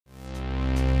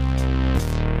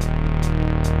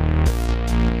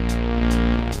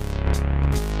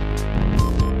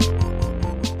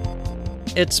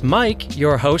It's Mike,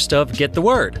 your host of Get the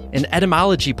Word, an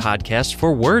etymology podcast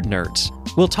for word nerds.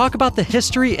 We'll talk about the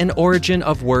history and origin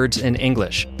of words in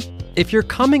English. If you're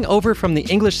coming over from the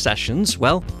English sessions,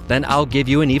 well, then I'll give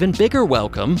you an even bigger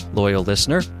welcome, loyal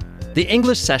listener. The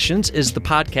English Sessions is the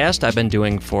podcast I've been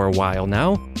doing for a while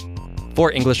now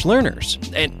for English learners,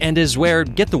 and is where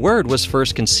Get the Word was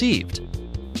first conceived.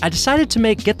 I decided to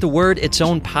make Get the Word its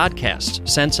own podcast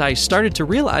since I started to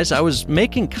realize I was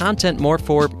making content more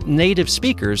for native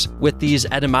speakers with these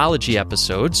etymology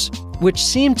episodes, which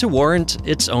seemed to warrant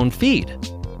its own feed.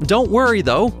 Don't worry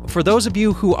though, for those of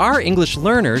you who are English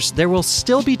learners, there will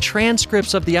still be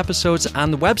transcripts of the episodes on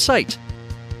the website.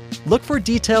 Look for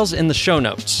details in the show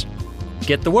notes.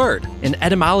 Get the Word, an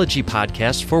etymology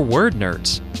podcast for word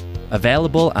nerds.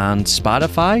 Available on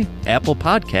Spotify, Apple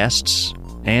Podcasts,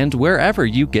 and wherever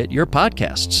you get your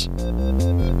podcasts.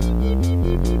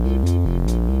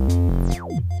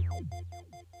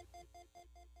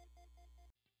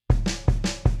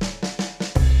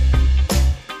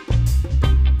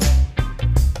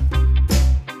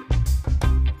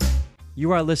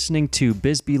 You are listening to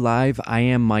Bisbee Live. I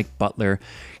am Mike Butler.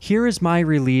 Here is my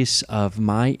release of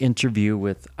my interview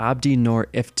with Abdi Nur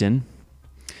Iftin,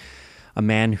 a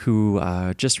man who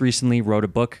just recently wrote a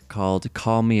book called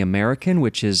Call Me American,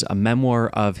 which is a memoir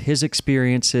of his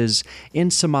experiences in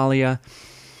Somalia.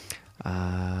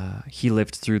 He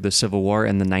lived through the Civil War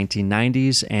in the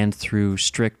 1990s and through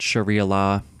strict Sharia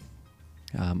law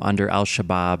under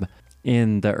al-Shabaab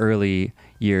in the early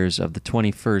years of the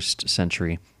 21st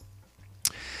century.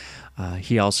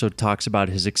 He also talks about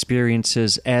his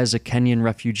experiences as a Kenyan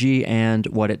refugee and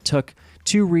what it took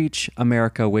to reach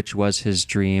America, which was his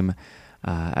dream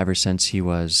ever since he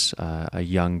was a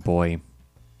young boy.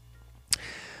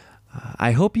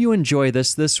 I hope you enjoy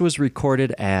this. This was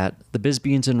recorded at the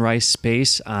Bisbeans and Rice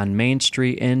space on Main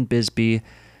Street in Bisbee.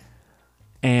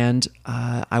 And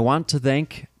I want to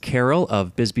thank Carol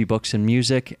of Bisbee Books and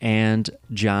Music and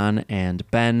John and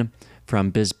Ben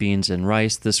from Bisbeans and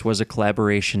Rice. This was a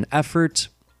collaboration effort.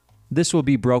 This will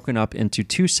be broken up into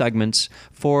two segments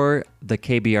for the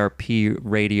KBRP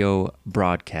radio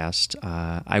broadcast.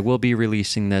 I will be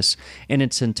releasing this in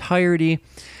its entirety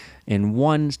in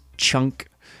one chunk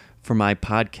for my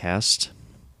podcast,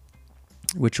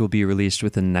 which will be released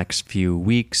within the next few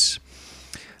weeks.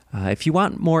 If you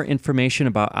want more information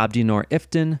about Abdi Nur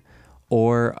Iftin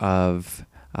or of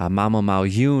Mama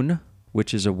Malyun,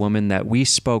 which is a woman that we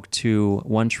spoke to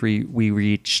once we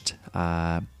reached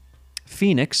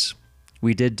Phoenix.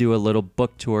 We did do a little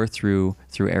book tour through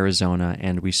Arizona,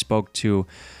 and we spoke to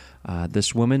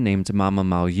this woman named Mama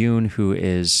Malyun, who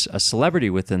is a celebrity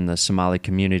within the Somali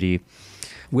community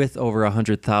with over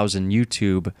 100,000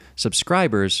 YouTube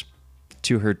subscribers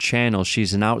to her channel.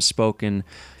 She's an outspoken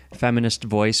feminist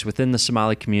voice within the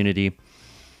Somali community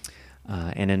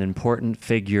and an important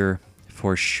figure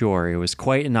for sure. It was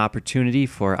quite an opportunity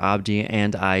for Abdi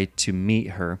and I to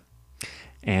meet her.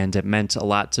 And it meant a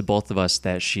lot to both of us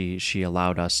that she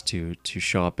allowed us to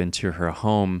show up into her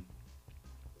home.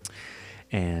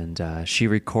 And she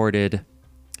recorded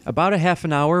about a half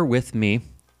an hour with me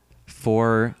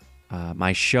for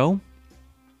my show.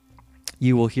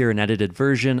 You will hear an edited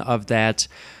version of that.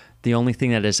 The only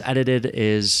thing that is edited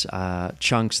is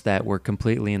chunks that were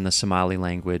completely in the Somali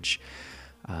language,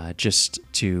 just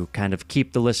to kind of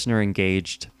keep the listener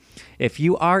engaged. If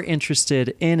you are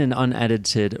interested in an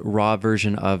unedited, raw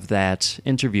version of that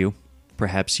interview,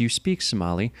 perhaps you speak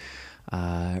Somali,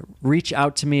 reach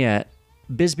out to me at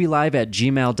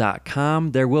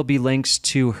bisbeelive@gmail.com. There will be links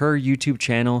to her YouTube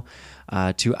channel,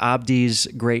 to Abdi's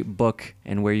great book,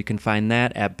 and where you can find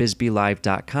that at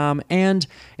bisbeelive.com, and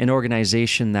an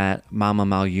organization that Mama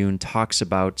Malyun talks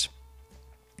about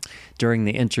during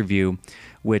the interview,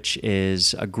 which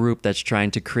is a group that's trying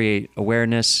to create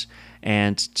awareness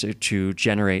and to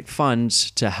generate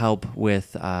funds to help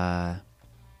with,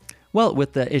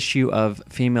 with the issue of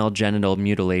female genital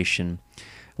mutilation,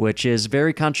 which is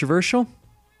very controversial.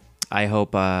 I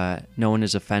hope no one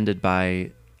is offended by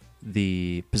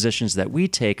the positions that we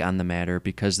take on the matter,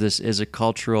 because this is a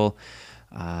cultural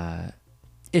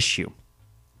issue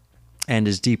and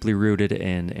is deeply rooted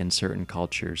in certain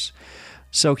cultures.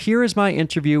 So here is my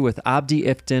interview with Abdi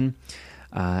Iftin.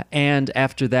 And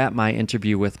after that, my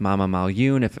interview with Mama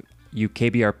Malyun. If you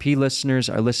KBRP listeners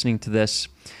are listening to this,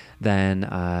 then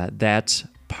that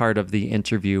part of the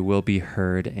interview will be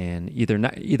heard in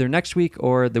either next week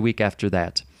or the week after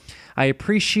that. I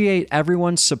appreciate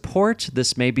everyone's support.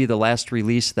 This may be the last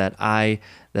release that I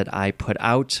put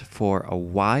out for a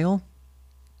while.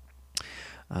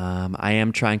 I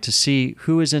am trying to see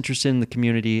who is interested in the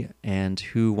community and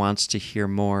who wants to hear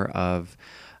more of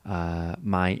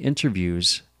my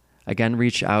interviews. Again,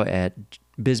 reach out at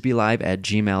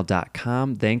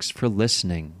bisbeelive@gmail.com. Thanks for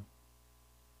listening.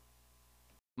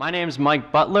 My name is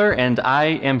Mike Butler, and I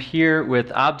am here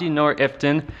with Abdi nor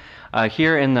Iftin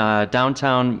here in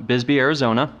downtown Bisbee,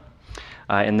 Arizona,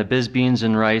 in the Biz Beans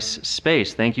and Rice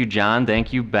space. Thank you, John.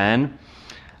 Thank you, Ben.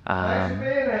 Thanks for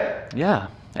being here. Yeah,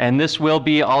 and this will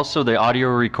be also the audio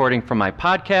recording from my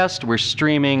podcast. We're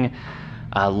streaming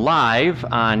live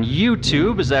on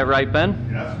YouTube. Is that right,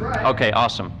 Ben? That's right. Okay,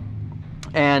 awesome.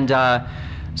 And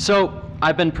so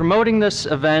I've been promoting this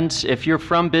event. If you're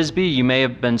from Bisbee, you may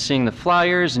have been seeing the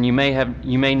flyers, and you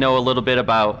may know a little bit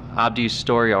about Abdi's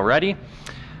story already.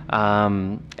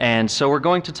 And so we're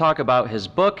going to talk about his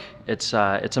book. It's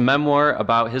a memoir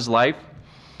about his life,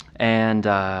 and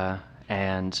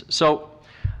so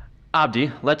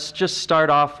Abdi, let's just start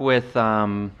off with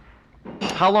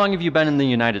how long have you been in the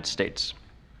United States?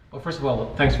 Well, first of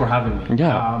all, thanks for having me.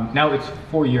 Yeah. Now it's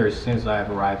 4 years since I've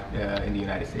arrived in the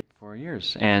United States. 4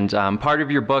 years. And part of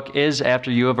your book is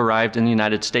after you have arrived in the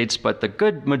United States, but the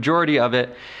good majority of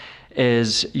it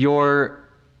is your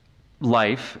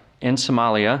life in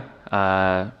Somalia.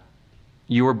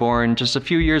 You were born just a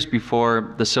few years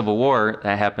before the Civil War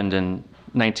that happened in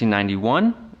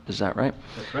 1991. Is that right?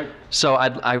 That's right. So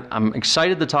I'm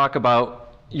excited to talk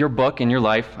about your book and your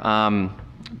life,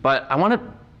 but I want to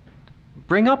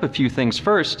bring up a few things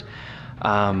first.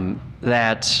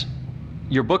 That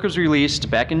your book was released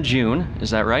back in June, is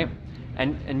that right?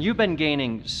 And you've been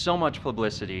gaining so much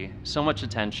publicity, so much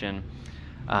attention.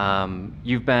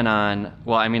 You've been on,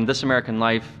 well, I mean, This American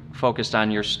Life focused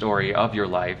on your story of your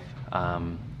life.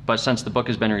 But since the book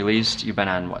has been released, you've been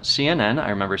on, what, CNN? I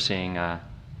remember seeing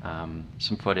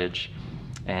some footage,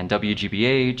 and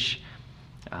WGBH,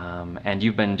 and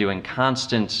you've been doing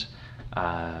constant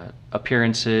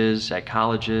appearances at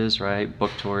colleges, right?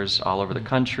 Book tours all over the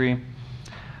country.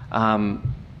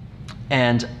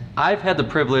 And I've had the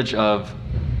privilege of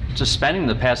just spending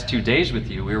the past 2 days with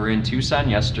you. We were in Tucson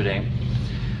yesterday,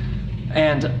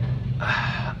 and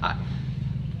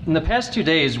in the past 2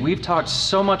 days, we've talked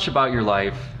so much about your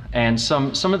life and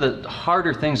some of the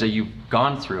harder things that you've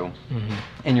gone through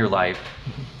in your life.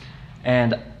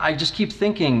 And I just keep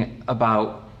thinking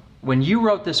about, when you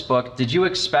wrote this book, did you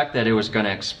expect that it was going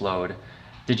to explode?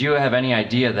 Did you have any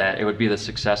idea that it would be the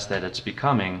success that it's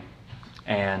becoming?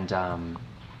 And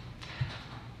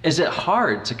is it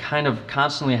hard to kind of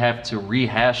constantly have to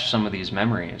rehash some of these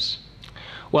memories?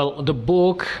 Well, the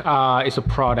book is a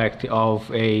product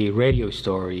of a radio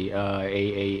story,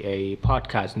 a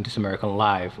podcast in This American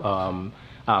Life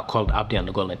called Abdi and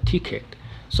the Golden Ticket.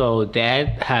 So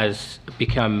that has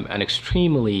become an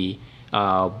extremely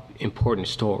important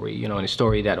story, you know, and a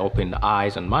story that opened the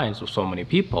eyes and minds of so many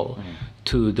people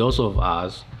to those of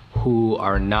us who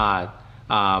are not,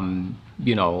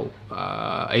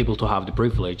 able to have the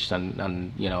privilege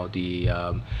and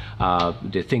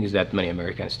the things that many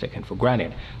Americans taken for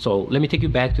granted. So let me take you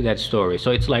back to that story.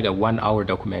 So it's like a 1-hour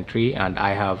documentary, and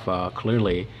I have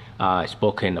clearly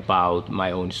spoken about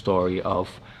my own story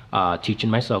of teaching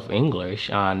myself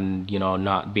English and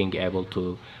not being able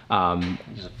to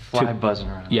buzzing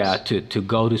around. Yeah, to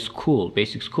go to school,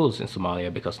 basic schools in Somalia,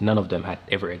 because none of them had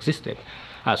ever existed.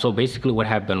 So basically what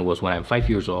happened was, when I'm 5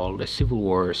 years old, the civil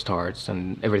war starts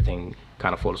and everything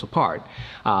kind of falls apart.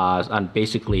 And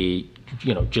basically,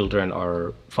 children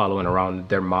are following around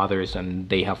their mothers, and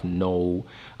they have no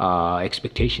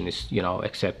expectations,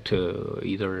 except to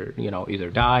either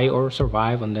die or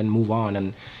survive and then move on.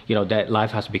 And that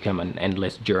life has become an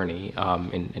endless journey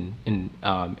in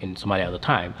Somalia at the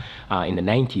time, in the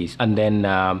 90s. And then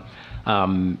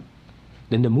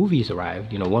the movies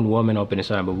arrived. One woman opened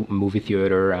a movie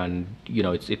theater, and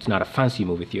it's not a fancy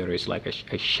movie theater. It's like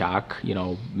a shack,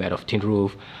 made of tin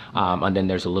roof, and then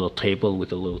there's a little table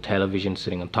with a little television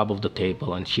sitting on top of the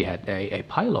table, and she had a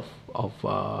pile of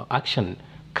action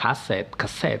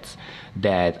cassettes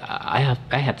that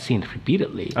I had seen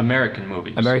repeatedly. American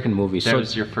movies. That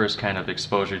was your first kind of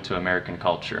exposure to American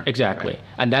culture. Exactly, right?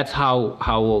 And that's how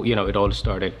it all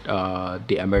started,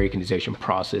 the Americanization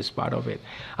process part of it.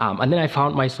 And then I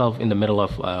found myself in the middle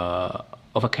of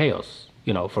a chaos.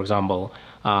 For example,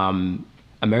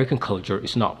 American culture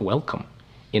is not welcome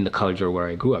in the culture where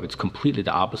I grew up. It's completely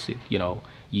the opposite.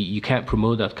 You can't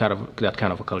promote that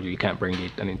kind of a culture. You can't bring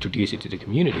it and introduce it to the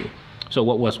community. So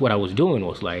what I was doing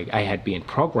was, like, I had been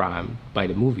programmed by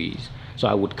the movies. So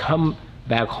I would come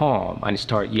back home and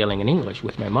start yelling in English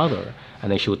with my mother, and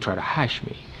then she would try to hash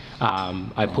me.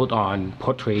 I put on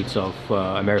portraits of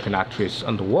American actresses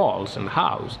on the walls in the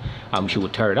house. She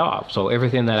would tear it off. So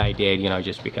everything that I did,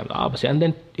 just became the opposite. And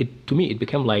then to me, it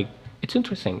became like it's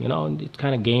interesting, and it's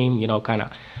kind of game, kind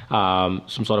of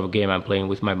some sort of a game I'm playing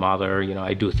with my mother.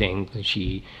 I do things and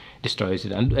she destroys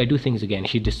it, and I do things again,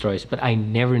 she destroys it. But I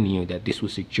never knew that this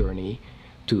was a journey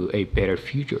to a better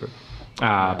future.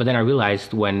 But then I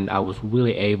realized when I was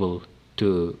really able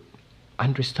to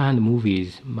understand the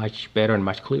movies much better and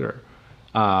much clearer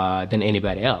than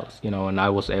anybody else, and I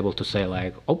was able to say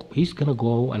like, oh, he's gonna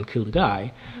go and kill the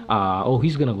guy, oh,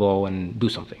 he's gonna go and do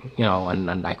something,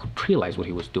 and I could realize what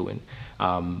he was doing,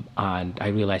 and I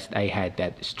realized I had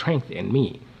that strength in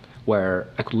me where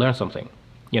I could learn something.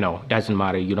 Doesn't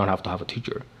matter, you don't have to have a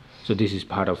teacher. So this is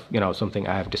part of something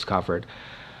I have discovered.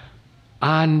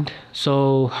 And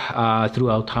so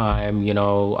throughout time,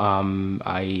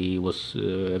 I was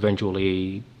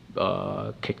eventually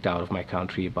kicked out of my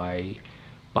country by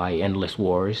endless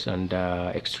wars and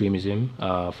extremism,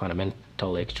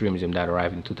 fundamental extremism that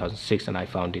arrived in 2006, and I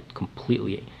found it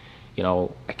completely,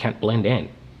 I can't blend in.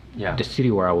 Yeah. The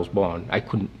city where I was born, I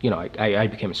couldn't, I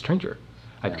became a stranger.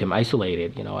 I became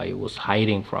isolated. I was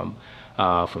hiding from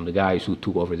the guys who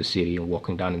took over the city and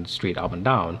walking down in the street up and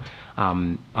down.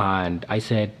 And I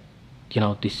said,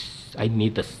 I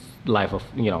need this life of,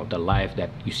 the life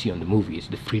that you see on the movies,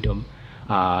 the freedom,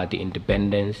 the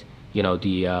independence,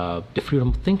 the freedom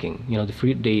of thinking,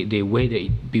 the way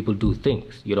that people do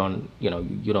things. You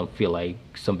don't feel like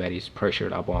somebody's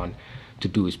pressured upon to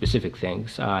do specific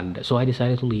things. And so I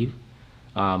decided to leave.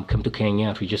 Come to Kenya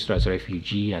and register as a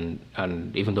refugee, and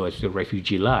even though it's a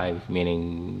refugee life,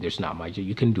 meaning there's not much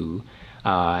you can do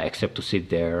except to sit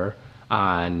there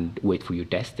and wait for your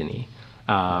destiny.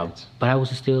 Right. But I was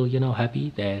still,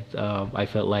 happy that I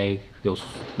felt like there was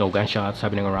no gunshots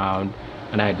happening around,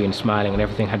 and I had been smiling and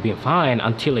everything had been fine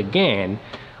until again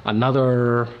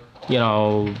another,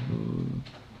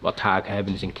 attack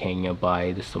happens in Kenya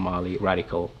by the Somali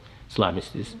radical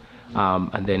Islamists,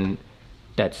 and then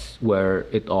that's where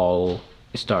it all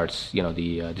starts,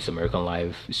 this American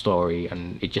life story,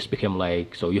 and it just became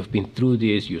like, so you've been through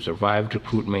this, you survived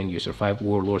recruitment, you survived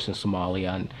warlords in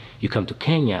Somalia, and you come to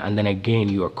Kenya, and then again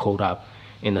you are caught up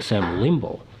in the same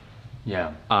limbo.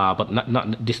 Yeah. But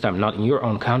not this time, not in your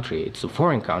own country, it's a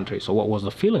foreign country. So what was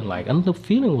the feeling like? And the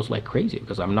feeling was like crazy,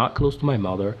 because I'm not close to my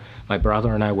mother. My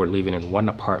brother and I were living in one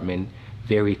apartment,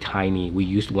 very tiny. We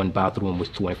used one bathroom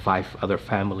with 25 other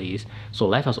families. So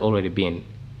life has already been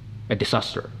a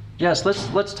disaster. Yes,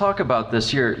 let's talk about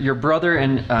this. Your brother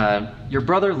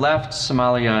left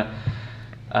Somalia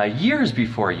years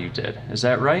before you did. Is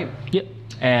that right? Yep.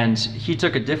 And he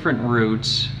took a different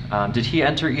route. Did he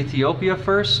enter Ethiopia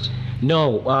first?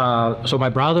 No. So my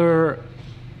brother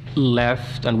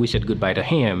left, and we said goodbye to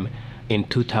him in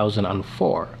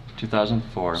 2004.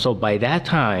 2004. So by that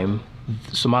time,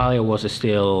 Somalia was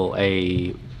still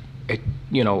a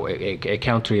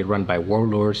country run by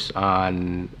warlords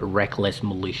and reckless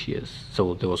militias.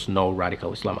 So there was no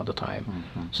radical Islam at the time.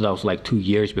 Mm-hmm. So that was like 2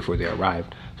 years before they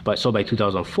arrived. But so by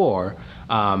 2004,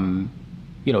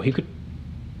 he could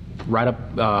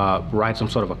ride some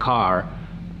sort of a car,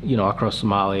 across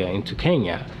Somalia into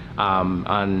Kenya,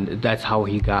 and that's how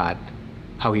he got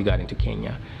into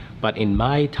Kenya. But in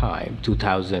my time,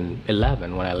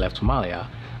 2011, when I left Somalia,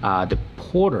 the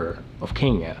border of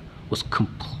Kenya was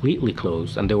completely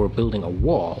closed, and they were building a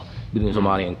wall between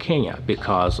Somalia and Kenya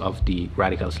because of the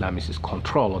radical Islamists'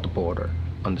 control of the border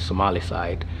on the Somali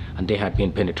side, and they had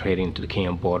been penetrating into the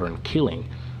Kenyan border and killing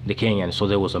the Kenyans. So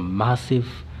there was a massive,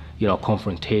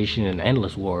 confrontation and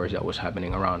endless wars that was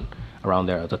happening around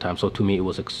there at the time. So to me, it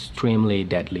was extremely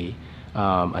deadly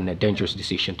and a dangerous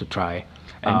decision to try.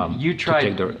 And you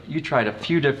tried a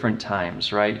few different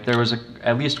times, right? There was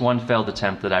at least one failed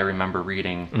attempt that I remember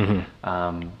reading.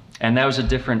 Mm-hmm. And that was a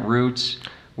different route.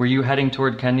 Were you heading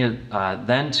toward Kenya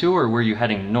then too, or were you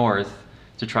heading north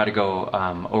to try to go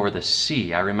over the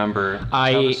sea? I remember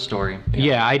the story.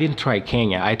 Yeah, I didn't try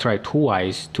Kenya. I tried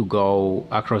twice to go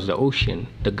across the ocean,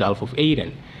 the Gulf of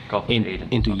Aden,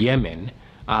 into Yemen,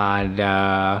 and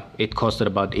it costed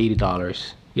about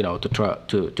 $80,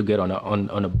 to get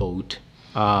on a boat,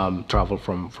 travel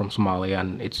from Somalia,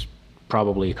 and it's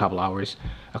probably a couple hours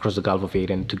across the Gulf of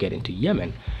Aden to get into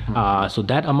Yemen. Mm-hmm. So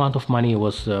that amount of money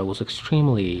was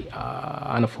extremely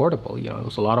unaffordable. It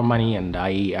was a lot of money, and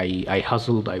I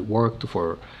hustled. I worked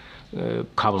for a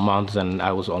couple months, and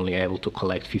I was only able to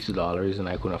collect $50, and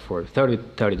I couldn't afford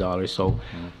 $30. So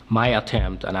my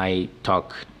attempt, and I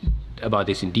talk about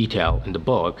this in detail in the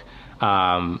book,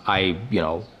 I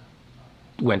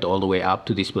went all the way up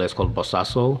to this place called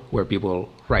Bosaso, where people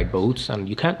ride boats, and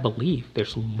you can't believe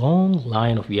there's a long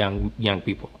line of young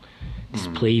people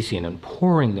displacing and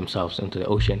pouring themselves into the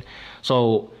ocean.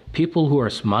 So people who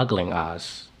are smuggling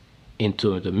us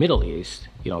into the Middle East,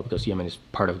 because Yemen is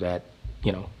part of that,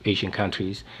 Asian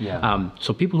countries. Yeah.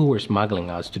 So people who were smuggling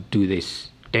us to do this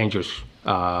dangerous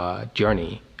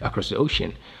journey across the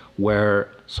ocean were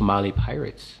Somali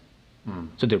pirates.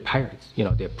 So they're pirates,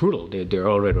 they're brutal, they're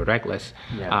already reckless.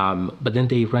 Yeah. But then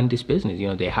they run this business,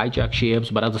 they hijack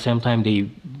ships, but at the same time they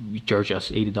charge us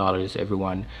 $80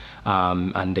 everyone,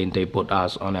 and then they put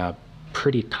us on a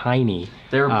pretty tiny.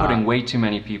 They were putting way too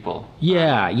many people.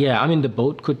 Yeah. I mean, the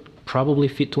boat could probably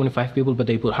fit 25 people, but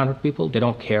they put 100 people. They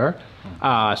don't care.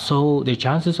 So the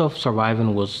chances of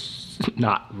surviving was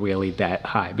not really that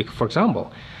high. Because, for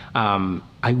example,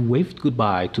 I waved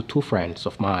goodbye to two friends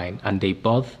of mine, and they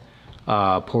both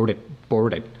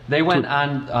boarded. They went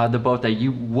on the boat that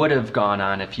you would have gone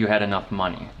on if you had enough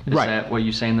money. Is Right. that what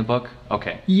you say in the book?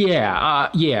 Okay. Yeah.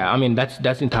 I mean,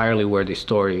 that's entirely where the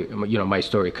story, my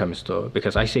story comes to,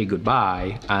 because I say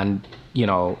goodbye, and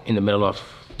in the middle of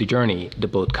the journey, the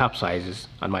boat capsizes,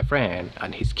 and my friend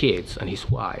and his kids and his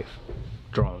wife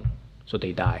drown, so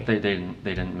they die. They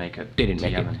didn't make it. They didn't to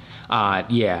make Yemen.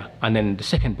 it. Yeah, and then the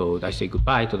second boat, I say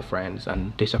goodbye to the friends,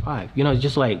 and they survive. It's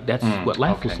just like that's what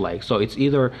life was okay. like. So it's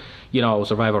either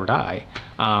survive or die.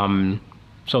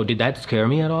 So did that scare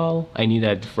me at all? I knew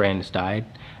that friends died.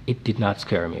 It did not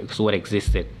scare me because what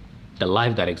existed, the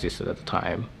life that existed at the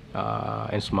time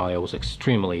in Somalia was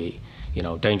extremely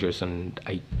dangerous, and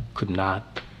I could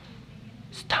not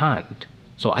stand.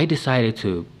 So I decided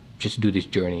to just do this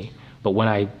journey. But when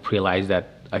I realized that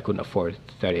I couldn't afford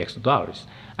 $30 extra,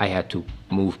 I had to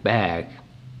move back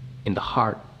in the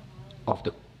heart of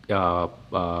the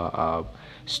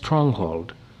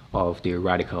stronghold of the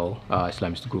radical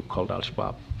Islamist group called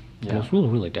Al-Shabaab. And it was really,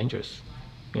 really dangerous.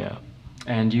 Yeah.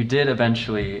 And you did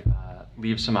eventually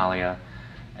leave Somalia.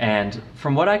 And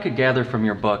from what I could gather from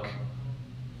your book,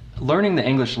 learning the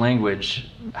English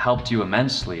language helped you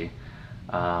immensely.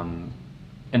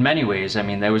 In many ways. I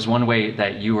mean, there was one way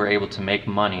that you were able to make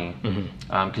money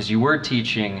because you were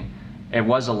teaching. It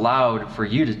was allowed for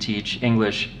you to teach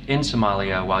English in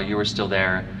Somalia while you were still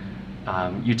there.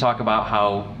 You talk about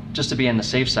how, just to be on the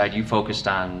safe side, you focused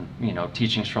on,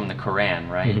 teachings from the Quran,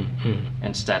 right?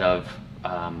 Instead of,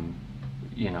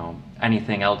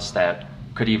 anything else that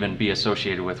could even be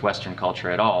associated with Western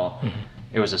culture at all.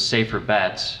 It was a safer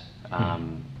bet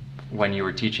when you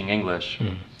were teaching English.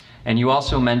 And you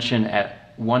also mentioned at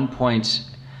one point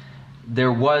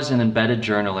there was an embedded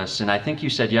journalist, and I think you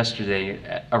said yesterday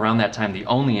around that time the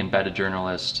only embedded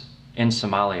journalist in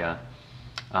Somalia.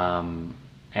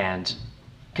 And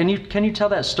can you tell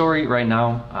that story right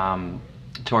now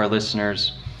to our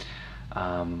listeners?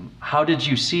 How did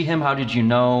you see him? How did you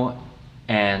know?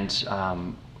 And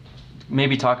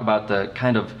maybe talk about the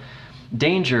kind of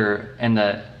danger and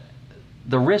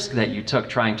the risk that you took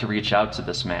trying to reach out to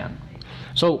this man.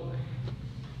 So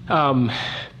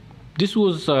this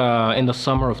was in the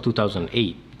summer of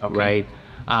 2008, Okay. right?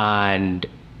 And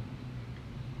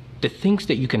the things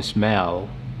that you can smell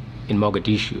in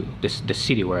Mogadishu, the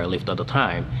city where I lived at the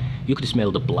time, you could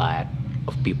smell the blood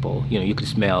of people. You could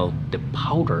smell the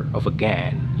powder of a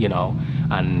gun,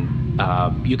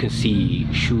 and you can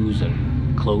see shoes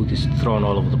and clothes thrown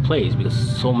all over the place because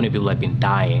so many people have been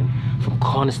dying from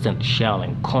constant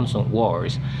shelling, constant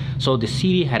wars. So the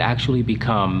city had actually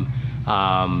become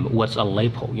what's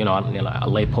Aleppo,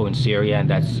 Aleppo in Syria, and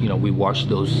that's, we watched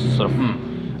those sort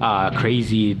of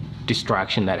crazy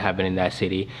destruction that happened in that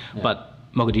city. Yeah. But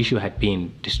Mogadishu had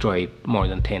been destroyed more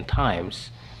than 10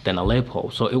 times than Aleppo.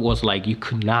 So it was like you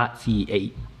could not see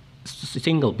a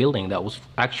single building that was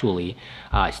actually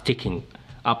sticking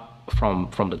up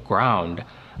from the ground.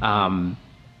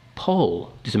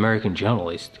 Paul, this American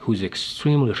journalist, who's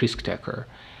extremely risk taker,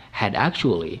 had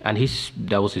actually, and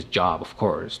that was his job, of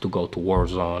course, to go to war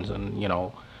zones and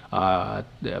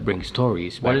bring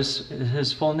stories. What is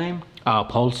his full name?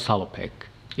 Paul Salopek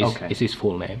is his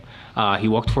full name. He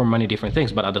worked for many different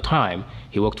things, but at the time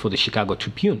he worked for the Chicago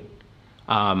Tribune,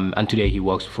 and today he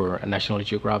works for National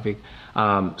Geographic.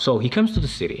 So he comes to the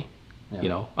city,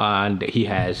 and he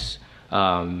has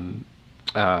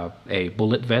a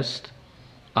bullet vest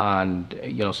and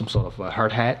some sort of a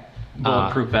hard hat.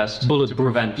 Bulletproof vest. Bulletproof, to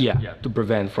prevent, to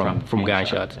prevent from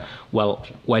gunshots. Yeah. Well,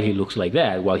 while he looks like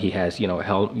that, while he has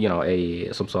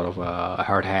some sort of a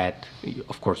hard hat,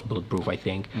 of course bulletproof, I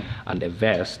think, and a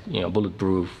vest,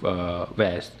 bulletproof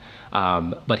vest.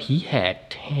 But he had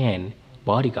 10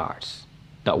 bodyguards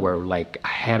that were like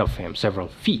ahead of him, several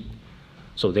feet.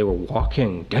 So they were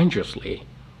walking dangerously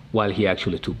while he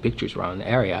actually took pictures around the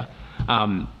area.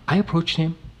 I approached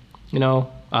him,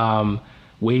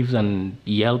 waved and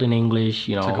yelled in English.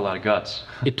 Took a lot of guts.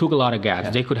 It took a lot of guts.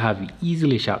 Yeah. They could have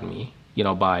easily shot me,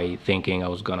 by thinking I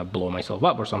was gonna blow myself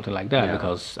up or something like that. Yeah.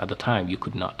 Because at the time you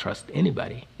could not trust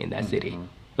anybody in that city.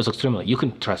 It was extremely. You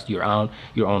couldn't trust your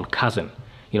own cousin.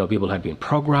 People had been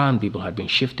programmed. People had been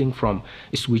switching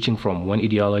from one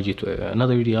ideology to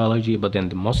another ideology. But then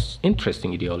the most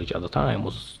interesting ideology at the time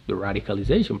was the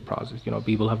radicalization process.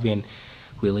 People have been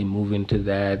really moving to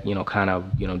that. Kind of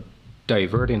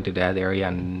divert into that area,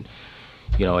 and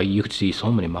you could see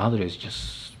so many mothers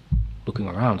just looking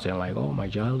around saying like, oh, my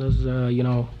child has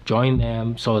joined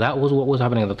them. So that was what was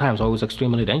happening at the time. So it was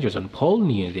extremely dangerous, and Paul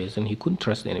knew this, and he couldn't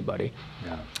trust anybody.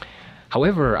 Yeah.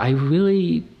 However, I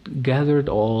really gathered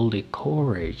all the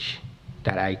courage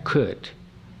that I could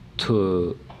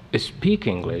to speak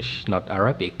English, not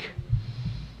Arabic,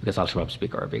 because Al-Shabaab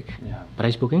speak Arabic, but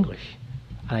I spoke English.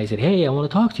 And I said, hey, I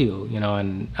want to talk to you,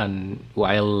 and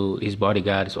while his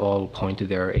bodyguards all pointed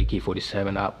their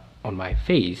AK-47 up on my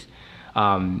face,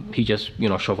 he just,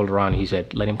 shuffled around. He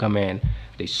said, let him come in.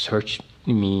 They searched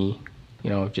me,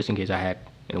 just in case I had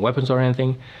any weapons or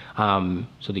anything.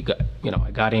 So they got,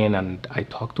 I got in and I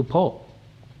talked to Paul.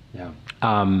 Yeah.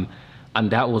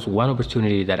 And that was one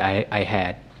opportunity that I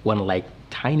had, one like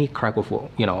tiny crack of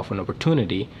an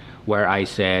opportunity where I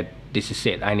said, this is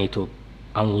it. I need to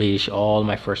unleash all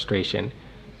my frustration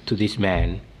to this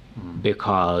man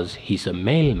because he's a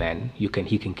mailman. He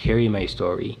can carry my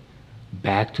story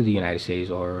back to the United States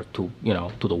or to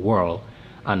the world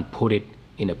and put it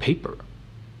in a paper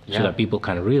so that people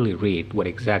can really read what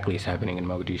exactly is happening in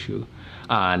Mogadishu.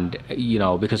 And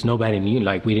because nobody knew,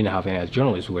 like we didn't have any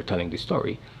journalists who were telling this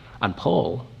story. And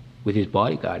Paul, with his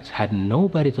bodyguards, had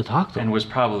nobody to talk to. And was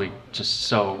probably just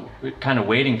so kind of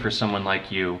waiting for someone like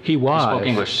you. He was. Who spoke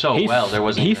English so well. There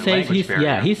wasn't even a language barrier.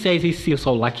 Yeah, he says he's still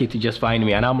so lucky to just find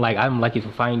me, and I'm like, I'm lucky to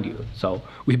find you. So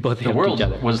we both helped each other. The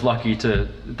world was lucky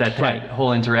that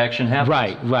whole interaction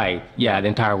happened. Right. Yeah, the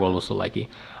entire world was so lucky.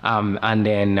 And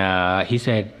then he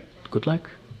said, good luck.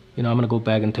 I'm gonna go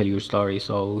back and tell your story.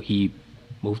 So he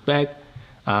moved back,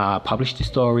 published the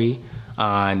story,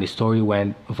 and the story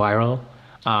went viral.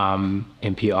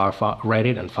 NPR read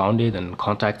it and found it and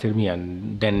contacted me,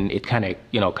 and then it kind of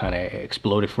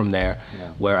exploded from there,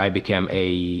 where I became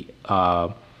a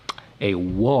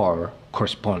war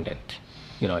correspondent.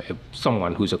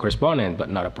 Someone who's a correspondent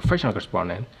but not a professional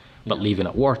correspondent, but living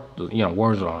a war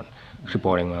zone,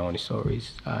 reporting my own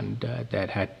stories, and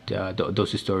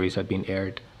those stories had been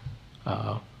aired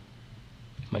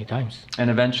many times. And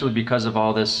eventually, because of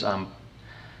all this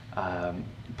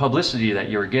publicity that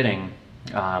you were getting,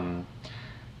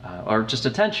 or just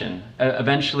attention,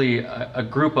 eventually a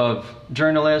group of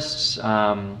journalists,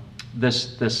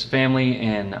 this family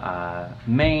in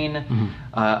Maine,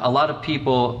 a lot of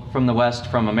people from the West,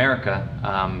 from America,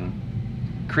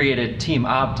 created Team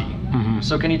Abdi.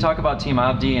 So can you talk about Team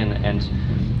Abdi and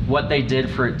what they did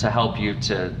to help you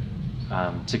to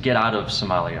get out of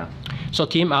Somalia? So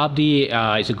Team Abdi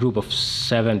is a group of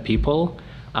 7 people,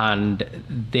 and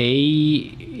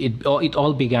it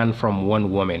all began from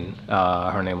one woman.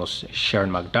 Her name was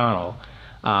Sharon McDonald,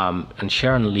 and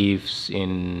Sharon lives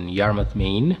in Yarmouth,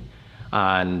 Maine,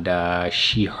 and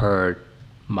she heard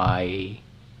my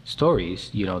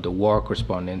stories, the war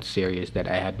correspondent series that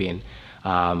I had been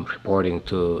reporting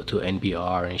to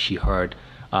NPR, and she heard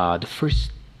the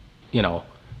first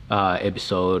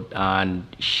episode, and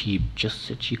she just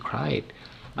said she cried.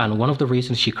 And one of the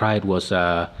reasons she cried was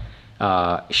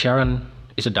Sharon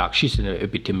is a doctor. She's an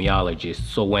epidemiologist.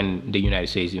 So when the United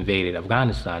States invaded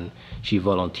Afghanistan, she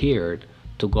volunteered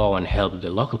to go and help the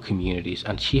local communities,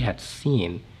 and she had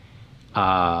seen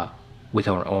with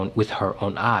her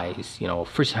own eyes,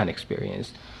 firsthand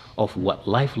experience of what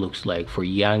life looks like for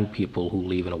young people who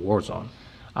live in a war zone.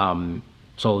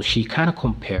 So she kind of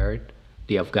compared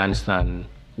the Afghanistan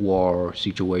war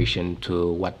situation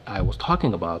to what I was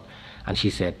talking about, and she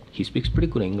said he speaks pretty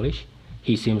good English.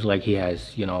 He seems like he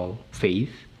has,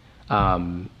 faith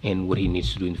in what he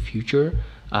needs to do in the future,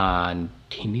 and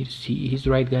he's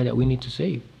the right guy that we need to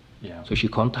save. Yeah. So she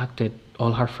contacted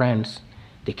all her friends.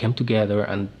 They came together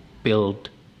and built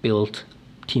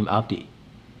Team Abdi.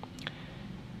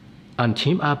 And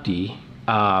Team Abdi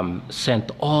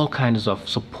sent all kinds of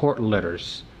support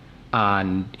letters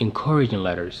and encouraging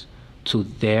letters to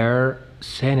their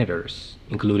senators,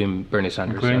 including Bernie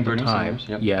Sanders at the time. Sanders,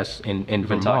 yep. Yes, in We've been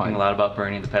Vermont. talking a lot about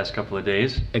Bernie the past couple of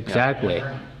days. Exactly.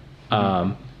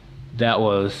 Yeah. That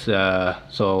was that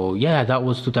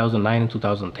was 2009 and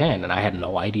 2010, and I had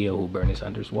no idea who Bernie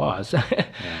Sanders was.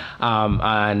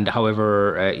 And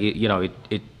however,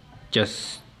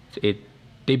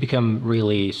 they become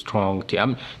really strong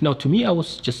team. To me, I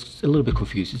was just a little bit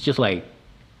confused. It's just like,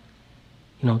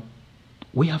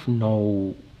 we have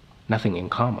no nothing in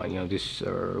common. These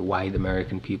are white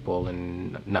American people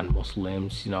and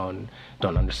non-Muslims, and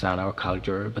don't understand our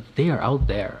culture, but they are out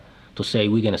there to say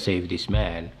we're gonna save this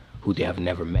man who they have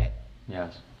never met.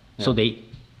 Yes. Yeah. So they,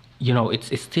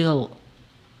 it's still,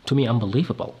 to me,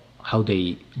 unbelievable how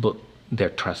they put their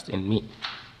trust in me.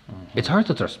 Mm-hmm. It's hard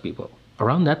to trust people.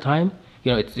 Around that time,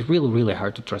 it's really, really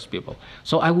hard to trust people.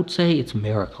 So I would say it's a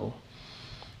miracle,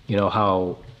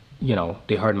 how,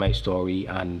 they heard my story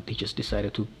and they just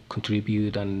decided to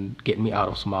contribute and get me out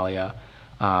of Somalia,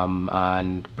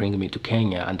 and bring me to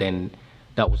Kenya. And then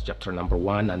that was chapter number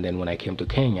 1. And then when I came to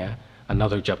Kenya,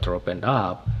 another chapter opened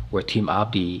up where Team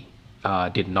Abdi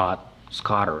did not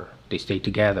scatter. They stayed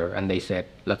together and they said,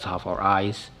 let's have our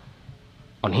eyes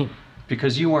on him.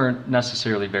 Because you weren't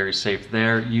necessarily very safe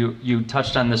there. You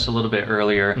touched on this a little bit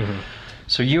earlier. Mm-hmm.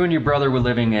 So you and your brother were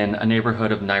living in a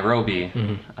neighborhood of Nairobi,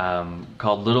 mm-hmm.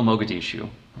 Called Little Mogadishu,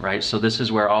 right? So this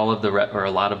is where all of or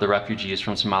a lot of the refugees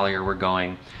from Somalia were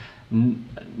going.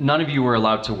 None of you were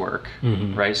allowed to work,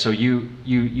 mm-hmm. right? So you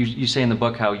say in the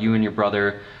book how you and your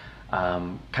brother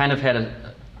kind of had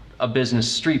a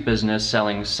business, street business,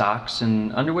 selling socks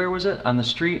and underwear, was it, on the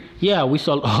street? Yeah, we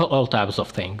sold all types of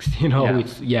things,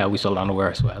 we sold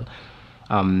underwear as well.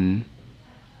 I mean,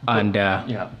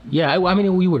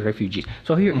 we were refugees.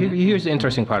 So here's the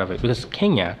interesting part of it, because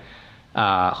Kenya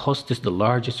hosts the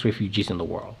largest refugees in the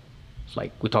world. It's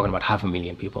like we're talking about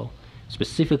 500,000 people,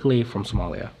 specifically from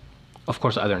Somalia. Of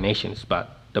course, other nations,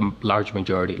 but the large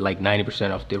majority, like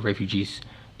 90% of the refugees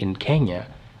in Kenya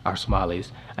are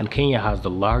Somalis. And Kenya has the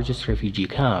largest refugee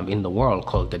camp in the world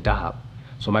called Dadaab.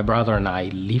 So my brother and I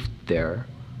lived there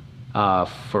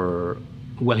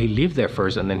he lived there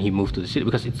first and then he moved to the city,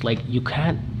 because it's like you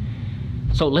can't.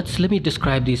 So let me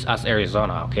describe this as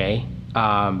Arizona, okay?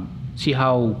 See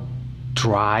how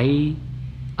dry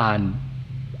and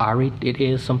arid it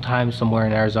is sometimes somewhere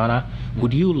in Arizona?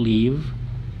 Would you live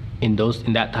in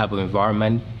that type of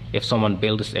environment if someone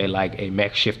builds a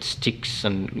makeshift sticks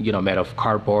and made of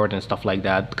cardboard and stuff like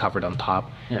that covered on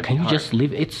top? Can you just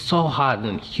live? It's so hot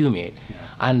and humid,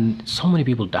 and so many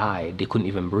people died, they couldn't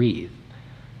even breathe.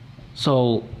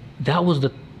 So that was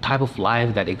the type of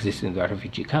life that exists in the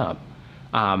refugee camp.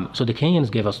 So the Kenyans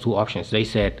gave us 2 options. They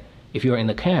said, if you're in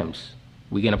the camps,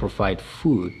 we're gonna provide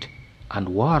food and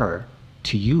water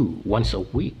to you once a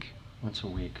week. Once a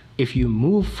week. If you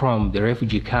move from the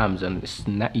refugee camps and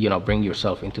bring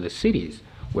yourself into the cities,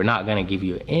 we're not gonna give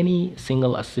you any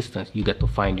single assistance. You get to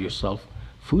find yourself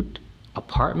food,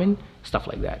 apartment, stuff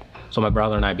like that. So my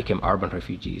brother and I became urban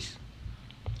refugees.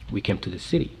 We came to the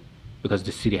city because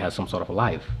the city has some sort of a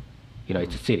life.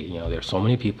 It's a city. There's so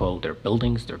many people, there are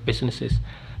buildings, there are businesses.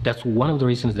 That's one of the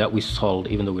reasons that we sold,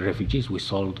 even though we're refugees, we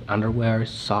sold underwear,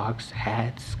 socks,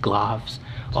 hats, gloves,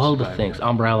 all the things,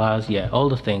 umbrellas, all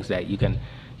the things that you can,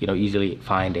 easily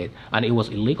find it. And it was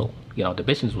illegal. The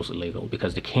business was illegal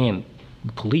because the Kenyan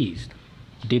police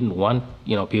didn't want,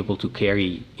 people to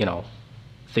carry,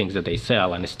 things that they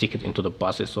sell and stick it into the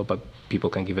buses so that people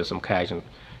can give us some cash and,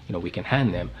 we can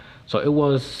hand them. So it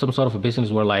was some sort of a business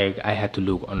where I had to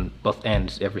look on both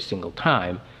ends every single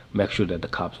time, make sure that the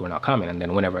cops were not coming. And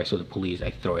then whenever I saw the police,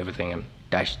 I throw everything and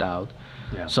dashed out.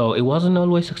 Yeah. So it wasn't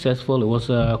always successful. It was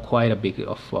quite a big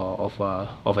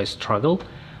of a struggle.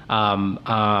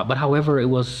 But however, it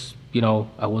was,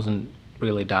 I wasn't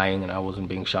really dying and I wasn't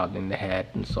being shot in the head.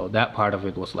 And so that part of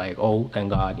it was like, oh, thank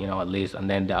God, at least. And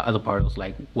then the other part was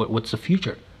like, what's the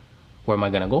future? Where am I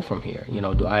going to go from here?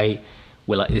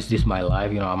 Is this my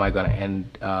life? Am I going to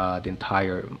end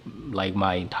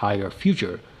my entire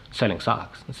future selling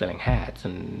socks and selling hats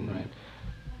and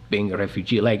being a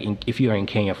refugee? If you're in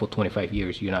Kenya for 25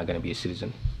 years, you're not going to be a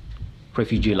citizen.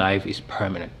 Refugee life is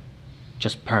permanent,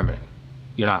 just permanent.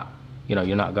 You're not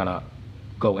going to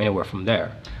go anywhere from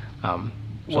there.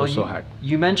 It's so hard.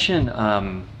 You mentioned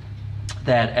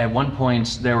that at one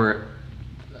point there were,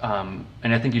 and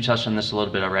I think you touched on this a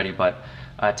little bit already, but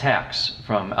attacks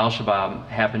from Al-Shabaab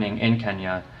happening in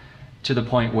Kenya to the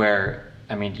point where,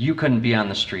 you couldn't be on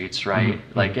the streets, right?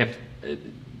 Mm-hmm. Like if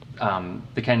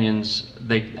the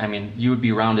Kenyans, you would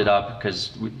be rounded up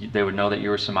because they would know that you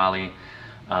were Somali.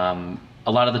 A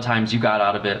lot of the times you got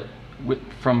out of it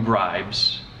from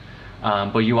bribes,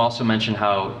 but you also mentioned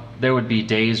how there would be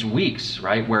days, weeks,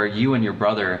 right, where you and your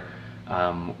brother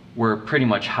were pretty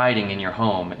much hiding in your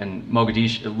home in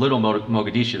Mogadishu, little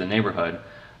Mogadishu, the neighborhood,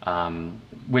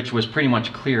 which was pretty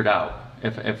much cleared out.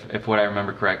 If what I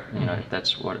remember correct, if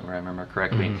that's what I remember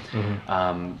correctly,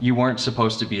 you weren't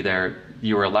supposed to be there.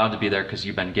 You were allowed to be there because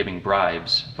you've been giving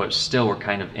bribes, but still were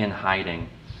kind of in hiding.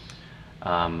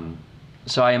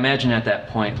 So I imagine at that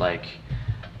point, like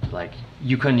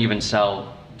you couldn't even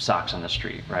sell socks on the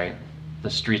street, right? The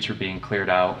streets were being cleared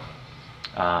out,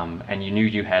 and you knew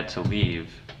you had to leave.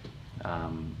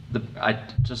 In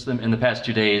the past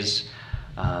 2 days,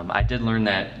 I did learn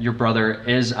that your brother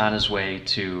is on his way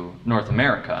to North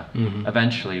America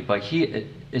eventually, but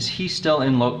is he still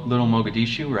in Little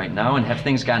Mogadishu right now, and have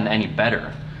things gotten any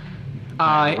better?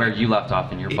 Where you left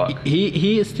off in your book.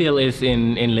 He still is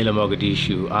in Little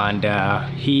Mogadishu, and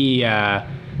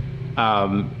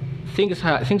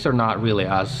things are not really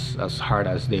as hard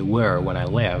as they were when I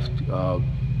left,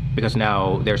 because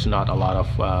now there's not a lot of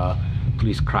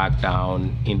police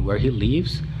crackdown in where he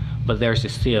lives, but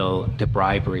there's still the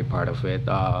bribery part of it.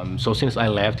 So since I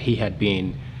left, he had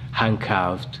been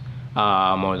handcuffed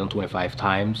more than 25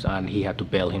 times, and he had to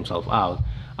bail himself out.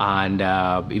 And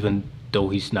even though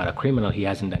he's not a criminal, he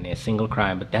hasn't done a single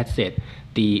crime, but that's it.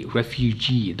 The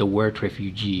word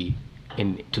refugee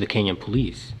to the Kenyan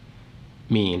police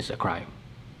means a crime.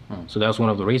 So that's one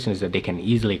of the reasons that they can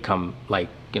easily come,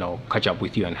 catch up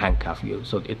with you and handcuff you.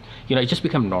 So it just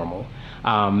become normal.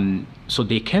 So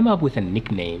they came up with a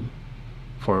nickname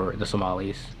for the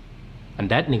Somalis, and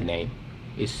that nickname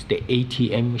is the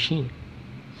ATM machine.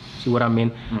 See what I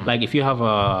mean? Like if you have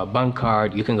a bank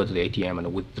card, you can go to the ATM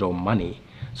and withdraw money.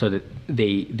 So that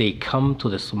they come to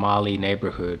the Somali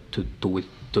neighborhood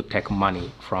to take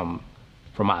money from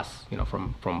us,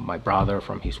 from my brother,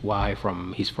 from his wife,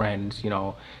 from his friends,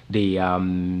 the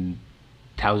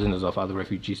thousands of other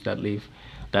refugees that live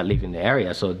in the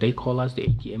area. So they call us the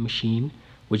ATM machine,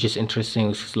 which is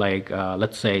interesting. It's like,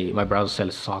 let's say my brother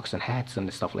sells socks and hats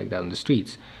and stuff like that on the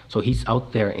streets. So he's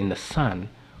out there in the sun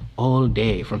all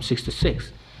day from 6 to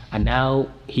 6. And now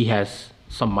he has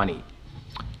some money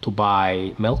to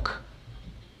buy milk,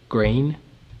 grain,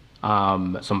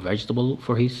 some vegetable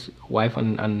for his wife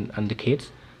and the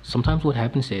kids. Sometimes what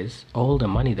happens is all the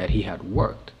money that he had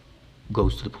worked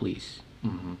goes to the police.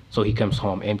 So he comes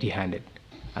home empty-handed,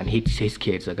 and his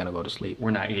kids are gonna go to sleep. We're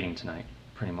not eating tonight,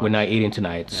 pretty much. We're not eating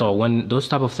tonight. Yeah. So when those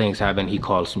type of things happen, he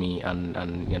calls me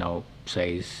and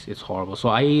says it's horrible. So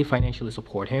I financially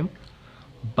support him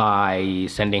by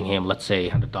sending him, let's say,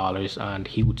 $100, and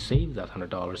he would save that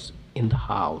 $100 in the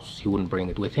house. He wouldn't bring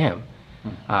it with him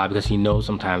because he knows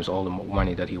sometimes all the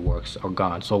money that he works are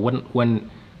gone. So when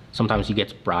sometimes he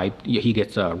gets bribed, he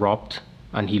gets robbed,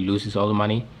 and he loses all the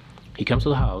money, he comes to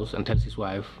the house and tells his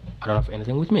wife, I don't have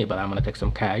anything with me, but I'm gonna take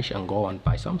some cash and go and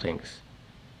buy some things.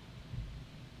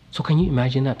 So can you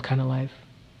imagine that kind of life?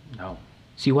 No.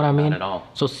 See what I mean? Not at all.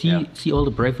 So see all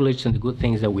the privilege and the good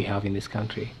things that we have in this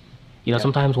country.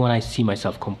 Sometimes when I see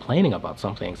myself complaining about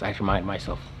some things, I remind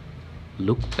myself,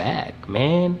 look back,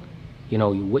 man.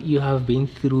 What you have been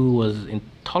through was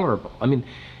intolerable. I mean,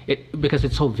 because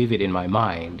it's so vivid in my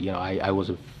mind. I was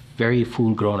a very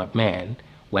full grown-up man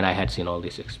when I had seen all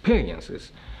these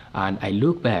experiences. And I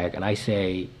look back and I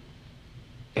say,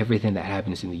 everything that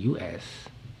happens in the U.S.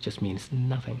 just means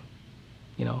nothing,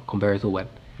 compared to what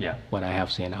I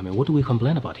have seen. I mean, what do we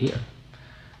complain about here?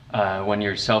 When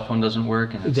your cell phone doesn't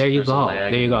work, and there you go.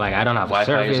 Like I don't have Wi-Fi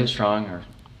service. Isn't strong, or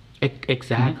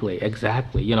exactly.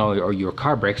 Or your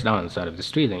car breaks down on the side of the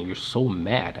street, and you're so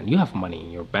mad, and you have money in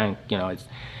your bank.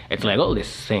 It's like all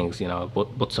these things.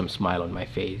 Put some smile on my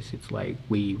face. It's like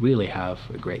we really have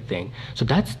a great thing. So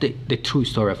that's the true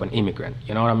story of an immigrant.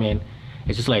 You know what I mean?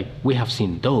 It's just like we have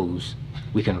seen those.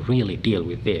 We can really deal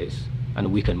with this,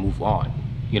 and we can move on.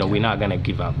 We're not gonna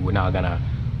give up. We're not gonna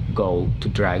go to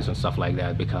drugs and stuff like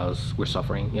that because we're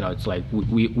suffering. It's like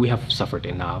we have suffered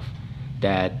enough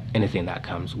that anything that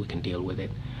comes, we can deal with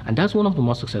it. And that's one of the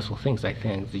most successful things, I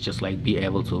think, is just like be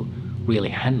able to really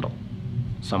handle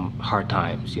some hard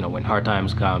times. When hard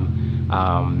times come,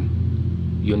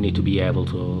 you need to be able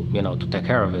to, to take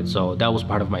care of it. So that was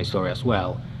part of my story as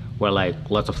well, where like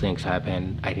lots of things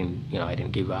happened. I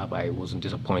didn't give up. I wasn't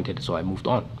disappointed, so I moved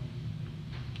on.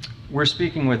 We're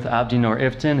speaking with Abdi Nor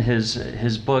Iftin.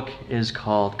 His book is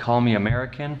called Call Me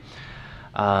American.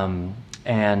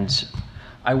 And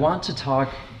I want to talk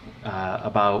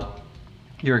about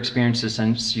your experiences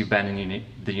since you've been in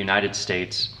the United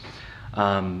States.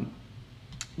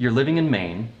 You're living in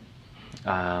Maine,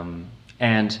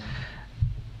 and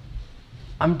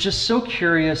I'm just so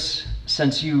curious,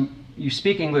 since you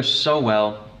speak English so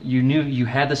well, you knew you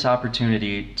had this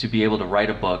opportunity to be able to write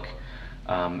a book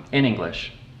in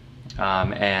English.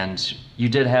 And you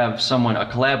did have a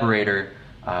collaborator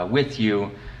with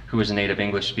you who is a native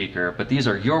English speaker, but these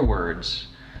are your words.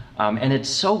 And it's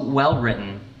so well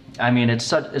written. I mean, it's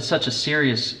such a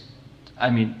serious,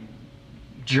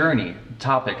 journey,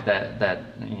 topic that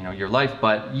your life,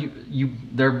 but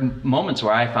there are moments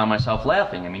where I found myself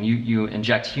laughing. I mean, you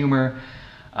inject humor.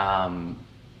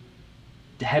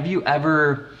 have you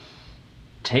ever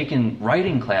taken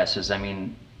writing classes? I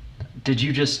mean, did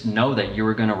you just know that you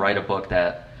were going to write a book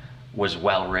that was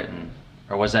well written,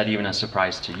 or was that even a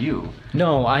surprise to you?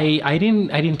 No, I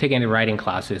didn't take any writing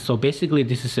classes. So basically,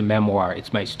 this is a memoir.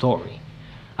 It's my story.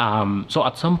 So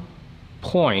at some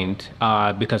point,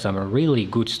 because I'm a really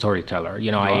good storyteller,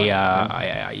 you know,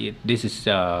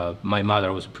 my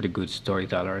mother was a pretty good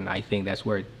storyteller, and I think that's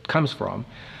where it comes from.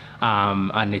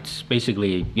 And it's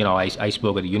basically, you know, I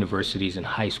spoke at universities and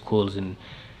high schools and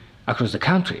across the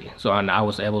country. So, and I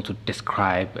was able to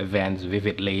describe events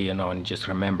vividly, you know, and just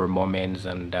remember moments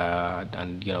and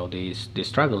you know, the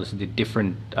struggles, the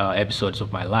different episodes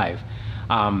of my life.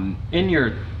 In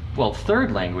your, well,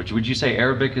 third language, would you say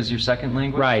Arabic is your second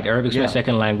language? Right, Arabic is my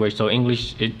second language. So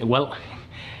English,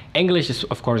 English is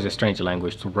of course a strange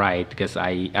language to write because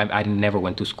I never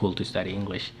went to school to study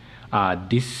English.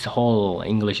 This whole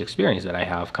English experience that I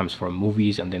have comes from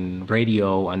movies and then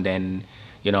radio, and then,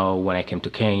 you know, when I came to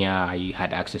Kenya, I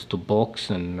had access to books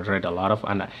and read a lot of,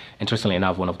 and interestingly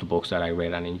enough, one of the books that I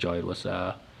read and enjoyed was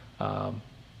The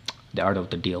Art of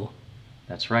the Deal.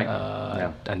 That's right.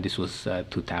 And this was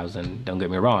 2000, don't get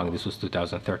me wrong, this was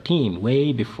 2013,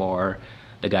 way before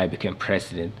the guy became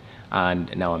president,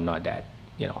 and now I'm not that,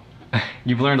 you know.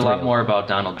 You've learned a lot more about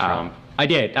Donald Trump. I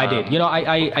did. You know,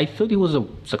 I thought he was a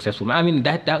successful man. I mean,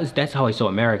 that's how I saw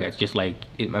America. It's just like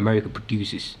America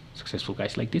produces successful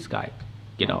guys like this guy,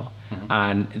 you know.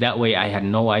 And that way I had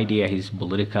no idea his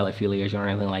political affiliation or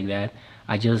anything like that.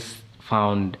 I just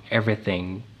found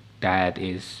everything that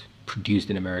is produced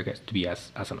in America to be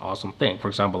as an awesome thing. For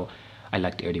example, I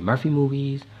liked Eddie Murphy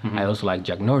movies. I also like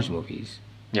Jack Norris movies.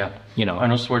 Yeah. You know,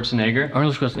 Arnold Schwarzenegger.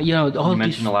 You know, all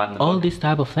book. these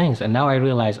type of things. And now I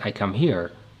realize I come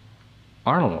here,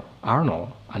 Arnold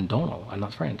and Donald are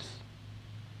not friends.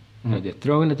 You know, they're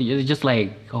throwing it. It's just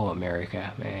like, oh,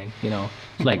 America, man. You know,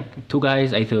 it's like two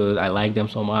guys. I thought I liked them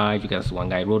so much because one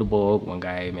guy wrote a book, one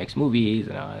guy makes movies.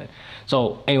 You know.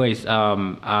 So, anyways,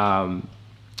 the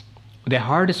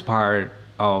hardest part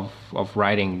of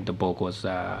writing the book was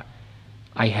I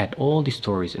had all these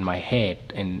stories in my head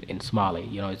in Somali.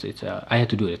 You know, I had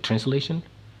to do a translation.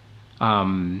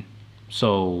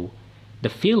 So the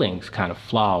feelings kind of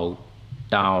flowed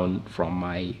down from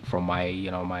my you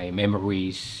know, my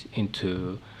memories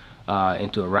into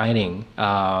writing.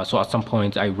 So at some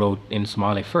point I wrote in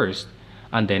Somali first,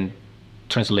 and then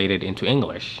translated into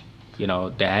English. You know,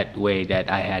 that way that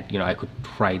I had, you know, I could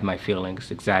write my feelings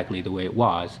exactly the way it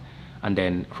was, and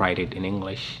then write it in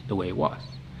English the way it was.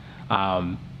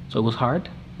 So it was hard.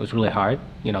 It was really hard,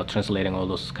 you know, translating all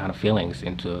those kind of feelings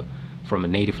from a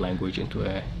native language into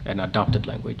an adopted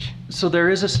language. So there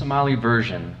is a Somali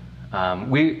version.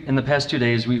 In the past 2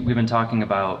 days, we've been talking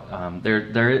about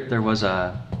there was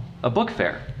a book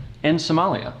fair in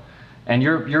Somalia, and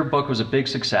your book was a big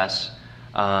success,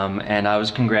 and I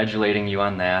was congratulating you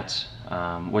on that.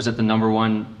 Was it the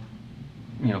 #1,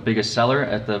 you know, biggest seller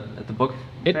at the book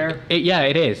fair? Yeah,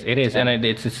 it is. Yeah. And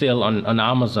it's still on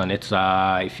Amazon. It's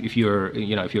if you're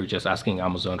just asking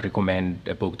Amazon recommend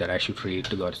a book that I should read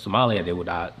to go to Somalia, they would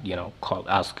you know,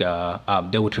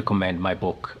 they would recommend my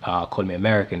book Call Me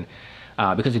American,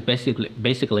 because it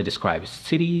basically describes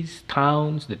cities,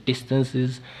 towns, the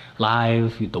distances,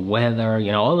 life, the weather,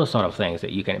 you know, all those sort of things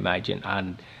that you can imagine.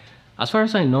 And as far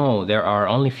as I know, there are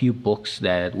only few books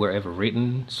that were ever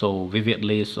written so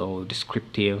vividly, so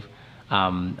descriptive,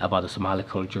 about the Somali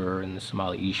culture and the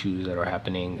Somali issues that are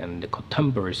happening, and the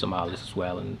contemporary Somalis as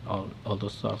well, and all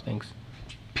those sort of things.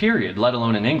 Period, let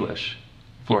alone in English.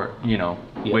 You know,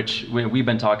 which we've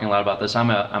been talking a lot about this.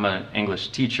 I'm an English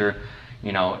teacher.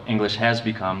 You know, English has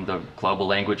become the global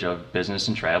language of business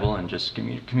and travel and just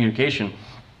communication.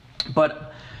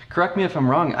 But correct me if I'm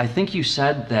wrong, I think you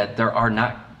said that there are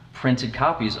not printed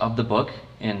copies of the book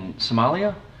in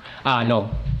Somalia? No.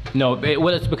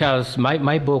 Well, it's because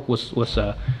my book was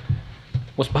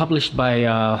published by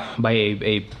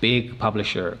a big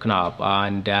publisher, Knop,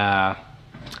 and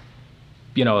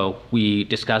you know, we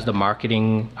discussed the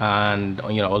marketing and,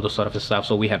 you know, all those sort of stuff.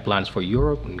 So we had plans for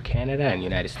Europe and Canada and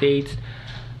United States.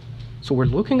 So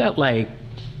we're looking at, like,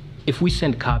 if we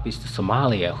send copies to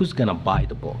Somalia, who's gonna buy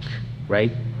the book,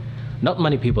 right? Not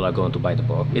many people are going to buy the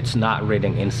book. It's not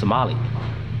written in Somali.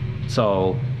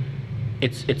 So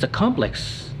it's a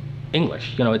complex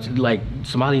English. You know, it's like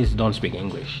Somalis don't speak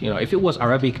English. You know, if it was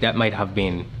Arabic, that might have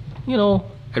been, you know,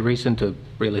 a reason to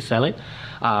really sell it.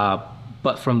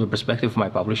 But from the perspective of my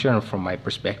publisher and from my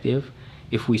perspective,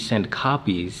 if we send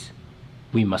copies,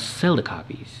 we must sell the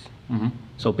copies.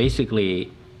 So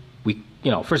basically,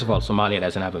 you know, first of all, Somalia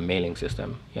doesn't have a mailing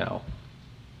system, you know,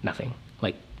 nothing.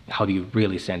 Like, how do you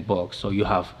really send books? So you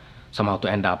have somehow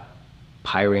to end up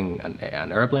hiring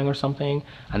an airplane or something,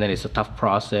 and then it's a tough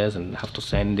process and have to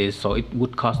send this, so it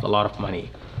would cost a lot of money.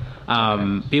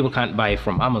 People can't buy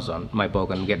from Amazon my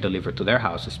book and get delivered to their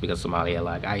houses because Somalia,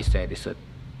 like I said, is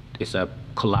a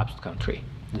collapsed country.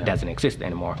 It doesn't exist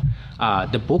anymore.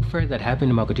 The book fair that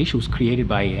happened in Mogadishu was created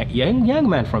by a young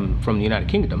man from the United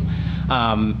Kingdom,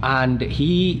 and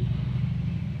he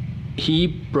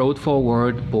brought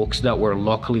forward books that were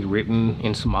locally written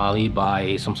in Somali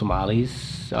by some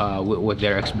Somalis with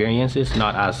their experiences,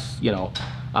 not as,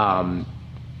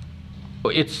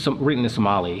 it's written in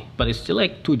Somali, but it's still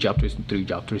like 2 chapters and 3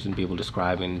 chapters and people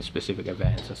describing specific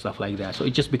events and stuff like that. So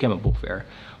it just became a book fair.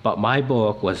 But my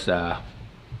book was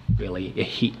really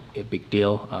a big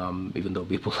deal, even though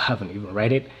people haven't even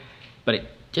read it. But it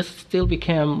just still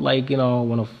became like,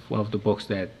 one of the books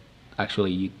that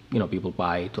actually, people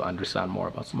buy to understand more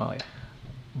about Somalia.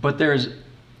 But is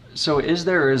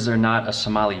there or is there not a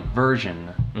Somali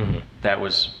version that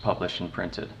was published and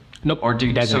printed? Nope. Or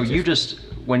you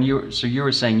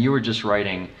were saying you were just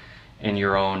writing in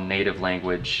your own native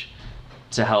language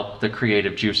to help the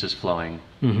creative juices flowing,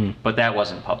 but that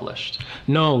wasn't published.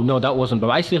 No, that wasn't.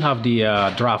 But I still have the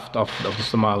draft of the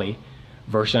Somali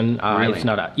version. Really? It's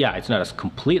not as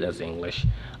complete as English.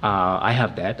 I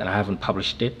have that, and I haven't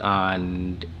published it,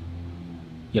 and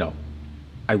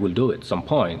I will do it at some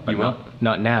point, but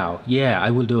not now. Yeah,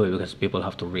 I will do it because people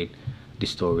have to read the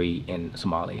story in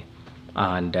Somali,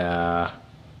 and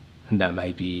that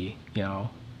might be,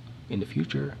 in the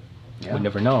future. Yeah. We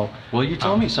never know. Well, you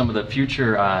told me some of the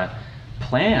future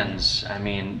plans. I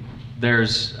mean,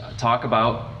 there's talk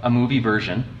about a movie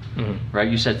version, right?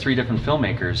 You said 3 different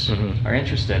filmmakers are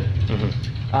interested.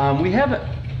 We have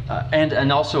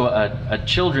and also a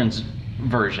children's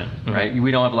version, right?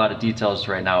 We don't have a lot of details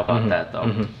right now about that,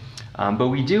 though. But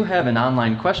we do have an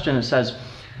online question that says,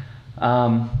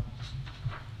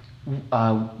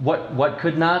 what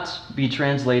could not be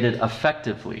translated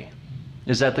effectively?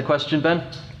 Is that the question, Ben?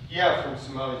 Yeah, from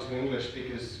Somali to English,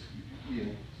 because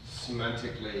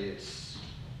semantically it's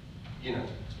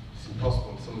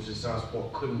impossible. Someone just asked,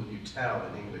 what couldn't you tell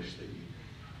in English that you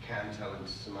can tell in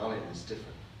Somali, and it's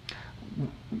different.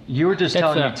 You were just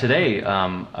telling me today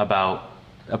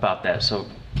about that, so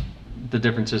the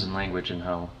differences in language and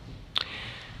how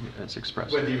it's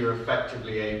expressed. Whether you're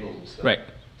effectively able to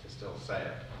still say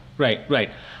it. Right.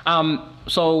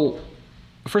 So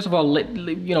first of all,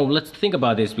 let's think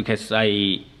about this, because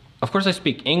of course I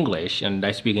speak English, and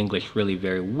I speak English really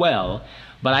very well,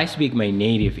 but I speak my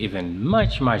native even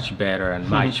much better and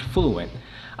much fluent.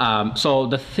 So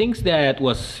the things that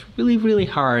was really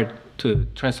hard to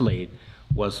translate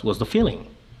was the feeling,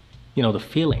 the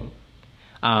feeling.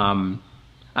 And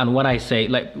when I say,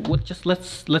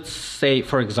 let's say,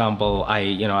 for example,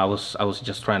 I was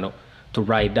just trying to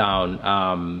write down.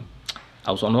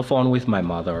 I was on the phone with my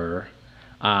mother,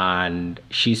 and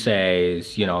she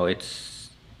says,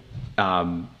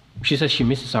 she says she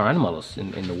misses our animals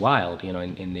in the wild,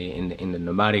 in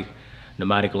the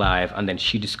nomadic life, and then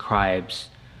she describes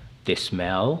the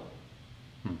smell,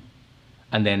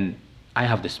 and then I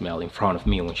have the smell in front of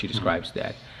me when she describes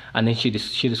that, and then she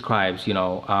describes,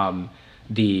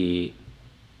 the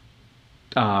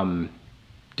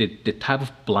type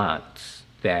of plants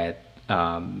that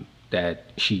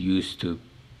she used to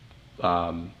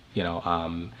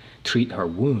treat her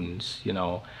wounds,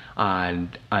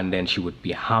 and then she would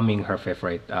be humming her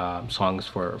favorite songs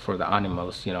for the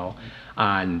animals,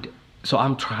 and so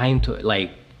I'm trying to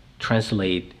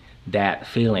translate that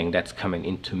feeling that's coming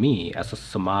into me as a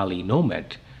Somali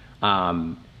nomad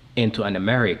into an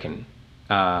American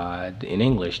in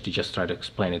English, to just try to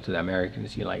explain it to the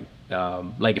Americans. Like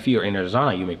if you're in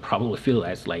Arizona, you may probably feel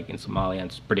as like in Somalia,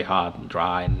 it's pretty hot and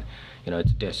dry, and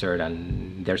it's a desert,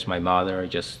 and there's my mother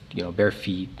just bare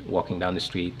feet walking down the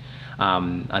street,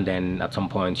 and then at some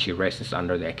point she rests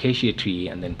under the acacia tree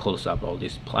and then pulls up all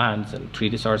these plants and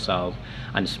treats herself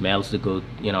and smells the goat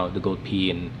pee,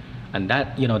 and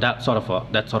that that sort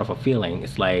of a feeling.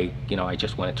 It's like I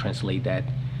just want to translate that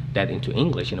into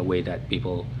English in a way that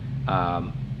people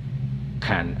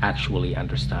can actually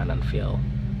understand and feel.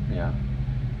 Yeah.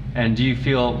 And do you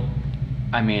feel,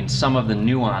 some of the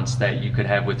nuance that you could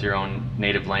have with your own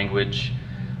native language,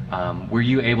 were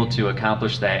you able to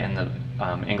accomplish that in the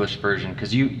English version?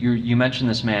 Because you mentioned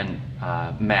this man,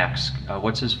 Max.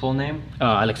 What's his full name?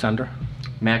 Alexander.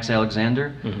 Max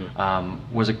Alexander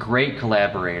was a great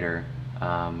collaborator.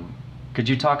 Could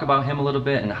you talk about him a little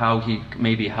bit and how he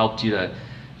maybe helped you to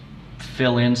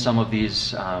fill in some of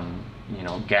these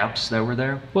gaps that were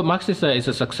there? Well, Max is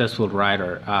a successful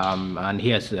writer, and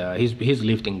he's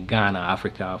lived in Ghana,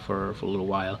 Africa, for a little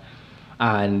while,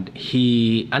 and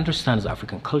he understands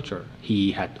African culture.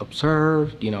 He had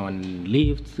observed, and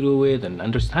lived through it and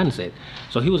understands it.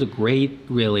 So he was a great,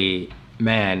 really,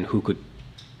 man who could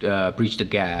bridge the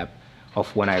gap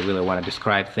of when I really want to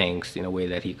describe things in a way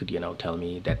that he could, tell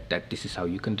me that this is how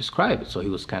you can describe it. So he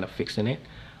was kind of fixing it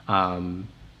and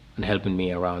helping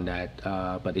me around that.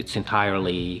 But it's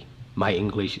entirely my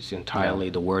English. It's entirely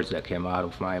the words that came out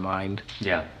of my mind.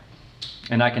 Yeah.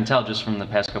 And I can tell just from the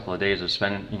past couple of days of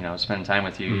spending time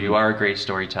with you, you are a great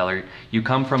storyteller. You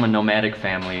come from a nomadic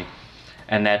family,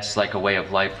 and that's like a way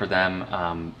of life for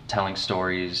them, telling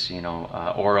stories,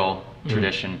 oral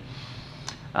tradition.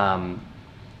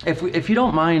 If you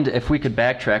don't mind, if we could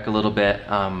backtrack a little bit,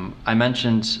 I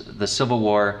mentioned the Civil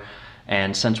War,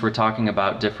 and since we're talking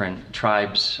about different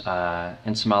tribes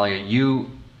in Somalia,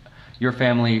 your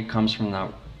family comes from the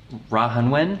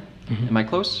Rahanwen. Am I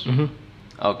close?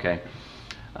 Okay.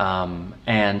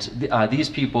 And these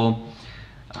people,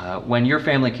 when your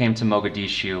family came to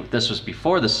Mogadishu, this was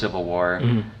before the Civil War,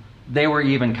 they were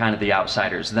even kind of the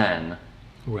outsiders then.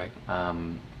 Right.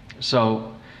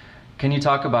 So can you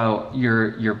talk about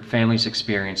your family's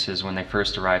experiences when they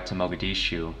first arrived to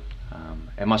Mogadishu?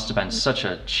 It must have been such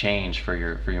a change for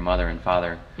your mother and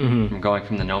father, from going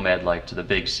from the nomad life to the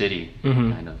big city,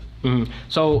 kind of.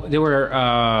 So they were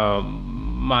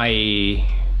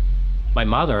my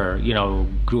mother,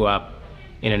 grew up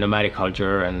in a nomadic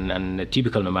culture, and a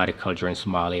typical nomadic culture in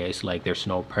Somalia is like there's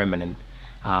no permanent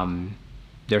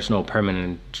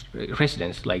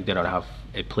residence. Like they don't have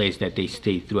a place that they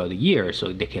stay throughout the year,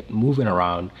 so they kept moving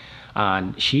around.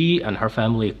 And she and her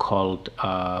family called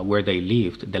where they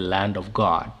lived the land of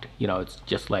God. It's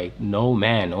just like no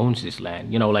man owns this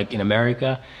land. Like in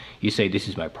America, you say this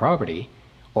is my property,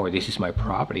 or this is my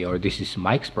property, or this is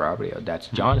Mike's property, or that's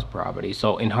John's property.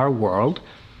 So in her world,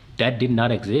 that did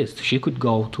not exist. She could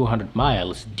go 200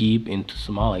 miles deep into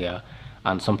Somalia,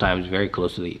 and sometimes very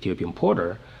close to the Ethiopian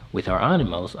border, with her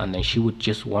animals, and then she would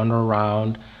just wander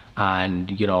around. And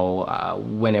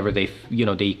whenever they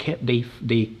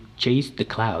chased the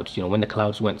clouds. When the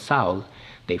clouds went south,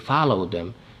 they followed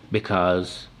them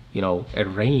because a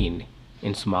rain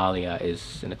in Somalia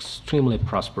is an extremely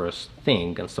prosperous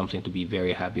thing and something to be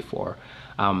very happy for,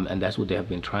 and that's what they have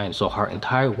been trying. So her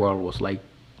entire world was like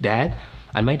that,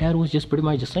 and my dad was just pretty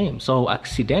much the same. So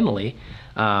accidentally,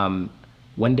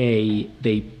 one day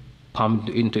they bumped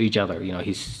into each other.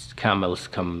 His camels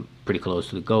come pretty close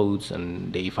to the goats,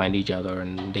 and they find each other,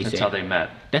 and they say that's how they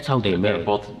met. That's how they met. They're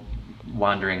both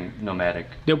wandering nomadic.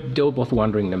 They were both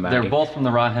wandering nomadic. They're both from the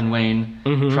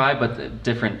Rahanwen tribe, but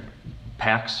different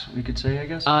packs, we could say, I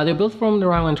guess. They're both from the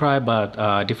Rahanwen tribe,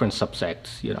 but different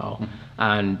subsects,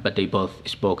 but they both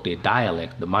spoke the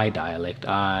dialect, the my dialect.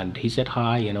 And he said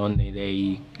hi, and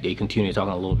they continued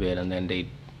talking a little bit, and then they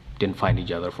didn't find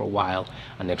each other for a while,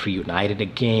 and then reunited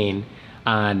again.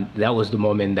 And that was the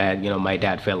moment that my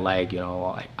dad felt like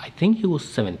I think he was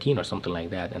 17 or something like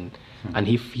that, and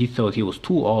he thought he was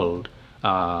too old,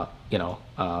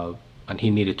 and he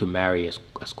needed to marry as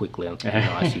quickly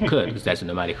as he could, because that's a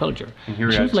nomadic culture. And here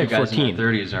we she are, was two like guys 14. in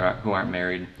their 30s who aren't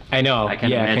married. I know. I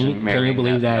can't yeah, imagine can you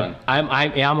believe that? young.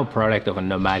 I'm a product of a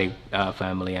nomadic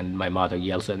family, and my mother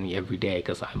yells at me every day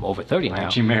because I'm over 30 now.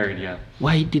 She married, yeah.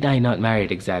 Why did I not marry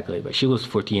it exactly? But she was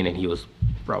 14 and he was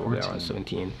probably around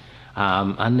 17.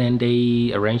 And then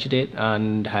they arranged it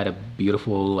and had a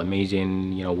beautiful,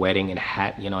 amazing, wedding and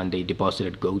hat, and they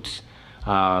deposited goats,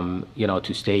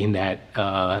 to stay in that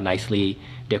nicely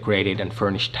decorated and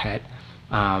furnished hut.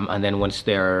 And then once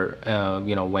their,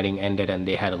 wedding ended and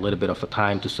they had a little bit of a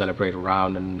time to celebrate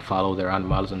around and follow their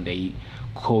animals, and they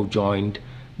co-joined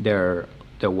their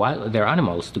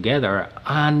animals together.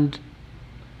 And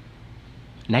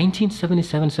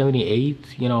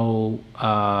 1977-78,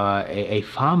 a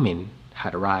famine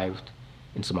had arrived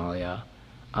in Somalia,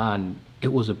 and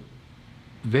it was a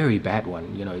very bad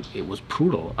one. It was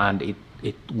brutal, and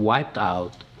it wiped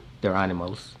out their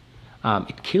animals.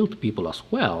 It killed people as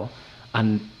well,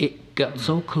 and it got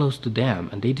so close to them,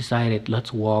 and they decided,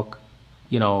 let's walk,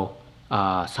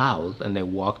 south, and they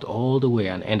walked all the way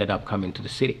and ended up coming to the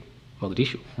city,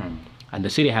 Mogadishu. And the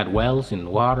city had wells and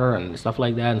water and stuff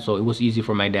like that, and so it was easy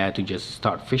for my dad to just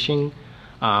start fishing,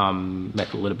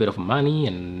 make a little bit of money,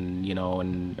 and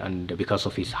and because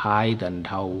of his height and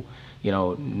how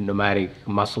nomadic,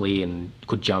 muscly, and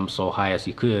could jump so high as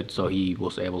he could, so he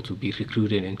was able to be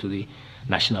recruited into the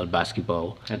national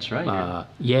basketball. That's right.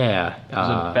 Yeah. He was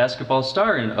a basketball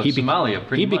star of Somalia,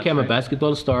 pretty much. He became right? a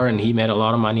basketball star, and he made a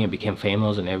lot of money and became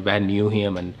famous, and everybody knew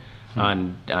him, and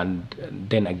And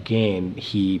then again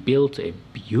he built a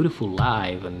beautiful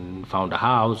life and found a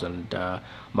house, and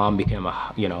mom became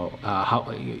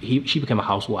she became a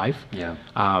housewife. Yeah.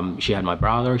 She had my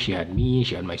brother, she had me,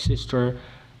 she had my sister.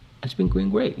 It's been going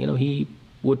great. He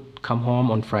would come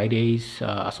home on Fridays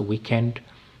as a weekend,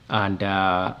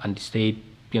 and stayed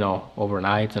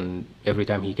overnight, and every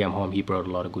time he came home he brought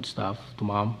a lot of good stuff to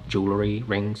mom, jewelry,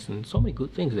 rings, and so many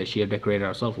good things that she had decorated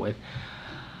herself with.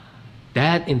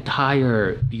 That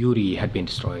entire beauty had been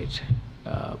destroyed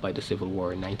by the Civil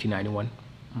War in 1991.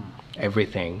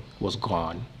 Everything was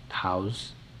gone.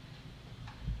 House,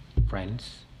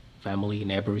 friends, family,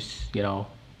 neighbors,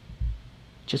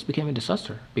 just became a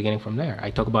disaster beginning from there. I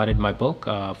talk about it in my book,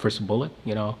 First Bullet,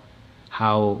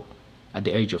 how at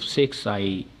the age of 6,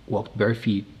 I walked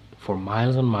barefoot for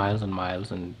miles and miles and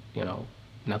miles, and,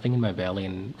 nothing in my belly,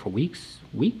 and for weeks,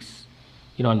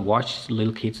 and watched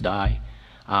little kids die.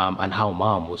 And how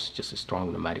mom was just a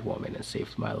strong, nomadic woman and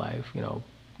saved my life,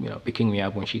 picking me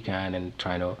up when she can and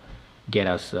trying to get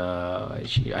us.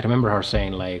 I remember her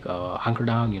saying, like, hunker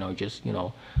down, just,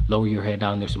 lower your head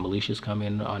down. There's some militias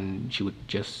coming, and she would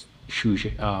just she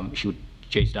would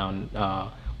chase down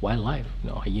wildlife,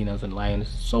 hyenas and lions,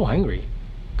 so hungry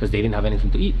because they didn't have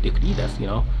anything to eat. They could eat us,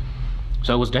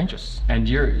 So it was dangerous. And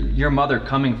your mother,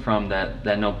 coming from that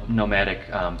nomadic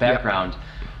background. Yep.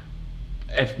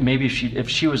 If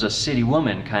she was a city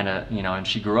woman, kind of, and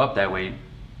she grew up that way,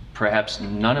 perhaps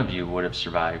none of you would have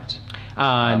survived.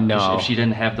 No. If she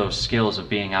didn't have those skills of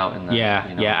being out in the.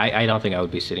 I don't think I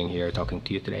would be sitting here talking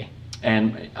to you today.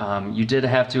 And you did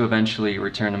have to eventually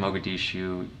return to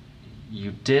Mogadishu.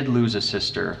 You did lose a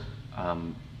sister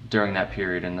during that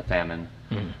period in the famine,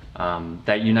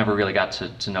 that you never really got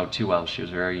to know too well. She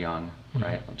was very young,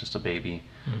 right? Just a baby.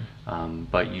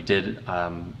 But you did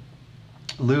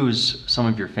lose some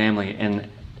of your family, and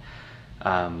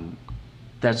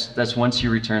that's once you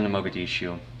return to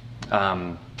Mogadishu.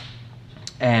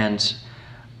 And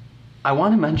I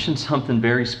want to mention something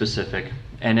very specific,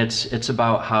 and it's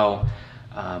about how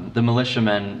the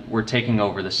militiamen were taking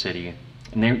over the city,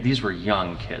 and these were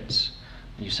young kids.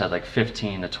 You said like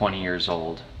 15 to 20 years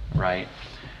old, right?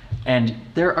 And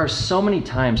there are so many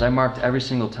times, I marked every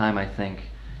single time, I think,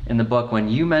 in the book, when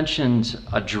you mentioned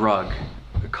a drug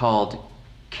called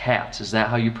QAT. Is that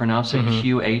how you pronounce it?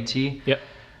 QAT? Yep.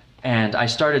 And I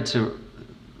started to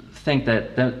think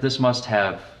that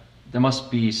there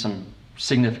must be some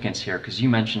significance here, because you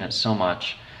mention it so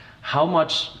much. How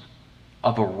much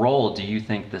of a role do you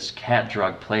think this QAT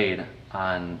drug played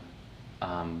on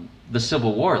the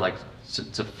Civil War, like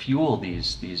to fuel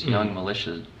these young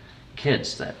militia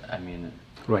kids? That, I mean,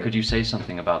 right. Could you say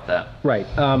something about that? Right.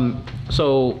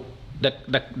 So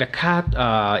the cat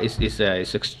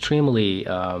is extremely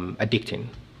addicting.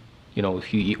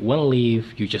 If you eat one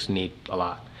leaf, you just need a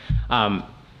lot.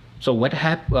 So what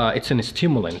happens? It's a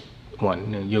stimulant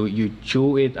one. You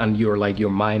chew it, and your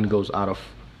mind goes out of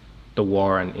the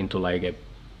war and into like a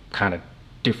kind of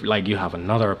different, like you have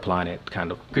another planet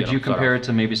kind of. Could you compare it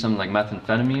to maybe something like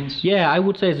methamphetamines? Yeah, I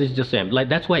would say it's the same. Like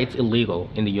that's why it's illegal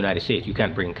in the United States. You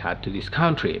can't bring cat to this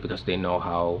country because they know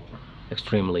how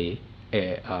extremely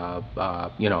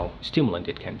stimulant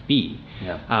it can be.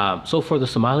 Yeah. So for the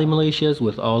Somali militias,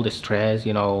 with all the stress,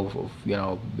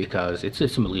 because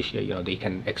it's a militia, they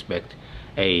can expect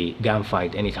a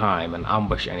gunfight anytime, an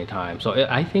ambush anytime. So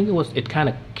I think it kind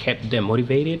of kept them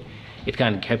motivated. It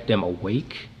kind of kept them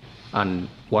awake and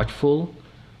watchful.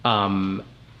 And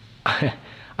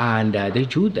they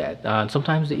do that. And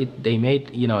sometimes they made,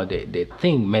 the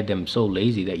thing made them so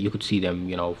lazy that you could see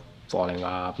them, falling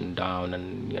up and down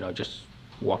and, just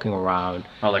walking around.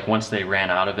 Oh, like once they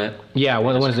ran out of it? Yeah,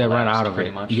 once they ran out of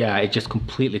it. Much. Yeah, it just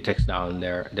completely takes down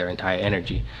their entire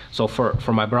energy. So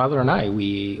for my brother and I,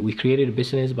 we created a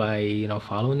business by,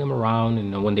 following them around,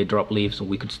 and when they drop leaves,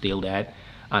 we could steal that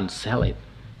and sell it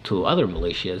to other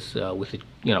militias with,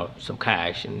 some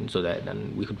cash, and so that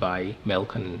then we could buy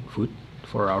milk and food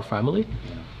for our family.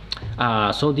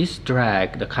 Yeah. So this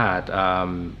drag, the cat,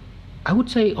 I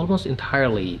would say almost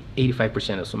entirely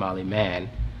 85% of Somali men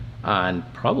and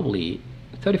probably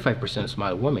 35% of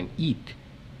Somali women eat,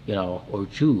 or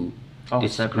chew. Oh,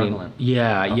 is that prevalent?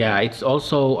 Yeah, okay. Yeah. It's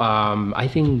also, I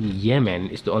think Yemen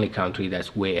is the only country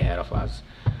that's way ahead of us.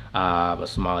 But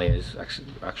Somalia is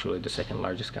actually the second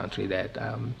largest country that,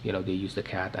 they use the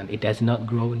cat, and it does not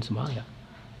grow in Somalia.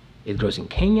 It grows in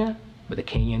Kenya, but the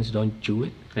Kenyans don't chew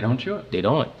it. They don't chew it? They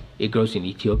don't. It grows in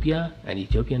Ethiopia, and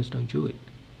Ethiopians don't chew it.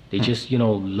 They just,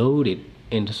 load it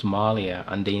into Somalia,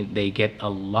 and they get a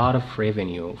lot of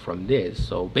revenue from this.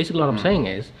 So basically what I'm saying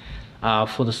is,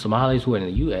 For the Somalis who are in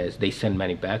the U.S., they send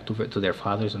money back to their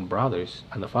fathers and brothers,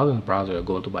 and the fathers and brothers are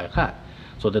going to buy khat.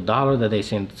 So the dollar that they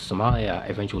send to Somalia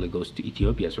eventually goes to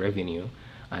Ethiopia's revenue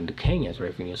and Kenya's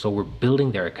revenue. So we're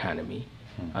building their economy,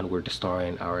 and we're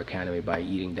destroying our economy by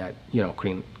eating that,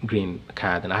 green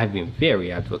khat. And I have been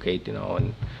very advocate,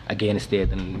 and against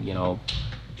it, and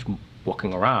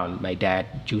walking around. My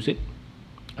dad chews it.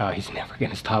 He's never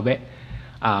gonna stop it.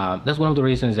 That's one of the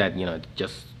reasons that it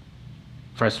just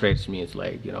frustrates me. It's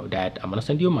like, Dad, I'm gonna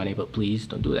send you money, but please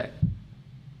don't do that.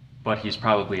 But he's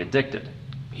probably addicted.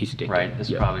 He's addicted. Right? This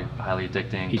is probably highly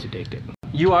addicting. He's addicted.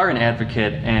 You are an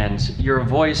advocate, and you're a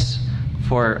voice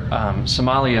for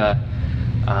Somalia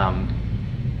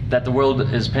that the world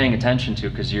is paying attention to,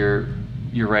 because you're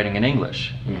writing in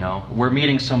English. We're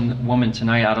meeting some woman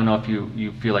tonight. I don't know if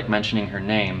you feel like mentioning her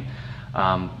name,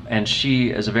 and she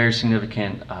is a very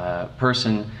significant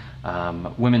person,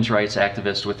 women's rights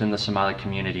activist within the Somali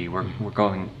community. We're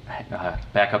going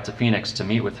back up to Phoenix to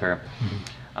meet with her,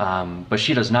 but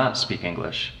she does not speak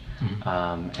English.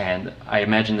 And I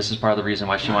imagine this is part of the reason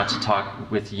why she wants to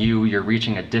talk with you. You're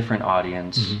reaching a different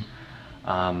audience.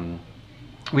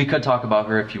 We could talk about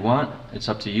her if you want. It's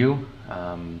up to you.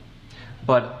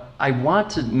 But I want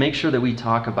to make sure that we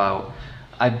talk about,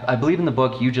 I believe in the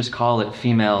book you just call it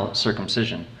female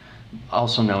circumcision,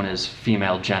 also known as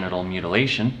female genital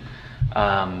mutilation.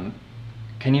 Can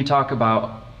you talk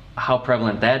about how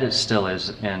prevalent that still is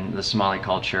in the Somali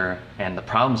culture, and the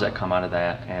problems that come out of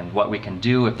that, and what we can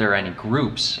do if there are any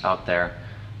groups out there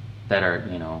that are,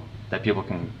 that people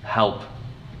can help,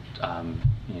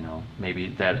 maybe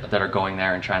that are going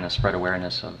there and trying to spread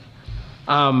awareness of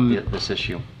this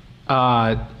issue?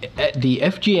 The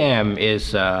FGM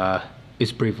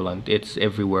is prevalent. It's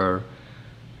everywhere.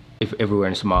 Everywhere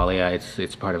in Somalia,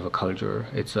 it's part of a culture.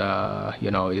 It's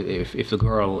if the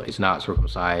girl is not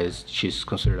circumcised, she's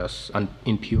considered as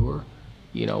impure,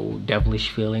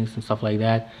 devilish feelings and stuff like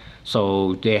that.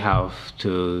 So they have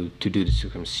to do the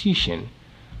circumcision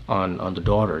on the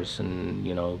daughters, and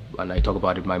and I talk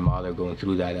about it. My mother going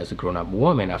through that as a grown-up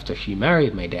woman after she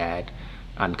married my dad,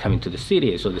 and coming to the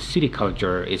city. So the city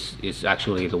culture is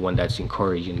actually the one that's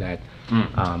encouraging that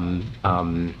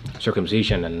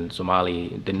circumcision. And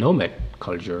Somali, the nomad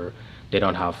culture, they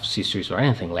don't have sisters or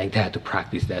anything like that to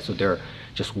practice that. So they're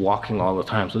just walking all the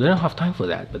time. So they don't have time for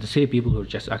that. But the city people who are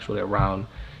just actually around,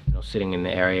 sitting in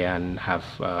the area and have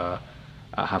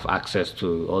access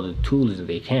to all the tools that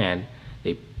they can,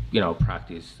 they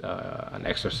practice and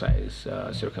exercise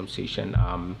circumcision.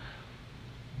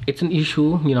 It's an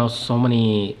issue, so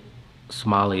many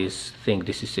Somalis think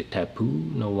this is a taboo.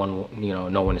 No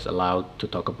one is allowed to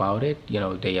talk about it.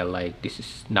 They are like, this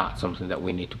is not something that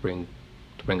we need to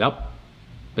bring up,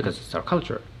 because it's our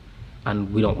culture,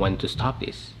 and we don't want to stop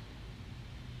this.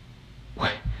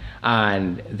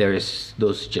 And there's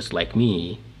those just like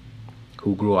me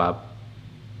who grew up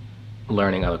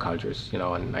learning other cultures,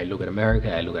 and I look at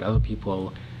America, I look at other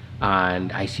people,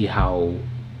 and I see how,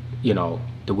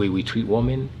 the way we treat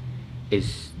women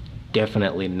is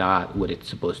definitely not what it's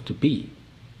supposed to be.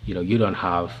 You don't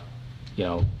have,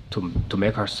 to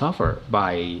make her suffer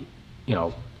by,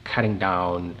 cutting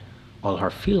down all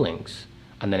her feelings,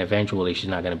 and then eventually she's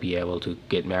not going to be able to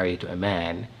get married to a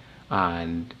man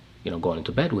and, going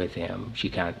into bed with him. She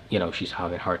can't, she's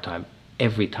having a hard time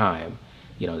every time,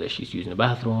 that she's using the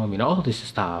bathroom, all this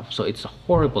stuff. So it's a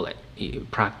horrible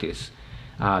practice.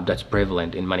 That's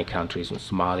prevalent in many countries, and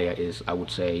Somalia is, I would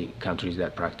say, countries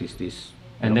that practice this.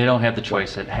 And they don't have the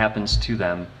choice; it happens to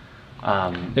them.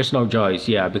 There's no choice,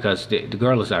 because the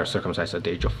girls are circumcised at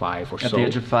the age of 5 or so. At the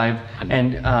age of 5,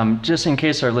 and just in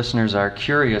case our listeners are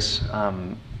curious,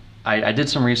 I did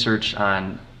some research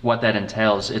on what that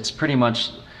entails. It's pretty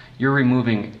much, you're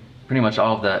removing pretty much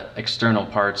all of the external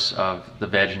parts of the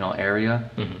vaginal area.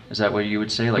 Is that what you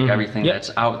would say? Like everything that's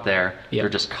out there, they're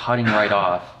just cutting right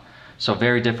off. So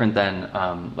very different than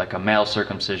like a male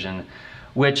circumcision,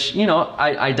 which,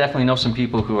 I definitely know some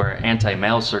people who are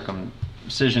anti-male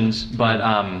circumcisions, but,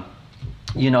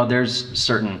 there's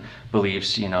certain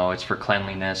beliefs, it's for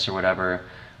cleanliness or whatever.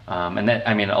 And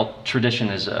that, tradition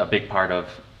is a big part of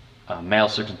male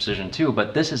circumcision too,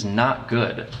 but this is not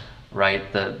good,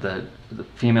 right? The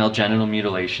female genital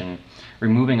mutilation,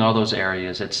 removing all those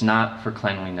areas, it's not for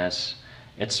cleanliness.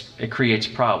 It creates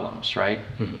problems, right?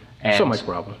 And so much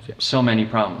problems. Yeah. So many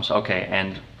problems. Okay,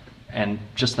 and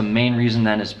just the main reason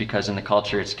then is because in the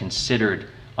culture it's considered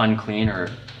unclean,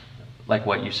 or like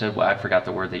what you said. Well, I forgot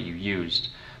the word that you used,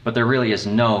 but there really is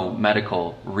no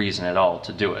medical reason at all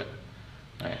to do it.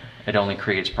 Right? It only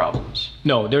creates problems.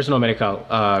 No, there's no medical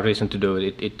reason to do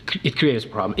it. It creates a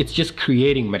problem. It's just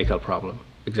creating medical problem.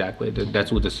 exactly.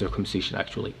 That's what the circumcision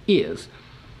actually is.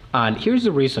 And here's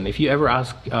the reason. If you ever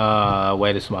ask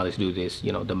why the Somalis do this,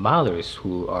 the mothers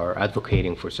who are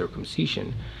advocating for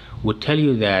circumcision would tell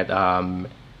you that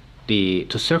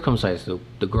to circumcise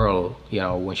the girl,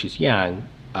 when she's young,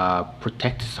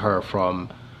 protects her from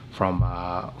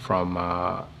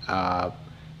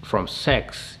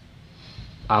sex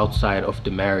outside of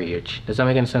the marriage. Does that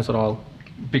make any sense at all?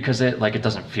 Because it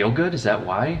doesn't feel good. Is that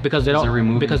why? Because they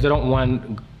don't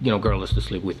want girls to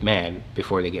sleep with men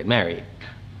before they get married.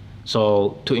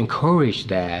 So to encourage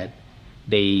that,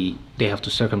 they have to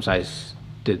circumcise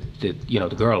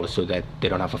the girl so that they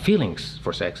don't have feelings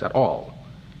for sex at all,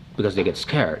 because they get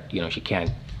scared. She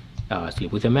can't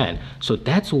sleep with a man. So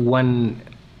that's one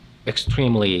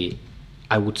extremely,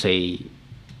 I would say,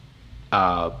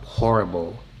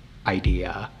 horrible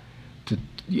idea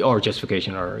or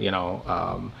justification, or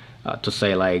to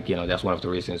say that's one of the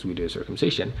reasons we do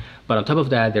circumcision. But on top of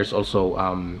that, there's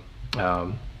also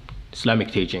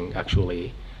Islamic teaching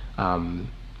actually.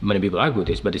 Many people argue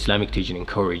this, but Islamic teaching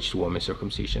encouraged women's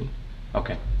circumcision.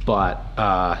 Okay. But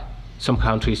some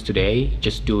countries today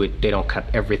just do it. They don't cut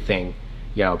everything,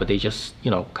 but they just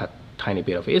cut tiny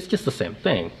bit of it. It's just the same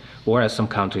thing. Whereas some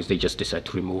countries, they just decide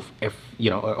to remove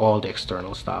all the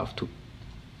external stuff to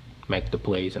make the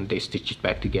place, and they stitch it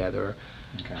back together.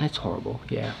 Okay. And it's horrible.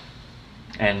 Yeah.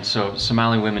 And so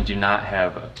Somali women do not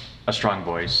have a strong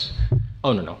voice.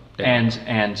 Oh no.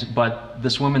 But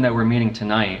this woman that we're meeting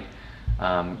tonight,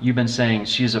 you've been saying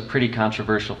she's a pretty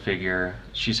controversial figure.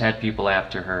 She's had people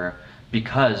after her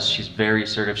because she's very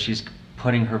assertive. She's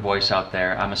putting her voice out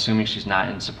there. I'm assuming she's not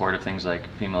in support of things like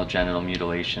female genital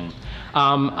mutilation.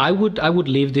 I would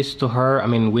leave this to her. I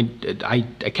mean, I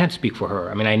can't speak for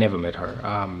her. I mean, I never met her.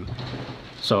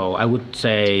 So I would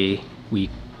say we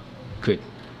could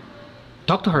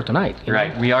talk to her tonight.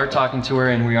 Right. We are talking to her,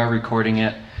 and we are recording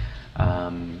it.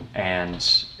 And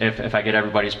if I get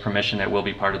everybody's permission, it will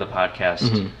be part of the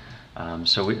podcast. Mm-hmm.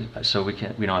 So we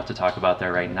don't have to talk about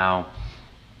that right now.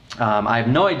 I have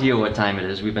no idea what time it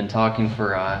is. We've been talking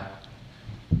for how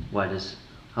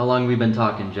long have we been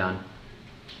talking, John?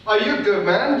 Oh, you're good,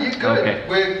 man. You're good. Okay.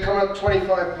 We're coming up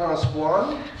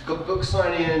 1:25. Got book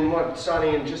signing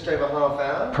in just over half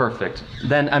hour. Perfect.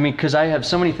 Then, because I have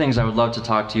so many things I would love to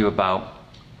talk to you about.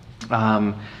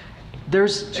 Do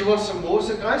you want some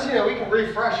water, guys? We can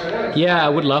refresh. I know. Yeah, I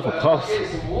would love a coffee.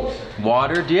 Get some water.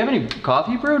 Water? Do you have any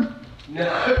coffee brewed? No.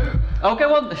 Okay,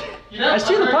 well, I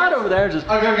see the pot over there.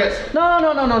 I'll go get some. No.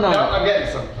 No, I'm getting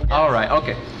some. All right,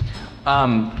 okay.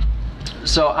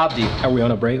 So, Abdi. Are we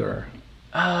on a break or?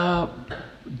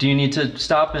 Do you need to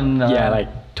stop and... yeah, like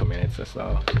 2 minutes or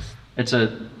so. It's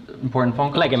an important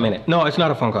phone call? Like a minute. No, it's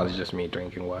not a phone call. It's just me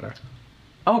drinking water.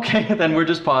 Okay, then we're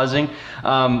just pausing. To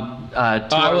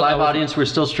our live audience, we're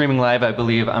still streaming live, I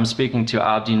believe. I'm speaking to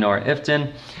Abdi Noor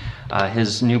Iftin.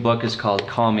 His new book is called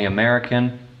Call Me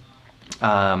American.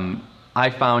 I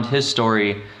found his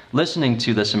story listening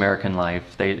to This American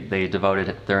Life. They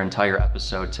devoted their entire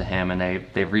episode to him, and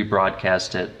they've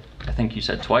rebroadcast it, I think you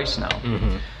said twice now.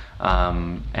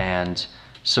 Mm-hmm. And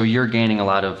so you're gaining a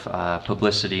lot of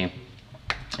publicity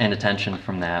and attention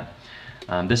from that.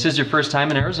 This is your first time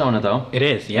in Arizona, though. It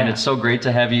is, yeah. And it's so great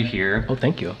to have you here. Oh,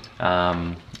 thank you.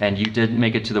 And you did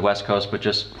make it to the West Coast, but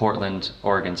just Portland,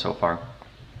 Oregon so far.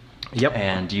 Yep.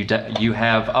 And you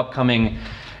have upcoming...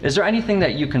 Is there anything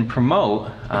that you can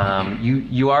promote?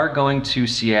 You are going to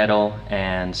Seattle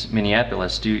and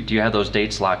Minneapolis. Do you have those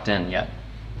dates locked in yet?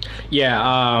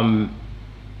 Yeah,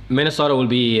 Minnesota will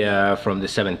be from the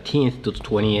 17th to the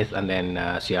 20th, and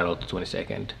then Seattle to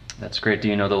 22nd. That's great. Do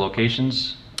you know the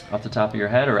locations off the top of your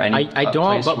head, or any? I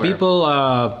don't, but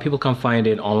people can find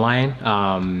it online.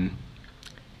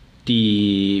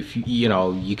 You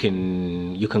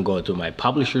can go to my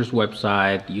publisher's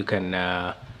website. You can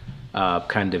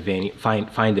find the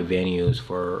venues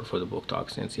for the book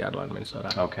talks in Seattle and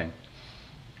Minnesota. Okay.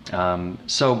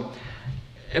 So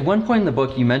at one point in the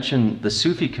book, you mentioned the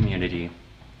Sufi community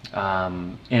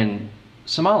in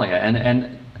Somalia,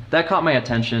 and that caught my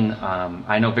attention.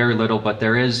 I know very little, but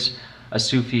there is a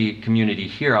Sufi community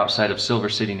here outside of Silver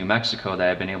City, New Mexico, that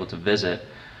I've been able to visit.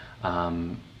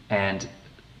 And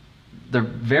they're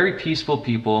very peaceful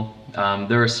people.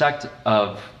 They're a sect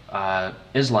of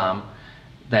Islam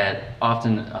that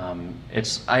often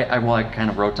I kind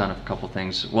of wrote down a couple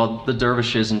things. Well, the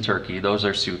dervishes in Turkey, those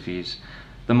are Sufis.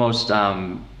 The most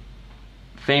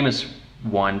famous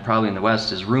one, probably in the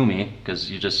West, is Rumi, because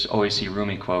you just always see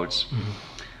Rumi quotes.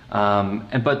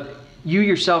 Mm-hmm. But you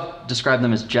yourself describe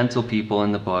them as gentle people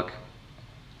in the book.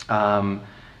 And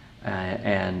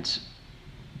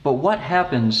But what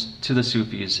happens to the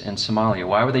Sufis in Somalia?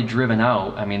 Why were they driven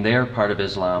out? I mean, they're part of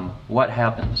Islam. What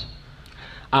happens?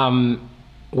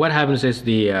 What happens is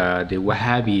the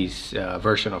Wahhabis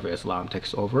version of Islam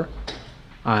takes over,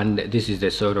 and this is the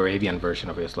Saudi Arabian version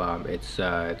of Islam. It's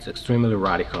extremely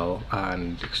radical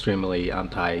and extremely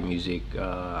anti-music,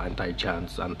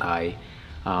 anti-chants,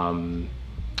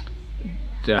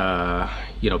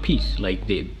 peace. Like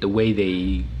the way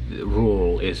they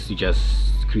rule is to just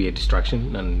create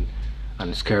destruction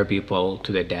and scare people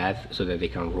to their death so that they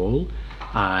can rule.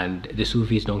 And the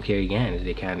Sufis don't care again.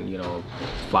 They can,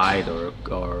 fight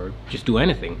or just do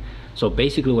anything. So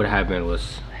basically what happened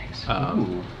was...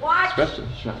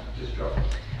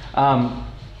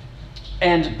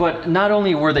 But not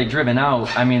only were they driven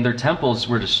out, I mean, their temples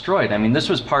were destroyed. I mean, this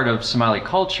was part of Somali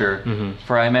culture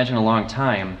for, I imagine, a long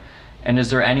time. And is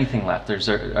there anything left? Is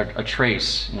there a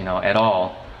trace, at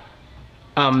all,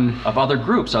 of other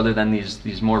groups other than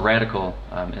these more radical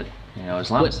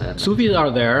Islamists? Sufis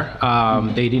are there.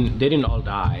 They didn't all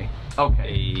die.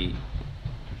 Okay.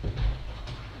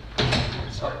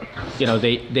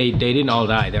 They didn't all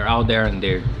die. They're out there and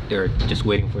they're just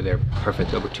waiting for their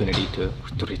perfect opportunity to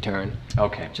return.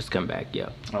 Okay. Just come back. Yeah.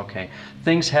 Okay.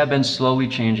 Things have been slowly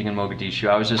changing in Mogadishu.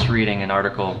 I was just reading an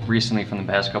article recently from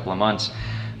the past couple of months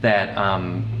that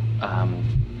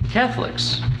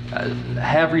Catholics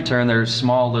have returned. They're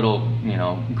small little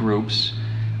groups.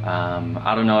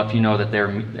 I don't know if you know that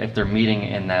they're meeting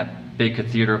in that big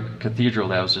cathedral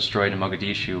that was destroyed in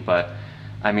Mogadishu, but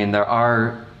I mean there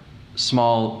are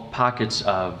small pockets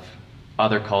of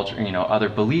other culture, other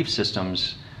belief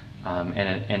systems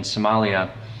in Somalia.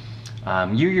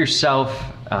 You yourself,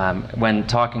 when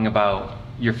talking about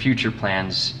your future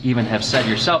plans, even have said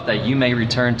yourself that you may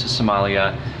return to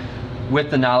Somalia with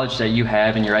the knowledge that you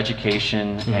have in your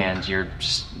education and your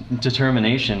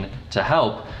determination to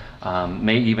help.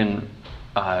 May even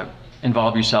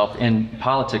involve yourself in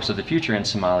politics of the future in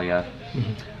Somalia.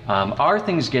 Are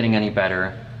things getting any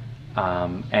better?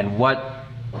 And what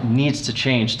needs to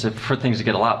change for things to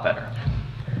get a lot better?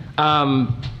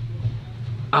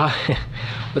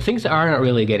 But things aren't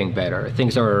really getting better.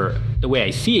 Things are, the way I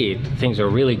see it, things are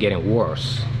really getting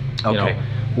worse. Okay.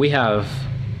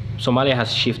 Somalia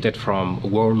has shifted from a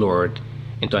warlord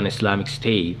into an Islamic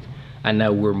state, and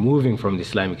now we're moving from the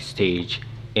Islamic stage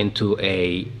into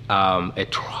a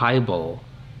tribal,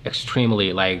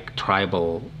 extremely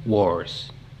tribal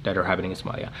wars that are happening in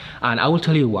Somalia. And I will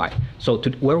tell you why. So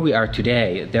where we are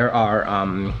today, there are,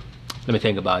 let me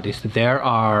think about this, there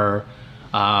are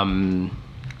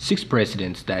 6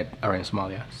 presidents that are in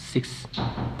Somalia, 6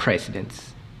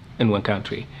 presidents in one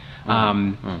country.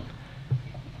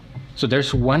 So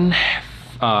there's one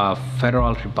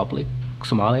federal republic,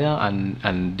 Somalia,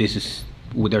 and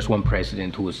there's one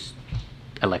president who was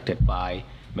elected by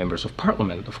members of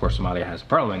parliament. Of course, Somalia has a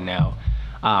parliament now.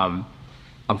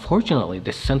 Unfortunately,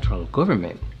 the central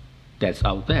government that's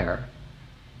out there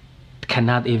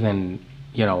cannot even,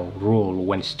 rule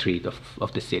one street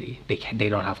of the city. They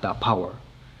don't have that power.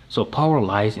 So power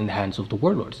lies in the hands of the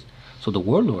warlords. So the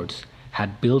warlords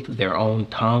had built their own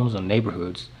towns and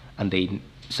neighborhoods, and they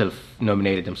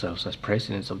self-nominated themselves as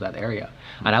presidents of that area.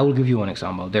 And I will give you one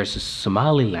example. There's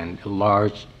Somaliland, a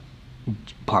large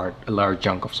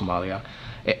chunk of Somalia,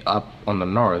 up on the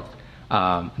north.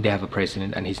 They have a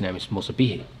president, and his name is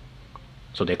Bihi.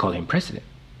 So they call him president.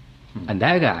 And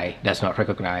that guy does not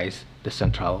recognize the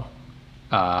central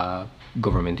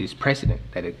government is president,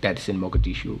 that is in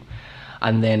Mogadishu.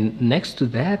 And then next to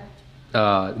that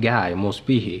guy,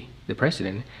 Bihi, the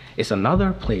president, is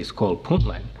another place called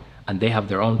Puntland, and they have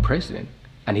their own president,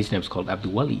 and his name is called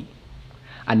Abdi.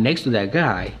 And next to that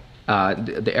guy,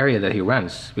 the area that he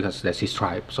runs, because that's his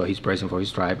tribe, so he's president for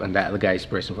his tribe, and that other guy is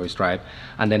president for his tribe.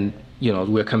 And then,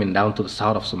 we're coming down to the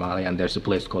south of Somalia, and there's a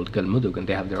place called Galmudug, and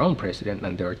they have their own president,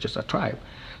 and they're just a tribe.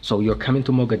 So you're coming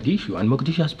to Mogadishu, and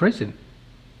Mogadishu has president,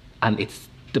 and it's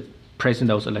the president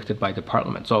that was elected by the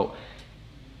parliament. So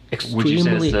extremely... Would you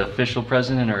say it's the official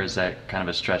president, or is that kind of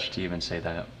a stretch to even say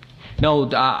that? No,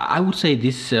 I would say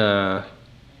this, I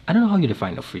don't know how you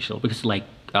define official, because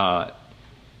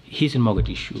he's in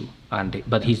Mogadishu,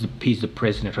 but he's the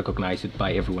president recognized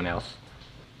by everyone else.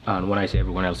 And when I say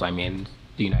everyone else, I mean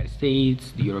the United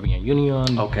States, the European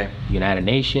Union, the United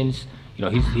Nations.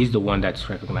 He's the one that's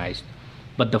recognized.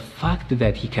 But the fact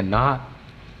that he cannot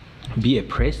be a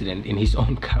president in his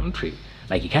own country,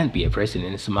 he can't be a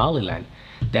president in Somaliland,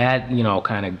 that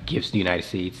kind of gives the United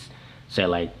States say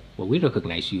well, we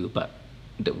recognize you, but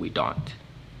that we don't.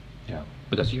 Yeah.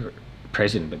 Because you're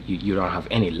president, but you don't have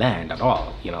any land at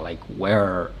all.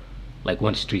 Where,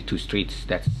 1 street, 2 streets,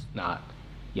 that's not,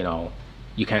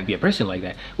 You can't be a president like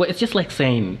that. Well, it's just like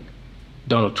saying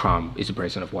Donald Trump is the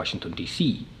president of Washington,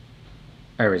 D.C.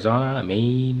 Arizona,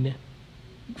 Maine,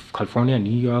 California, New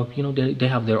York, they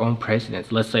have their own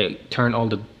presidents. Let's say turn all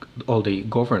the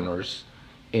governors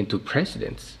into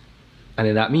presidents. And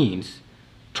then that means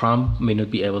Trump may not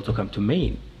be able to come to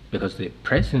Maine because the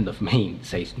president of Maine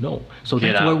says no. So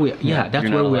Get that's out. that's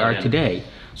You're where not we allowed are in. today.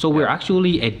 So we're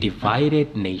actually a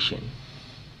divided nation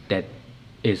that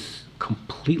is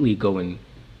completely going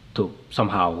to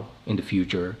somehow in the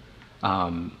future,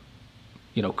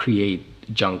 create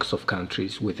chunks of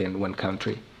countries within one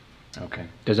country. Okay.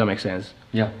 Does that make sense?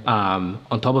 Yeah.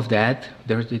 On top of that,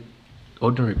 there's the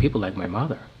ordinary people like my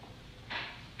mother.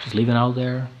 She's living out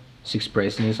there, 6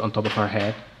 presidents on top of her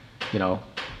head,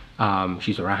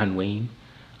 she's a Rahan Wayne,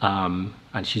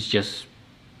 and she's just,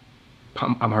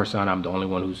 I'm her son, I'm the only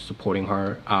one who's supporting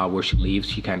her. Where she lives,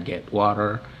 she can't get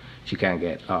water, she can't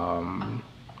get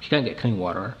clean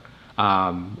water,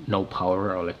 no power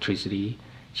or electricity.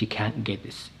 She can't get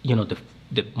this,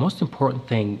 the most important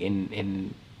thing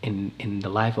in the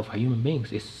life of a human being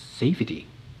is safety.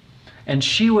 And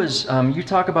she was, you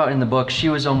talk about in the book, she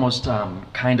was almost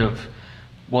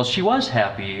she was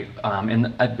happy.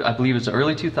 I believe it's the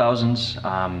early 2000s,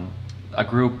 a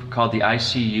group called the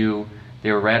ICU,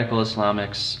 they were radical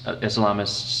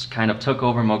Islamists, kind of took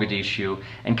over Mogadishu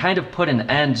and kind of put an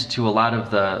end to a lot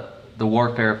of the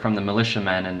warfare from the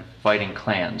militiamen and fighting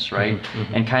clans, right?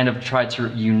 And kind of tried to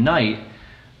unite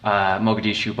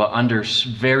Mogadishu, but under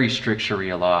very strict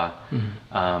Sharia law.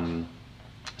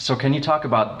 So can you talk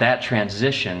about that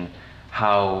transition,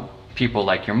 how people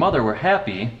like your mother were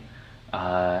happy,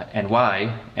 and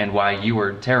why you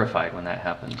were terrified when that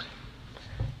happened?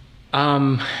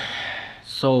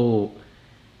 So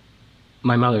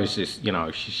my mother is just,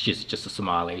 she's just a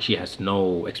Somali. She has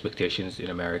no expectations in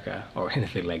America or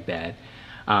anything like that.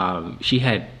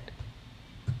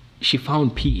 She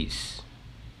found peace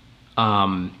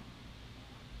under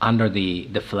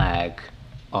the flag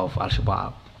of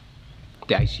Al-Shabaab.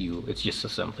 The ICU, it's just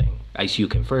something. ICU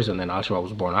came first and then Al-Shabaab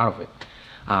was born out of it.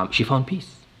 She found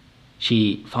peace.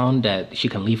 She found that she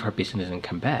can leave her business and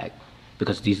come back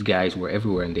because these guys were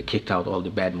everywhere and they kicked out all the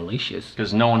bad militias.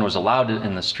 Because no one was allowed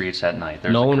in the streets at night.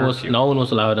 No one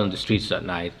was allowed on the streets at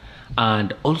night.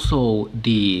 And also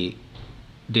the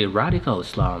radical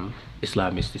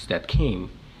Islamists that came,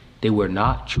 they were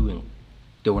not chewing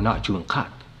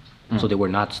khat. So they were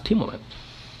not stimulant.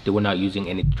 They were not using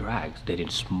any drugs. They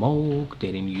didn't smoke.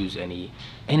 They didn't use any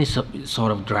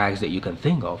sort of drugs that you can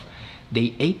think of.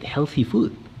 They ate healthy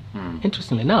food.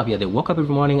 Interestingly enough, they woke up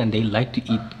every morning and they like to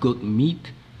eat good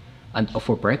meat and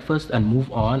for breakfast and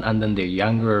move on. And then the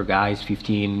younger guys,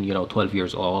 15, 12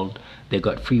 years old, they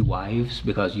got free wives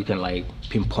because you can like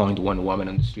pinpoint one woman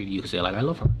on the street. You can say like, I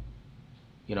love her,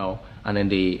 And then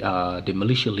the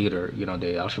militia leader,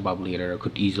 the Al-Shabaab leader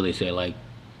could easily say like,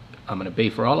 I'm gonna pay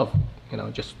for all of them.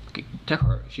 Just take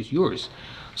her, she's yours.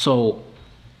 So,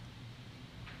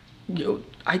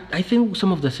 I think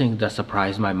some of the things that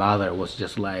surprised my mother was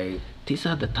just like, these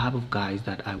are the type of guys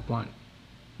that I want.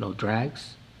 No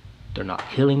drugs, they're not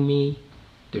killing me,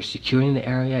 they're securing the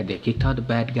area, they kicked out the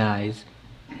bad guys.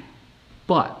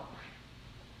 But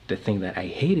the thing that I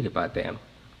hated about them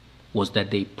was that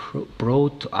they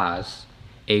brought to us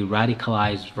a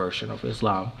radicalized version of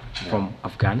Islam from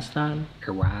Afghanistan,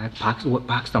 Iraq,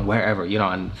 Pakistan, wherever,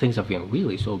 and things have been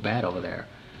really so bad over there.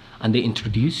 And they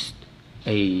introduced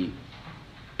a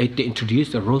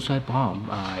roadside bomb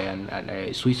and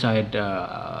a suicide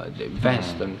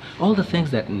vest and all the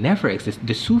things that never exist.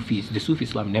 The Sufi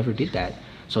Islam never did that.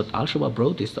 So Al-Shabaab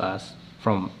brought this to us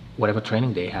from whatever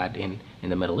training they had in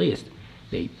the Middle East.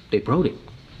 They brought it.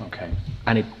 Okay.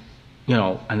 And it,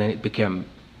 and then it became,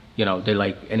 they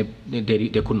like, and they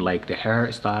couldn't like the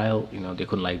hairstyle, they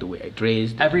couldn't like the way I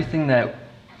dressed. Everything that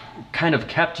kind of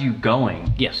kept you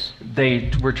going. Yes. They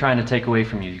were trying to take away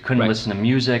from you. You couldn't listen to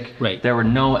music. Right. There were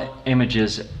no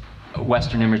images,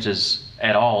 Western images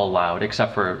at all allowed,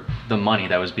 except for the money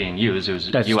that was being used. It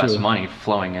was That's U.S. true. money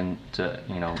flowing into, to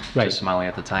Somalia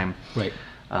at the time. Right.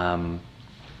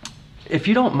 If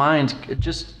you don't mind,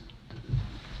 just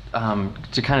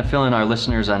to kind of fill in our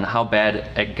listeners on how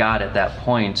bad it got at that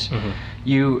point,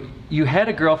 you had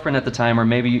a girlfriend at the time, or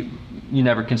maybe you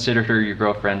never considered her your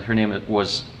girlfriend. Her name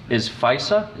is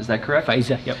Faisa, is that correct?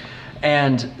 Faisa, yep.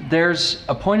 And there's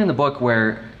a point in the book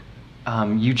where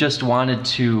you just wanted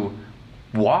to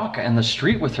walk on the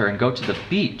street with her and go to the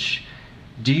beach.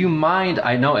 Do you mind,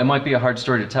 I know it might be a hard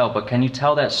story to tell, but can you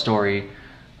tell that story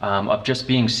of just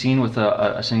being seen with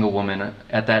a single woman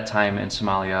at that time in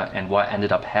Somalia and what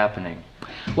ended up happening?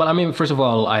 Well, I mean, first of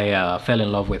all, I fell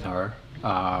in love with her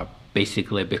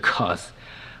basically because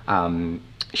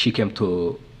she came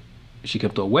to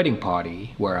a wedding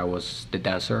party where I was the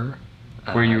dancer.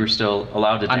 Where you were still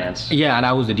allowed to dance. Yeah, and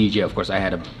I was the DJ. Of course, I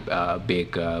had a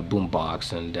big boom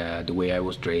box, and the way I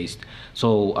was dressed.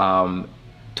 So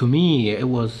to me, it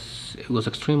was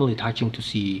extremely touching to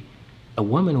see a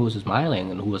woman who was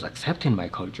smiling and who was accepting my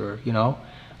culture, you know.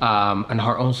 And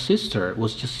her own sister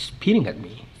was just spitting at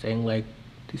me, saying like,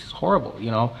 "This is horrible," you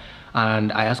know.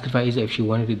 And I asked Faiza if she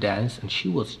wanted to dance, and she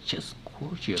was just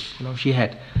gorgeous. You know, she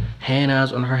had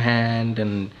hennas on her hand,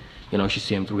 and you know, she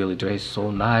seemed really dressed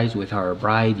so nice with her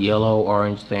bright yellow,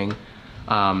 orange thing.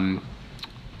 And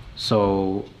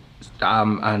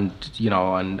you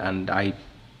know, and I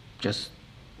just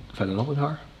fell in love with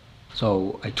her.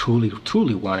 So I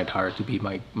truly wanted her to be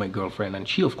my girlfriend, and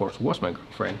she of course was my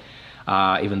girlfriend,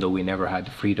 even though we never had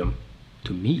the freedom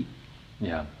to meet.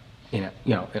 Yeah. You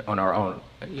know, on our own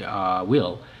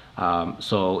will.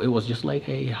 So it was just like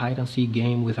a hide and seek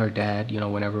game with her dad. You know,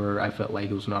 whenever I felt like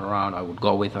he was not around, I would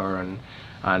go with her,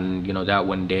 and you know, that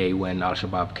one day when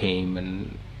Al-Shabaab came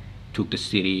and took the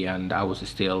city, and I was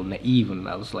still naive, and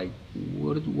I was like,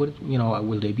 what you know,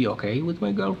 will they be okay with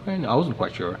my girlfriend? I wasn't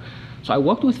quite sure. So I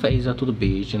walked with Faiza to the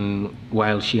beach, and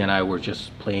while she and I were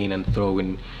just playing and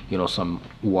throwing, you know, some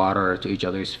water to each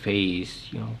other's face,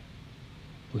 you know,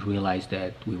 we realized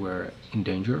that we were in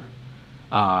danger.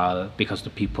 Because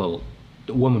the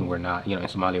women were not, you know, in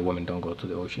Somalia, women don't go to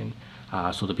the ocean.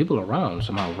 So the people around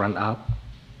somehow ran up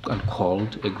and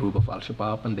called a group of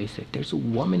Al-Shabaab, and they said, "There's a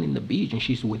woman in the beach and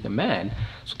she's with a man."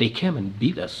 So they came and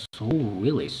beat us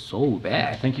so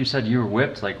bad. I think you said you were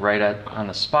whipped like on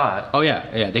the spot. Oh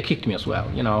yeah, they kicked me as well,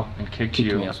 you know. And kicked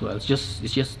you. Me as well. It's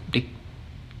just they,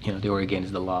 you know, they were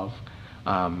against the love.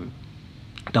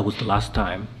 That was the last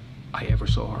time I ever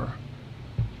saw her.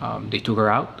 They took her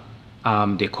out.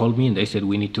 They called me and they said,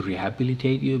 "We need to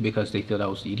rehabilitate you," because they thought I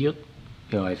was an idiot.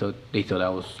 You know, they thought I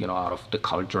was, you know, out of the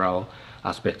cultural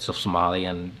aspects of Somali,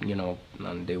 and you know,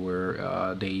 and they were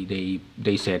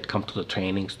they said, "Come to the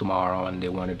trainings tomorrow," and they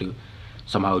wanted to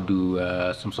somehow do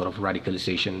some sort of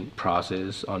radicalization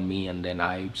process on me, and then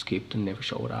I skipped and never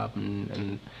showed up,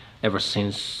 and ever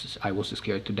since I was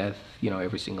scared to death, you know,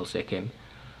 every single second.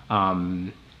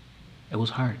 It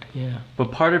was hard, yeah.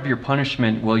 But part of your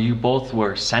punishment, well, you both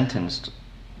were sentenced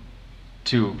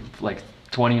to like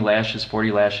 20 lashes,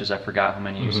 40 lashes, I forgot how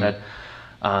many you said.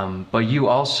 But you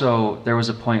also, there was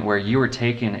a point where you were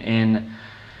taken in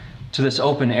to this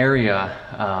open area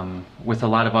with a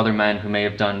lot of other men who may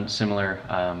have done similar,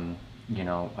 you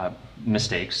know,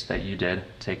 mistakes that you did,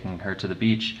 taking her to the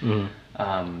beach.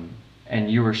 And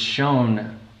you were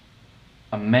shown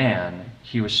a man,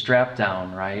 he was strapped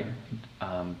down, right?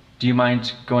 Do you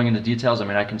mind going into details? I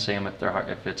mean, I can say them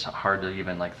if it's hard to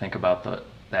even like think about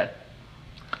that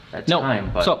time.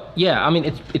 But so yeah, I mean,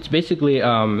 it's basically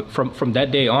from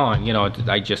that day on, you know,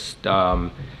 I just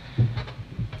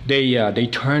they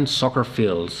turned soccer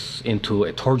fields into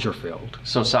a torture field.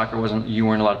 So you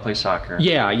weren't allowed to play soccer.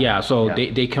 Yeah. So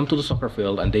yeah. They come to the soccer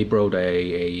field and they brought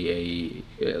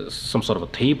some sort of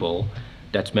a table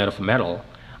that's made of metal,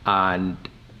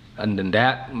 and then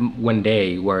that one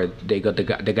day where they got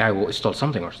the guy who stole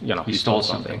something, or you know, he stole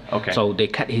something. Okay. So they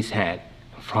cut his head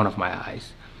in front of my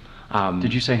eyes.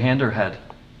 Did you say hand or head?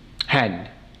 Hand.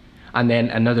 And then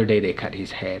another day they cut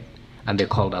his head, and they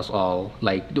called us all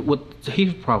like,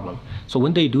 here's the problem. So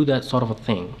when they do that sort of a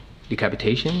thing,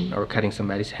 decapitation or cutting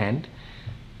somebody's hand,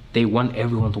 they want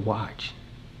everyone to watch.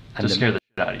 And to scare the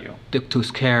shit out of you. To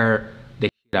scare the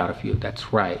shit out of you.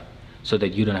 That's right. So that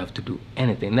you don't have to do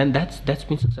anything. And then that's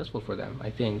been successful for them, I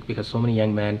think, because so many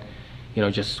young men, you know,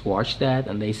 just watched that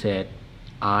and they said,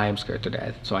 "I'm scared to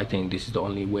death." So I think this is the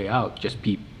only way out. Just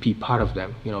be part of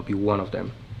them, you know, be one of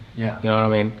them. Yeah. You know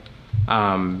what I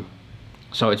mean?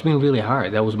 So it's been really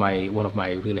hard. That was one of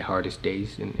my really hardest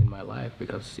days in my life,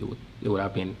 because it would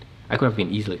have been, I could have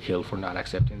been easily killed for not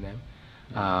accepting them.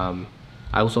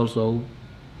 I was also,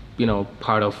 you know,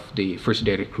 part of the first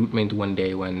day recruitment one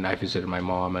day when I visited my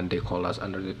mom, and they called us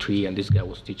under the tree, and this guy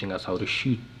was teaching us how to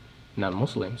shoot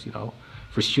non-Muslims, you know.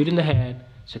 First shoot in the head,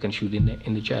 second shoot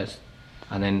in the chest,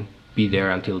 and then be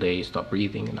there until they stop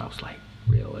breathing. And I was like,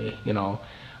 really, you know.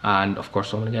 And of course,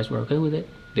 so many guys were okay with it.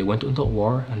 They went into a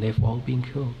war, and they've all been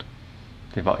killed.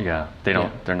 They're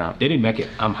not. They didn't make it.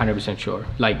 I'm 100% sure.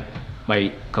 Like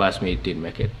my classmate didn't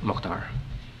make it, Mokhtar.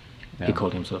 Yeah. He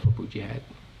called himself a Pujihad.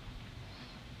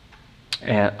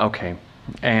 Okay,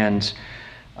 and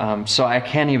so I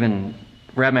can't even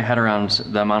wrap my head around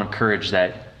the amount of courage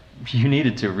that you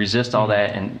needed to resist all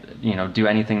that, and you know, do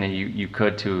anything that you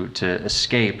could to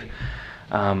escape.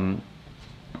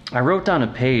 I wrote down a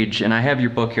page, and I have your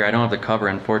book here. I don't have the cover,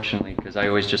 unfortunately, because I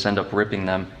always just end up ripping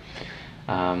them.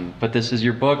 But this is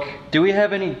your book. Do we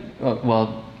have any?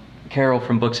 Well, Carol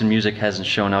from Books and Music hasn't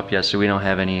shown up yet, so we don't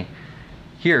have any.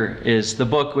 Here is the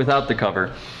book without the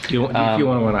cover. If you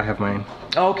want one, I have mine.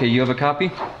 Oh, okay, you have a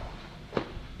copy?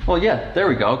 Well, yeah, there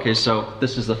we go. Okay, so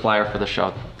this is the flyer for the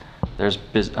show. There's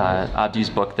Abdi's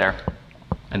book there.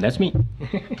 And that's me.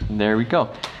 There we go.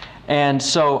 And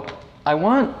so I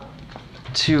want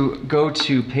to go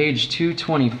to page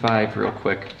 225 real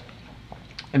quick.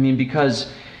 I mean, because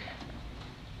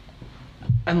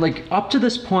and like up to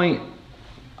this point,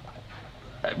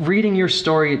 reading your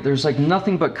story, there's like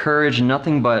nothing but courage,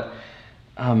 nothing but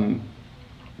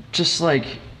just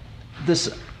like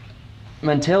this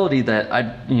mentality that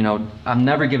I'm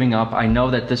never giving up. I know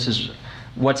that this is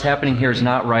what's happening here is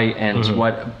not right, and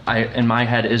what in my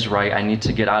head is right. I need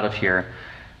to get out of here.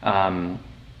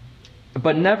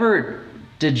 But never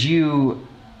did you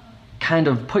kind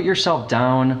of put yourself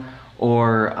down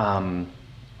or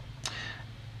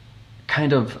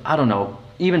kind of, I don't know,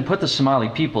 even put the Somali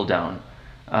people down.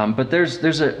 But there's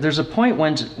a point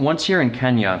when once you're in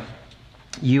Kenya,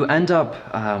 you end up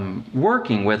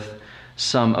working with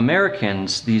some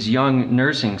Americans, these young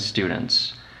nursing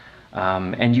students,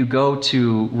 and you go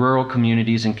to rural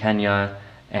communities in Kenya,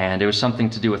 and it was something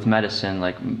to do with medicine,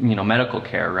 like medical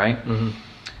care, right?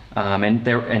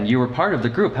 And you were part of the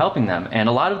group helping them, and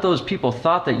a lot of those people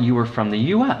thought that you were from the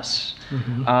U.S.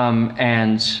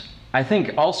 And I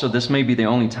think also this may be the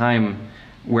only time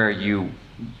where you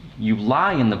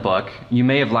lie in the book. You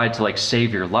may have lied to like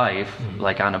save your life,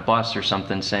 like on a bus or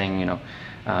something, saying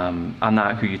I'm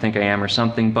not who you think I am or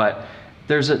something. But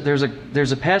there's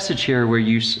a passage here where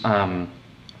you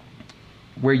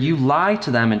lie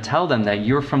to them and tell them that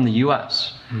you're from the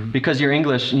U.S. because your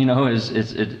English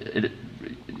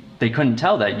they couldn't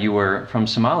tell that you were from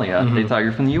Somalia. They thought you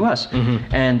were from the U.S.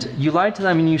 And you lied to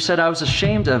them, and you said, I was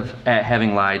ashamed at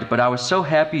having lied, but I was so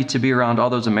happy to be around all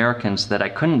those Americans that I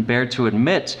couldn't bear to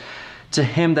admit to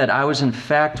him that I was in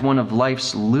fact one of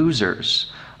life's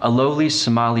losers, a lowly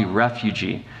Somali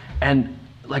refugee. And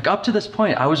like up to this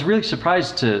point, I was really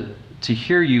surprised to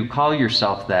hear you call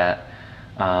yourself that.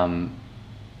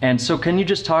 And so can you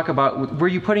just talk about, were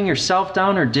you putting yourself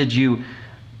down, or did you,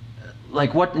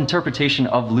 like, what interpretation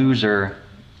of loser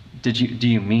do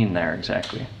you mean there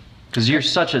exactly? Because you're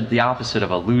such the opposite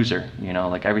of a loser,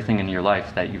 like everything in your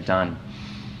life that you've done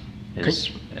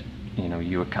is,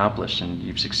 you accomplished and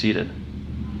you've succeeded.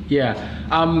 Yeah.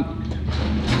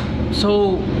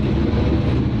 So,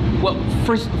 well,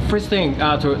 first thing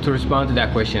to respond to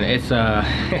that question, it's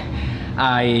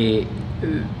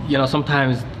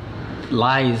sometimes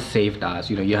lies saved us.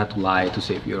 You have to lie to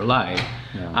save your life.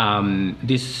 Yeah.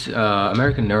 These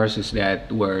American nurses that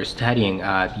were studying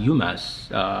at UMass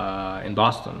in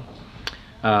Boston,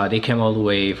 they came all the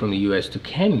way from the U.S. to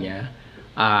Kenya,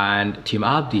 and Team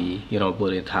Abdi,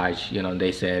 put in touch, and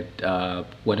they said,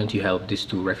 why don't you help these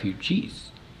two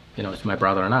refugees? It's my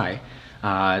brother and I.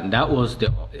 That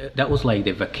was like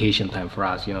the vacation time for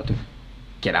us, to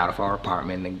get out of our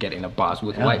apartment and get in a bus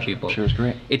with white people. Sure, was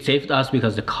great. It saved us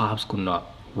because the cops could not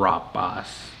rob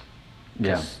us.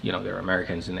 Yeah. There are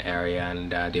Americans in the area,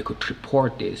 and they could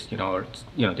report this, or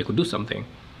they could do something.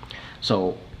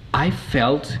 So I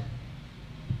felt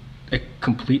a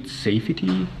complete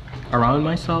safety around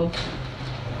myself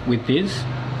with this,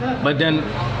 but then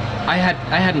I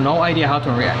had no idea how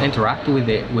to interact with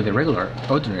the regular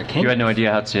ordinary Kenyans. You had no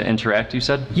idea how to interact, you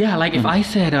said? Yeah, like if I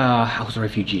said I was a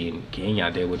refugee in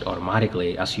Kenya, they would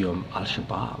automatically assume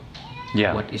Al-Shabaab.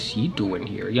 Yeah. What is he doing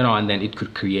here? And then it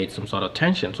could create some sort of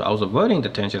tension. So I was avoiding the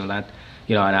tension, that,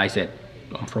 and I said,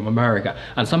 I'm from America.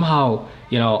 And somehow,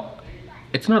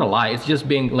 it's not a lie. It's just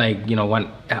being like, when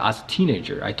as a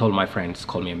teenager, I told my friends,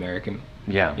 call me American.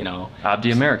 Yeah.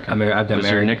 Abdi American. Abdi was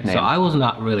American. your nickname. So I was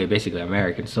not really basically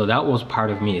American. So that was part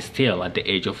of me still at the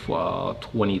age of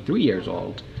 23 years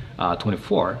old,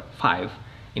 24, 5,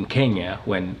 in Kenya,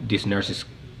 when these nurses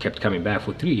kept coming back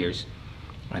for 3 years.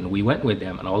 And we went with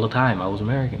them, and all the time I was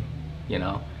American,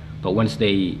 But once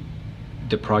the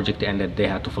project ended, they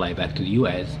had to fly back to the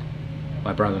U.S.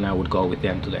 My brother and I would go with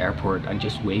them to the airport and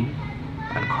just wave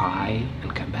and cry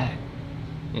and come back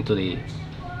into the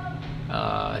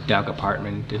dark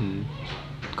apartment and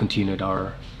continued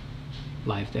our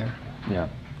life there. Yeah.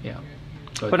 Yeah.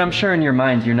 But I'm sure in your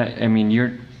mind, you're not. I mean,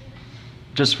 you're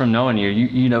just from knowing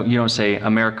you don't say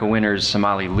America winners,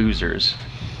 Somali losers.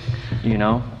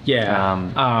 Yeah.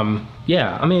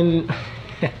 Yeah. I mean,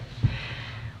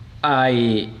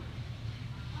 I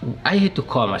hate to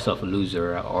call myself a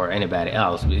loser or anybody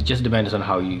else. It just depends on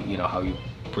how you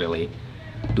really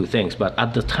do things. But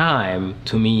at the time,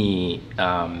 to me,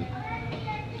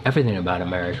 everything about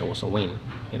America was a win.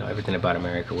 You know, everything about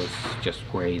America was just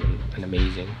great and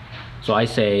amazing. So I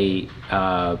say,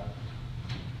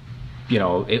 you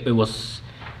know, it was,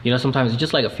 you know, sometimes it's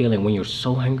just like a feeling when you're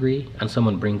so hungry and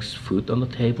someone brings food on the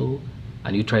table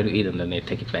and you try to eat and then they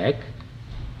take it back.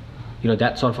 You know,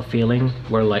 that sort of a feeling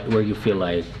where you feel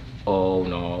like, oh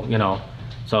no, you know.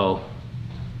 So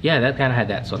yeah, that kind of had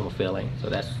that sort of a feeling. So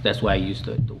that's why I used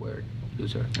the word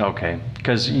loser. Okay,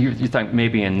 because you think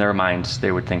maybe in their minds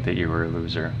they would think that you were a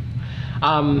loser.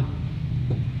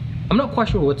 I'm not quite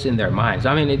sure what's in their minds.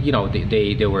 I mean, you know,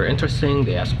 they were interesting.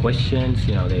 They asked questions.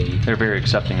 You know, they're very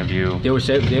accepting of you. They were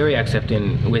very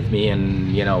accepting with me,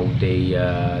 and you know,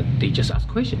 they just asked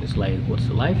questions like, "What's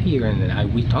the life here?" And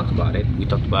then we talked about it. We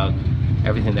talked about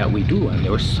everything that we do, and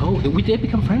they did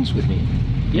become friends with me.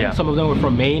 Yeah. Some of them were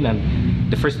from Maine, and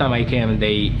the first time I came,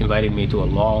 they invited me to a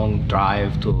long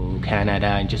drive to Canada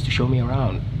and just to show me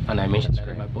around. And I mentioned that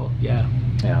in my book. Yeah.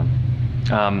 Yeah.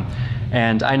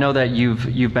 And I know that you've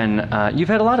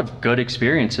had a lot of good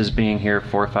experiences being here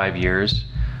 4 or 5 years,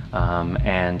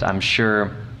 and I'm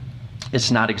sure it's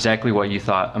not exactly what you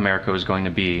thought America was going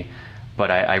to be,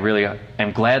 but I really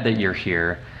am glad that you're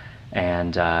here,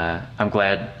 and I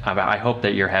hope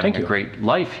that you're having a great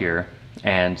life here,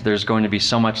 and there's going to be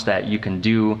so much that you can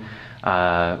do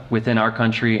within our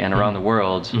country and around the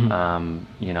world.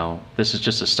 You know, this is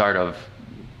just a start of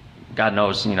God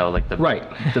knows, you know, like the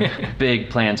big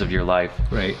plans of your life.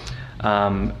 Right.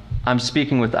 I'm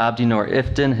speaking with Abdi Noor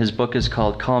Iftin. His book is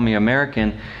called Call Me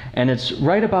American, and it's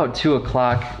right about 2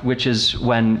 o'clock, which is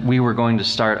when we were going to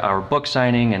start our book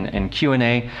signing and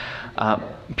Q&A.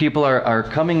 People are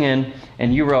coming in,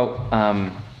 and you wrote,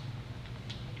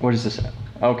 what is this?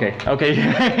 Okay.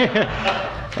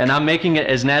 And I'm making it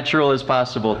as natural as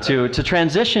possible. To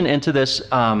transition into this,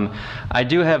 I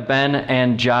do have Ben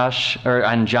and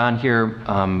John here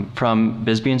from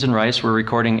Biz Beans and Rice. We're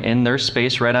recording in their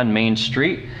space right on Main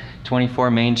Street,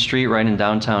 24 Main Street, right in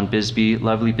downtown Bisbee,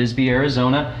 lovely Bisbee,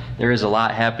 Arizona. There is a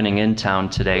lot happening in town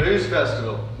today. Blues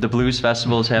Festival. The Blues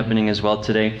Festival is happening as well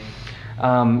today.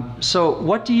 So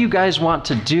what do you guys want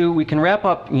to do? We can wrap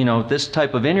up, you know, this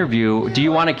type of interview. Do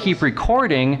you want to keep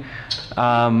recording?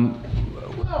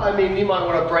 Well, I mean, you might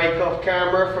want to break off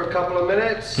camera for a couple of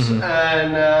minutes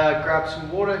and grab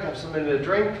some water, have something to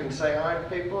drink, and say hi to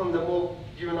people, and then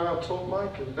you and I will talk,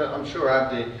 Mike. But I'm sure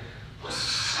Abdi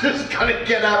just got to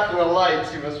get out from the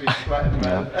lights. He must be sweating,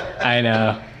 man. I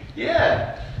know.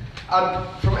 Yeah.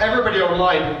 From everybody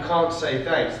online who can't say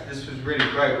thanks, this was really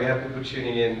great. We had people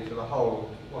tuning in for the whole,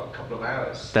 couple of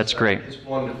hours. That's great. It's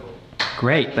wonderful.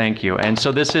 Great, thank you. And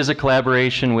so this is a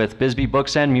collaboration with Bisbee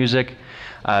Books and Music,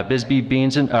 Biz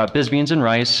Beans and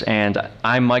Rice, and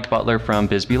I'm Mike Butler from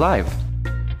Bisbee Live.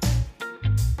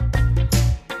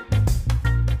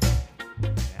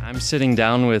 I'm sitting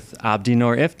down with Abdi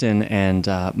Noor Iftin and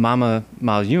Mama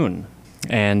Malyun.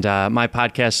 And my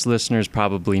podcast listeners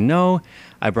probably know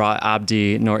I brought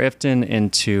Abdi Noor Iftin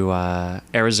into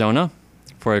Arizona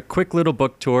for a quick little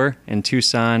book tour in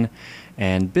Tucson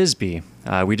and Bisbee.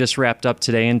 We just wrapped up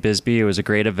today in Bisbee. It was a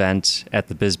great event at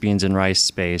the Biz Beans and Rice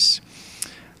space.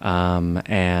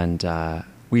 And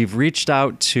we've reached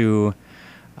out to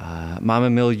Mama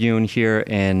Malyun here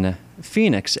in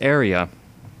Phoenix area.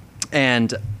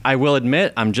 And I will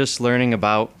admit, I'm just learning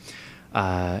about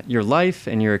your life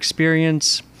and your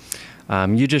experience.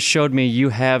 You just showed me you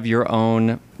have your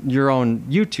own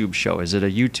YouTube show. Is it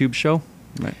a YouTube show?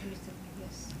 Right.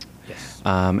 Yes.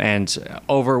 And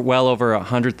well over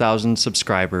 100,000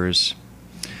 subscribers.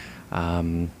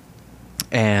 And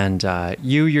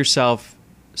you yourself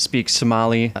speak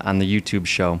Somali on the YouTube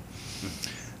show.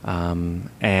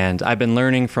 And I've been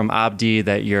learning from Abdi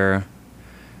that you're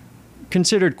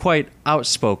considered quite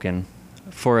outspoken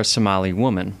for a Somali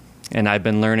woman. And I've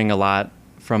been learning a lot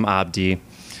from Abdi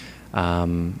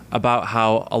about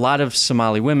how a lot of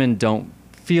Somali women don't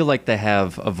feel like they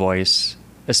have a voice,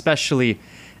 especially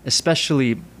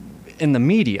in the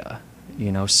media,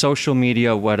 you know, social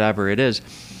media, whatever it is.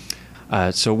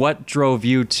 So what drove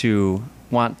you to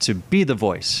want to be the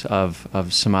voice of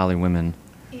Somali women?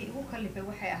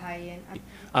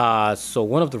 So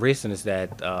one of the reasons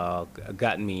that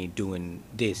got me doing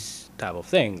this type of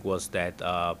thing was that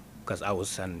because I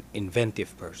was an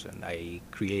inventive person. I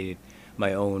created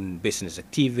my own business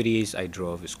activities. I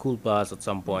drove a school bus at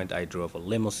some point. I drove a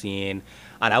limousine.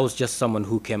 And I was just someone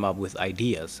who came up with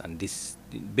ideas and these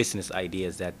business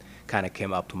ideas that kind of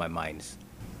came up to my mind.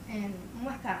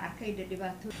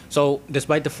 So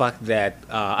despite the fact that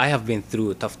I have been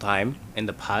through a tough time in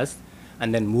the past,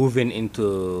 and then moving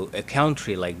into a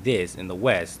country like this in the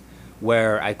West,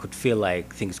 where I could feel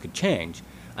like things could change.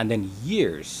 And then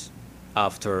years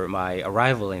after my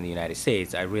arrival in the United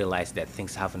States, I realized that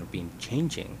things haven't been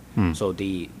changing. So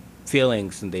the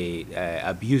feelings and the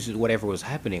abuse, whatever was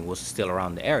happening, was still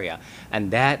around the area.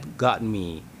 And that got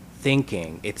me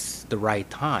thinking it's the right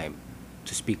time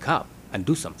to speak up and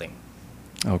do something.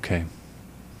 Okay.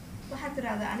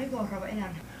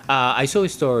 I saw a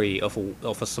story of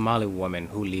a Somali woman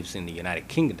who lives in the United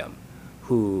Kingdom,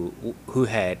 who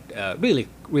had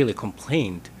really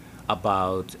complained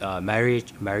about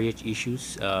marriage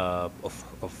issues of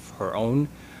her own,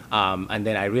 and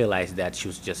then I realized that she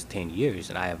was just 10 years,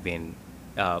 and I have been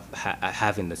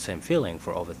having the same feeling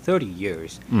for over 30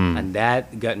 years, and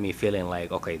that got me feeling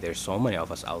like, okay, there's so many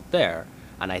of us out there,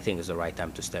 and I think it's the right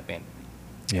time to step in.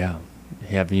 Yeah,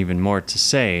 you have even more to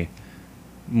say,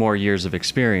 more years of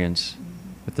experience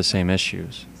with the same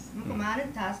issues.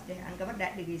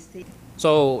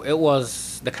 So it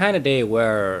was the kind of day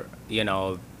where, you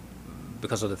know,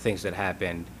 because of the things that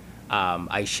happened,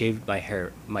 I shaved my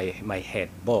hair, my head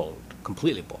bald,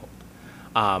 completely bald.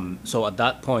 So at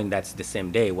that point, that's the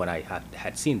same day when I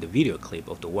had seen the video clip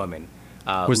of the woman.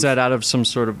 Was that out of some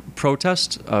sort of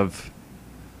protest of?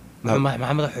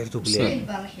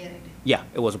 Yeah,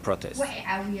 it was a protest.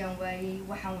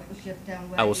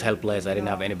 I was helpless. I didn't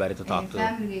have anybody to talk to.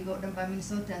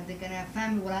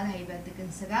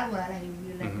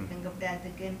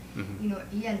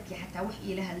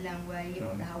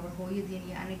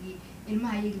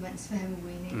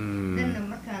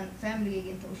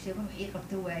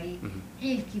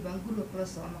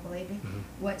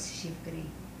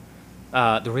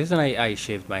 The reason I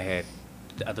shaved my head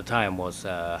at the time was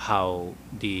how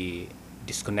the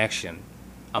disconnection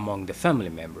among the family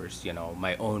members, you know,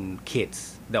 my own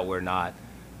kids that were not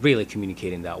really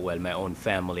communicating that well, my own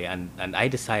family, and I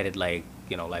decided, like,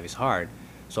 you know, life is hard,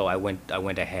 so I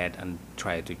went ahead and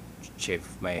tried to shave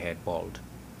my head bald.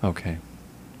 Okay.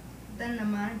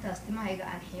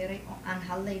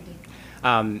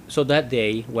 So that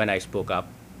day when I spoke up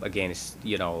against,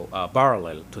 you know,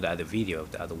 parallel to the other video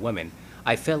of the other women,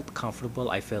 I felt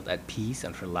comfortable, I felt at peace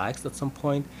and relaxed at some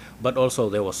point, but also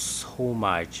there was so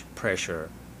much pressure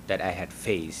that I had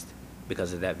faced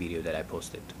because of that video that I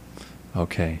posted.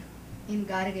 Okay.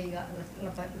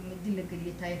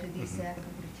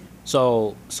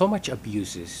 So much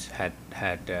abuses had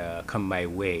come my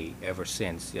way ever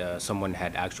since. Someone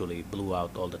had actually blew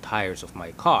out all the tires of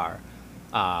my car,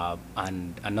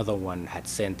 and another one had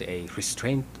sent a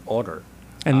restraint order.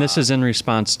 And this is in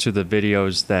response to the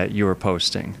videos that you were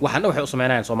posting.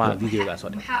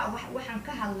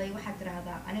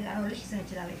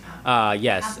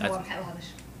 Yes.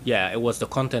 Yeah, it was the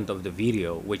content of the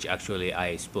video which actually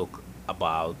I spoke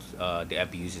about the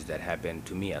abuses that happened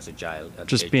to me as a child.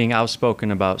 Just being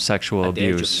outspoken about sexual at the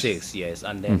age of abuse. 6, yes.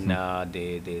 And then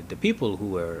the people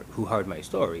who heard my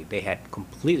story, they had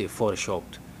completely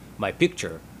photoshopped my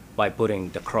picture by putting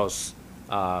the cross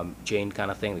chain kind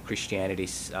of thing, the Christianity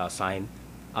sign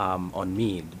on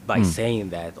me, by saying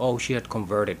that, oh, she had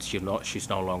converted, she's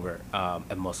no longer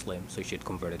a Muslim, so she had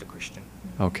converted to Christian.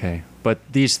 Okay. But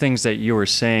these things that you were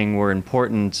saying were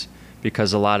important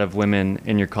because a lot of women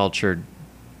in your culture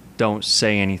don't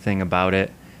say anything about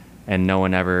it, and no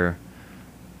one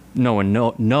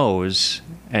knows,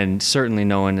 and certainly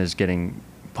no one is getting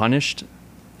punished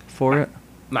for it.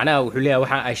 معناها wuxuu leeyahay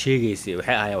waxa ay sheegaysay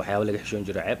waxay ahaayeen waxyaabo laga xishoon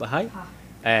jiro ceeb ahay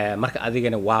marka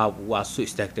adigana waa soo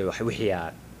istaagtay wixii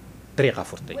aad dariiqa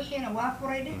furtay wixiina waa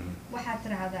furay waxa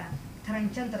tiraahdaa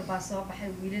transgender baa soo baxay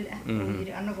wiilal ah oo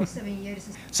yiri anagoo 7 years.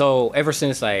 So ever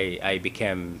since I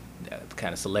became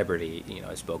kind of celebrity, you know,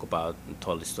 I spoke about and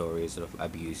told the stories of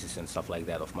abuses and stuff like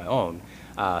that of my own.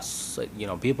 So, you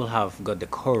know, people have got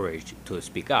the courage to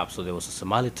speak up. So there was a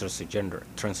Somali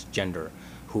transgender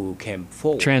who came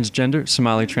forward. Transgender?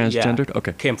 Somali transgendered? Yeah,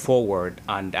 okay. Came forward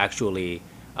and actually,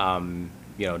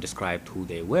 you know, described who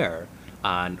they were.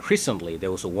 And recently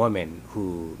there was a woman who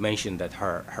mentioned that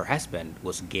her husband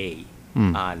was gay,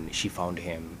 and she found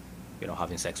him, you know,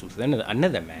 having sex with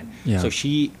another man. Yeah. So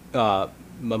she,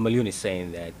 Malyun is saying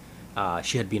that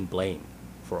she had been blamed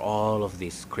for all of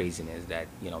this craziness that,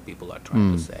 you know, people are trying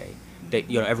to say. That,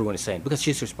 you know, everyone is saying, because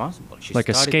she's responsible. She like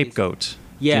a scapegoat.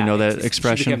 Yeah, do you know that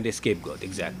expression? She became the scapegoat,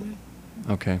 exactly.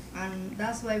 Okay. And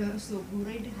that's why we're so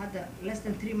worried. Had less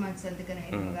than 3 months and they're gonna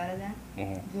magaalada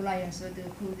July and so the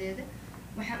koodeeda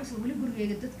waxaan usoo wali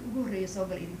gurigeyga dadka ugu horeeya soo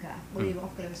gal idinka ah waliba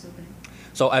qof kale soo galin.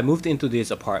 So I moved into this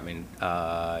apartment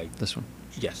This one?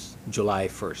 yes, July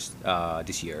 1st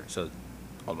this year, so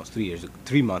almost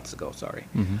 3 months ago, sorry.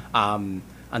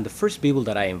 And the first people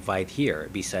that I invite here,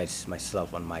 besides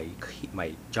myself and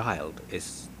my child,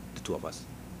 is the two of us.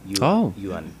 You, Oh.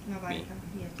 you and Nobody me. can.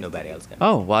 Yeah, just Nobody you. else can.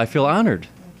 Oh, well, I feel honored.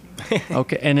 Thank you.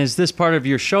 Okay, and is this part of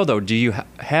your show though? Do you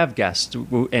have guests?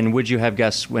 And would you have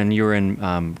guests when you were in?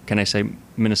 Can I say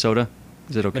Minnesota?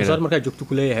 Is it okay? Minnesota markaa joogto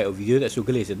ku leeyahay oo videoda soo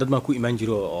galaysa dad maan ku imaan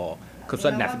jiro oo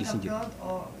kabsad Laba naafadiisan jiro. gabdhood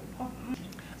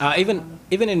oo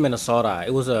Even in Minnesota,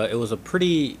 it was a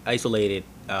pretty isolated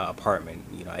apartment.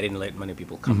 You know, I didn't let many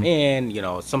people come in. You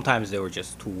know, sometimes there were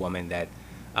just two women that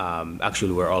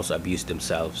actually were also abused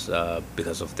themselves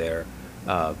because of their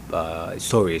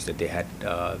stories that they had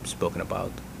spoken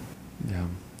about. Yeah.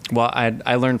 Well,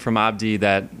 I learned from Abdi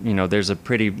that there's a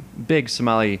pretty big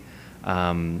Somali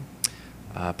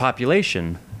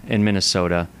population in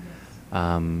Minnesota,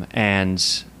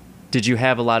 and did you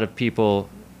have a lot of people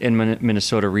in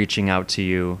Minnesota reaching out to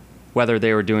you, whether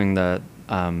they were doing the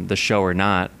show or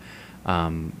not,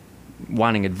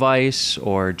 wanting advice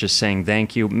or just saying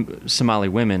thank you? Somali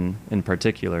women in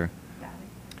particular.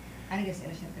 aniga is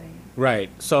ila sheekeeya. Right.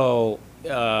 So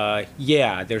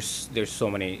yeah, there's so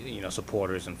many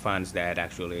supporters and fans that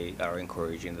actually are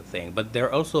encouraging the thing, but there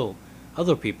are also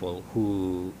other people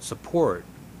who support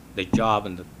the job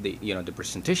and the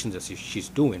presentations that she's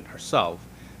doing herself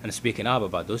and speaking up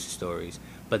about those stories,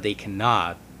 but they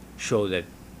cannot show that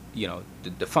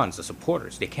the fans, the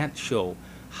supporters, they can't show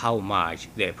how much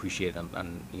they appreciate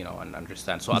and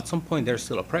understand. So at some point they're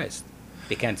still oppressed.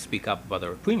 They can't speak up about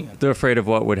their opinion. They're afraid of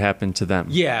what would happen to them.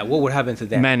 Yeah, what would happen to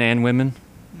them? Men and women.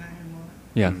 Maahan mo.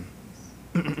 Yeah.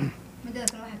 Midda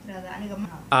kale waxaad tiraahdaa aniga ma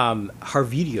Her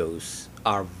videos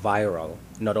are viral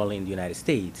not only in the United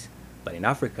States, but in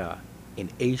Africa, in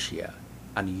Asia,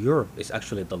 and Europe is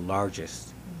actually the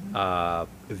largest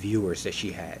viewers that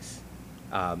she has.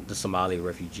 The Somali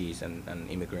refugees and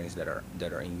immigrants that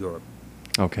are in Europe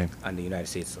Okay. and the United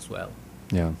States as well.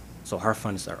 Yeah. So her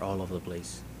fans are all over the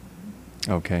place.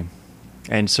 Okay.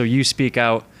 And so you speak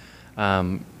out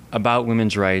about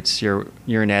women's rights. You're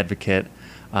an advocate.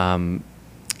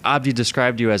 Abdi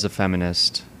described you as a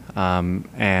feminist,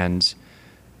 and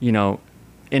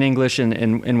in English and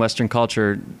in Western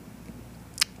culture,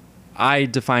 I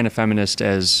define a feminist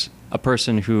as a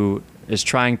person who is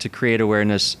trying to create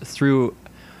awareness through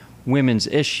women's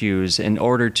issues in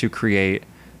order to create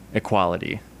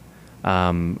equality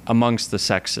amongst the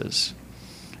sexes.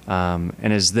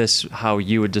 And is this how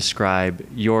you would describe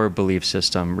your belief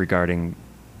system regarding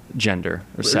gender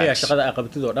or sex? inaan ka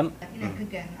gaarno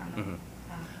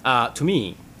ama To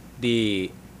me,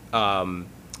 the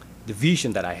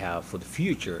vision that I have for the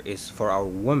future is for our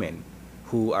women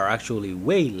who are actually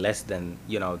way less than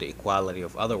the equality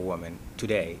of other women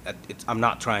today. I'm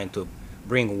not trying to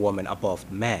bring a woman above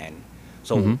man.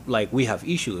 So like we have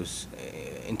issues,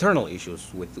 internal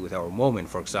issues with our women.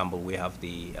 For example, we have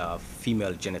the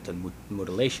female genital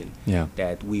mutilation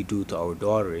that we do to our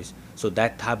daughters. So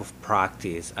that type of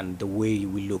practice and the way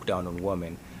we look down on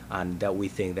women and that we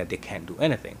think that they can't do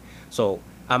anything. So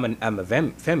I'm a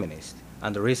feminist,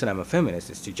 and the reason I'm a feminist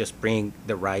is to just bring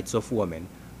the rights of women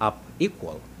up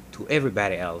equal to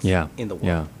everybody else in the world.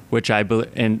 Yeah, which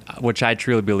I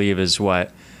truly believe is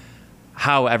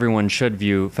how everyone should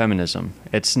view feminism.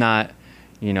 It's not,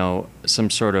 some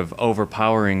sort of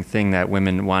overpowering thing that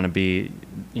women want to be,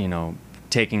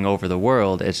 taking over the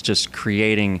world. It's just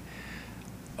creating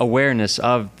awareness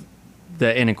of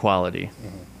the inequality.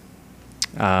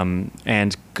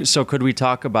 And so could we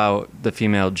talk about the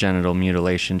female genital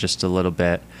mutilation just a little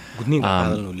bit?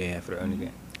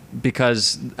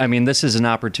 Because, this is an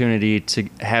opportunity to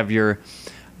have your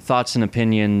thoughts and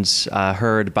opinions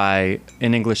heard by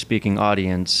an English-speaking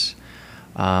audience.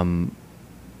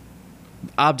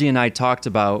 Abdi and I talked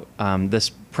about this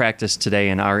practice today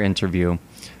in our interview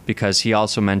because he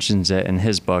also mentions it in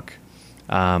his book.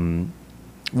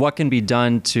 What can be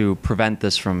done to prevent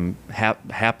this from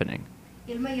happening?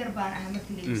 ilmo yar baan ahaa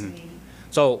markii la sameeyey.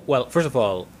 So, well, first of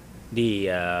all, the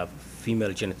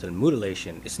female genital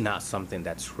mutilation is not something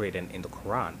that's written in the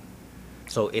Quran.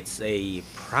 So it's a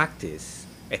practice,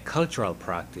 a cultural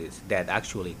practice that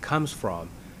actually comes from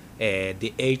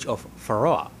the age of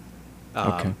Pharaoh.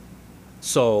 Okay.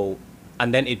 So,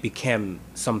 and then it became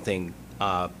something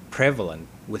prevalent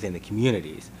within the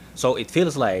communities. So it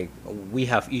feels like we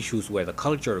have issues where the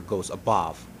culture goes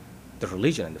above the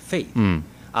religion and the faith.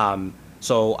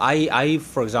 So I,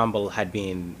 for example,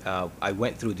 I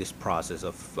went through this process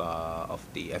of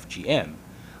the FGM,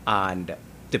 and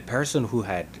the person who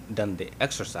had done the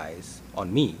exercise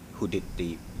on me, who did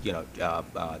the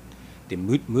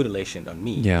mutilation on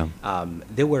me,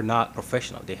 they were not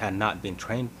professional. They had not been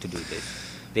trained to do this.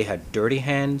 They had dirty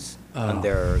hands, and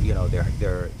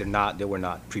they were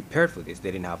not prepared for this.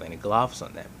 They didn't have any gloves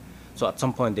on them. So at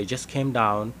some point, they just came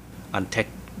down and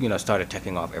started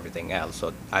taking off everything else.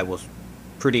 So I was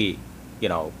pretty,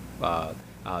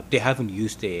 they haven't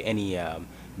used any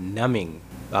numbing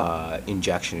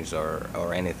injections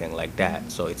or anything like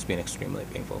that. So it's been extremely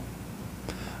painful.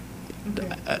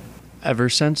 Ever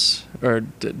since, or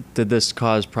did this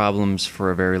cause problems for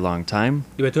a very long time?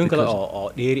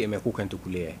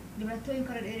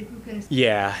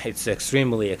 Yeah, it's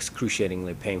extremely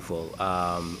excruciatingly painful.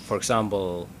 For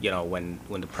example, when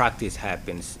the practice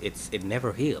happens, it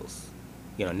never heals.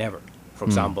 Never. For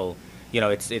example,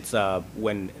 it's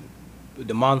when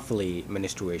the monthly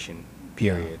menstruation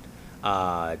period,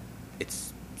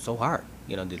 it's so hard.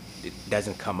 It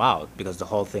doesn't come out because the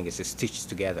whole thing is stitched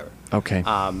together. Okay.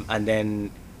 And then,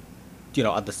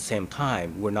 at the same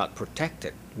time, we're not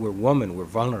protected. We're women. We're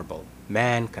vulnerable.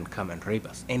 Man can come and rape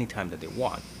us anytime that they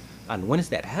want. And once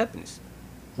that happens,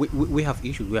 we have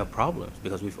issues. We have problems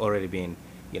because we've already been,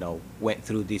 went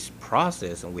through this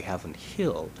process and we haven't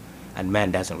healed. And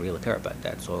man doesn't really care about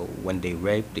that. So when they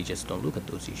rape, they just don't look at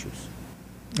those issues.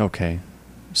 Okay.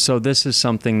 So this is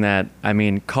something that,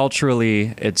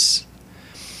 culturally,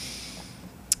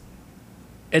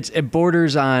 it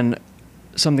borders on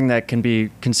something that can be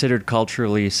considered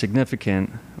culturally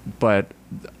significant, but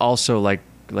also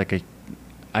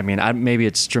maybe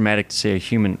it's dramatic to say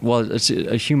it's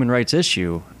a human rights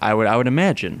issue. I would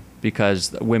imagine,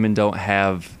 because women don't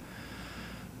have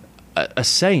a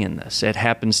say in this. It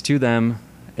happens to them.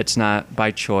 It's not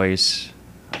by choice.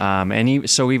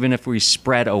 So even if we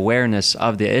spread awareness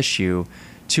of the issue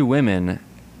to women,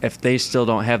 if they still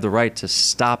don't have the right to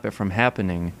stop it from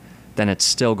happening, then it's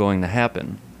still going to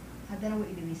happen.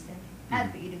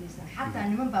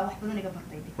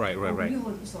 Right.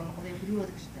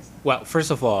 Well,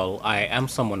 first of all, I am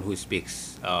someone who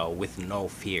speaks with no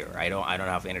fear. I don't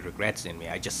have any regrets in me.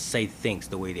 I just say things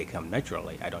the way they come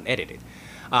naturally. I don't edit it.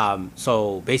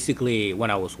 So basically,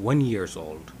 when I was 1 year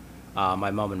old,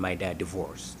 my mom and my dad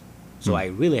divorced. So I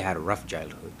really had a rough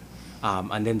childhood.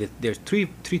 And then there's three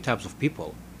types of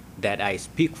people that I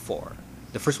speak for.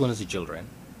 The first one is the children.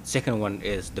 Second one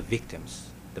is the victims,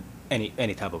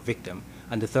 any type of victim.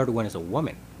 And the third one is a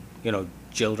woman.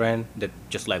 Children that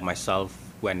just like myself,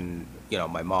 when,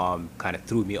 my mom kind of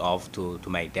threw me off to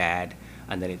my dad,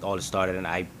 and then it all started and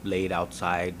I laid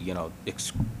outside,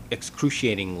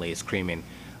 excruciatingly screaming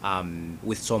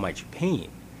with so much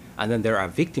pain. And then there are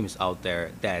victims out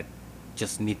there that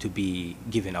just need to be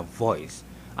given a voice.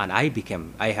 And I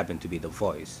happen to be the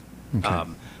voice. Okay.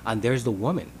 And there's the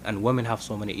woman, and women have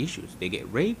so many issues. They get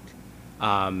raped.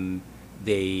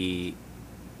 They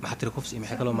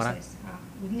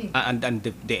and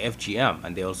the FGM,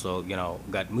 and they also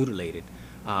got mutilated.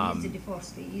 And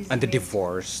the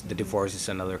divorce is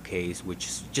another case which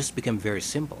just became very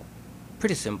simple,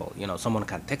 pretty simple. Someone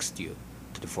can text you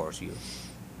to divorce you.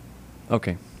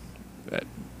 Okay.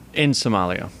 In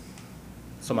Somalia.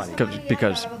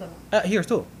 Because Here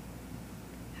too.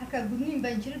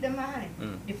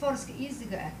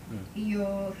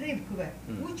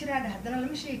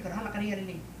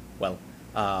 Well,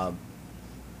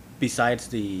 besides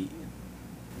the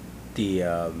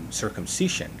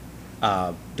circumcision,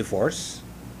 divorce,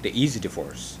 the easy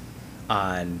divorce,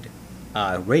 and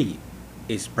rape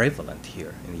is prevalent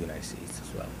here in the United States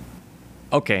as well.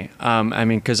 Okay.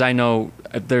 Because I know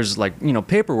there's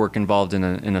paperwork involved in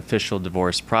an official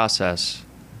divorce process.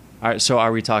 All right, so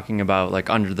are we talking about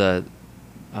under the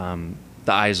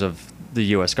eyes of the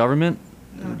U.S. government?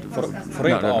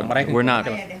 We're not.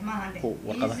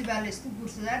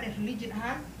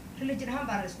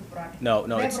 No,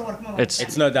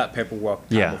 it's not that paperwork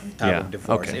type of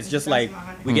divorce. Okay. It's just like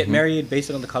we get married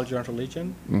based on the culture and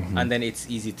religion, and then it's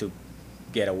easy to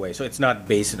get away. So it's not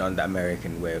based on the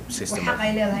American way system.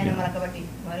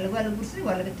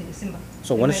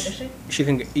 So once she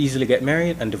can easily get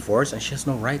married and divorce, and she has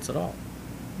no rights at all.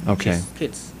 Okay. She's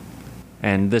kids.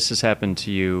 And this has happened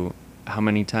to you how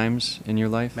many times in your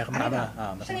life? 15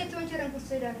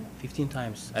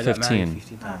 times. I got married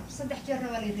 15 times.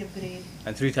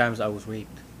 And 3 times I was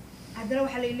raped.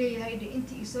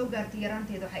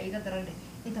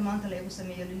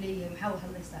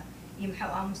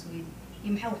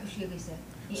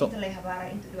 So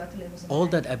all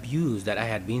that abuse that I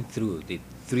had been through, the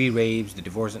 3 rapes, the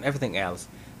divorce, and everything else,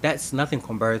 that's nothing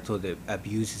compared to the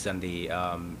abuses and the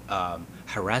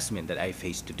harassment that I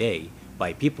face today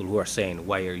by people who are saying,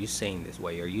 why are you saying this?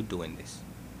 Why are you doing this?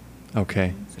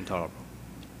 Okay. It's intolerable.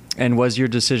 And was your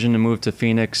decision to move to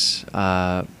Phoenix?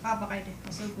 Yeah.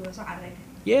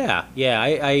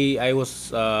 I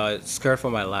was scared for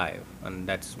my life, and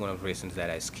that's one of the reasons that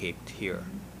I escaped here.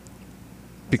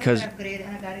 Because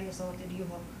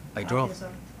I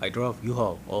drove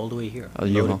U-Haul all the way here. Oh,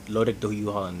 U-Haul. Loaded the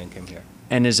U-Haul and then came here.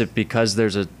 And is it because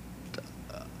there's a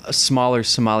smaller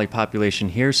Somali population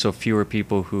here, so fewer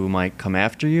people who might come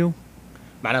after you?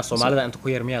 معناها Soomaalida inta ku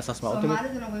yar miyaa saas ma u timid?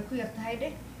 Soomaaliduna way ku yar tahay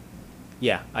dheh.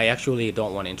 Yeah, I actually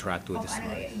don't want to interact with the qof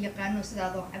aniga Somalis. yaqaano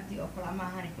sidaadoo Abdi oo kale ma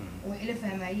ahane oo ila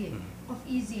fahmayeen qof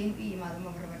easy in u yimaado ma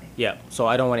raba dheh. Yeah, so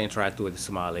I don't want to interact with the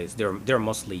Somalis. They're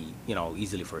mostly,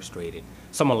 easily frustrated.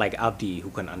 Someone like Abdi who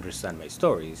can understand my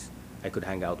stories, I could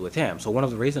hang out with him. So one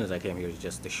of the reasons I came here is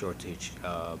just the shortage.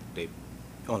 The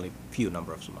only few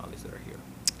number of Somalis that are here.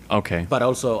 Okay. But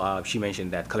also, she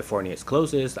mentioned that California is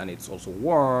closest and it's also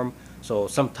warm. So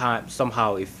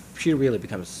somehow, if she really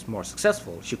becomes more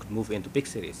successful, she could move into big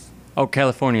cities. Oh,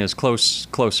 California is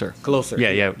closer. Closer. Yeah,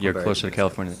 you're compared closer to the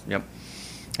California. States. Yep.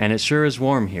 And it sure is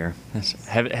warm here.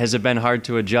 Has it been hard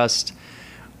to adjust?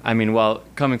 I mean, well,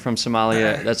 coming from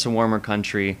Somalia, that's a warmer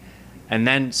country, and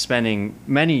then spending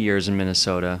many years in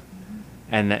Minnesota,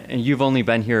 and you've only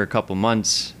been here a couple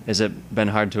months. Has it been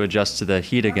hard to adjust to the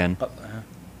heat again?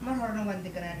 Mar horena waan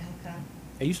deganaan halkan.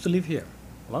 I used to live here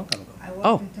a long time ago. I work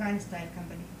Oh. in Trinestyle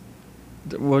company.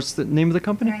 What's the name of the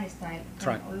company? Trinestyle.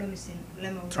 Tri- Or Lemisin,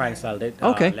 Lemo. Trinestyle did.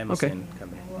 Okay, Lemon okay.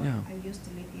 Company. Yeah. I used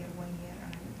to live here 1 year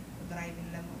and I drive in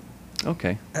Lemo.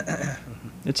 Okay.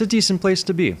 It's a decent place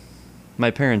to be. My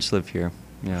parents live here,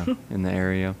 yeah, in the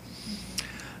area.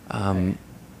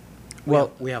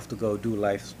 Well, we have to go do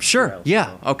life. Sure,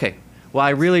 yeah, okay. Well,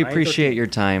 I really 9:13. appreciate your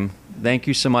time. Thank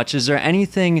you so much. Is there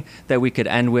anything that we could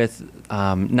end with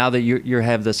now that you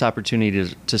have this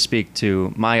opportunity to speak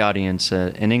to my audience,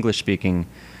 an English-speaking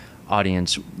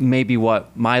audience, maybe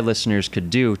what my listeners could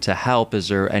do to help? Is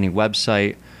there any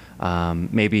website,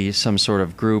 maybe some sort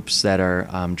of groups that are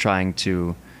trying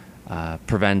to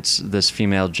prevent this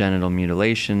female genital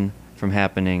mutilation from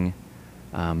happening?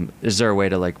 Is there a way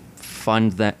to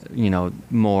fund that,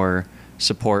 more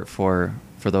support for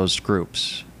those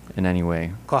groups in any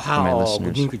way for kooxaha my oo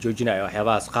listeners? gudniinka joojinaya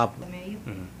waxyaabahaas qaab Dameeyo.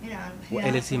 Inaan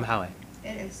LLC maxaa waay?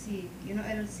 LLC. You know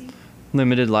LLC?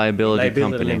 Limited liability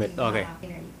Liability company. limit. Okay.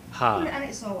 Ha. Kulli ana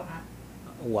isoo wacaan.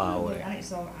 Wow. Kulli ana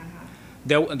isoo wacaan,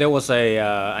 ha. There was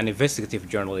an investigative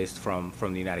journalist from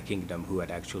the United Kingdom who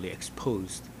had actually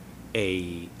exposed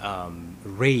a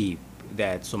rape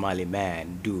that Somali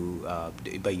men do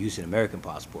by using American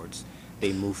passports.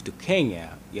 They move to Kenya,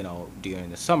 during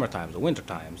the summer times or winter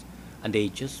times, and they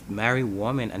just marry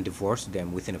women and divorce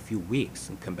them within a few weeks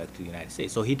and come back to the United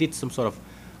States. So he did some sort of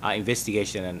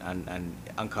investigation and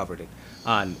uncovered it.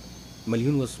 And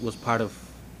Malyun was part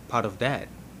of that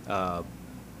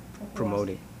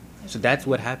promoting. So that's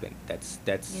what happened. That's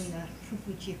In the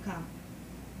refugee camp.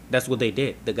 that's what they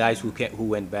did. The guys who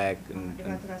went back and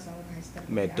Dhibaatadaas aan wada haystaa.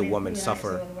 made the Aniga woman kulli ana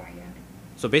suffer. isoo wada wacayaan.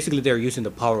 So basically, they're using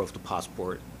the power of the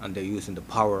passport and they're using the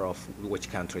power of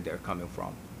which country they're coming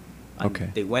from. And Okay.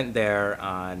 they went there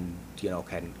and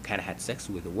kind of had sex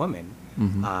with the woman,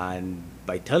 Mhm. and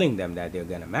by telling them that they're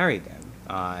gonna marry them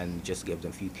and just give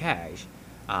them few cash,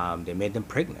 they made them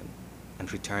pregnant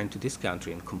and returned to this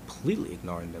country and completely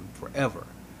ignoring them forever.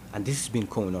 And this has been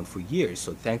going on for years.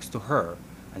 So thanks to her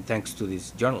and thanks to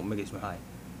this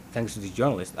thanks to this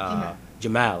journalist,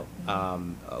 Jamal,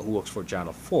 who works for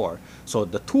Channel 4. So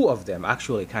the two of them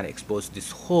actually kind of exposed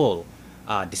this whole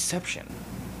deception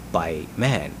by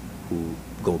men who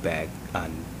go back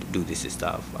and do this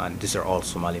stuff. And these are all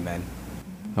Somali men.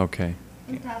 Okay.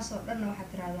 Intaasoo dhanna waxaad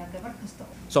tiraahdaa gabar kasta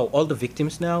oo- So all the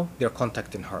victims now, they're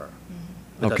contacting her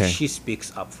because Okay. she speaks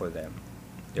up for them.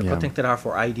 They're Yeah. contacting her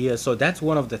for ideas. So that's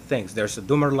one of the things. There's a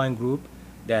Dumerline group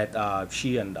that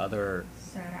she and other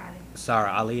Sarah Ali.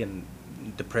 Sarah Ali and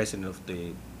the president of the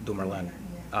Dumerland.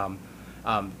 Yeah.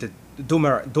 The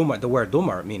the word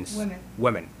Dumer means Women.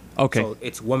 women. Okay. So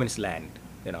it's women's land.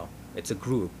 It's a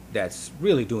group that's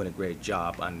really doing a great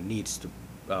job and needs to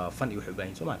fund you. Wax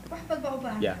badan baa u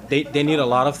baahan Yeah, tahay, wax they badan need baa a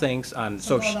u lot baahan of things, and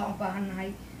so tahay. Sababtooda u baahannahay.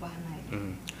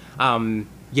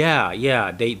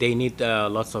 yeah, they need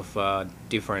lots of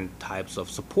different types of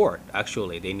support.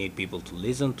 Actually, they need people to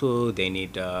listen to. They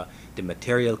need the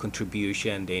material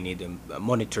contribution. They need a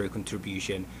monetary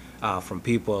contribution from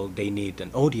people. They need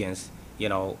an audience,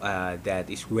 that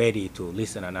is ready to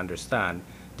listen and understand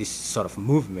this sort of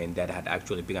movement that had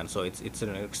actually begun. So it's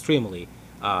an extremely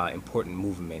important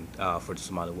movement for the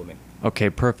Somali women.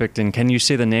 Okay, perfect. And can you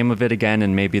say the name of it again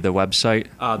and maybe the website?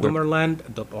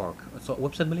 Dumerland.org. So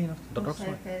website Malyun? .org.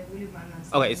 sorry. Website-ka weli baan aan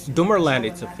Okay, it's sameyn. Dumerland.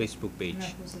 It's a Soo Facebook page.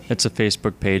 wadaag. It's a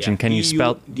Facebook page. Yeah, And can you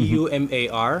spell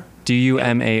Dumarland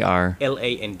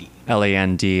Dumarland?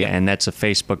 LAND. And that's a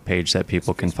Facebook page that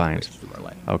people can find.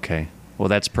 Okay. Well,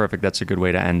 that's perfect. That's a good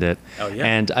way to end it. Oh, yeah.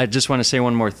 And I just want to say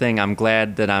one more thing. I'm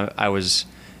glad that I was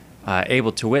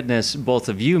able to witness both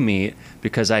of you meet,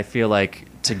 because I feel like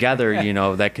together,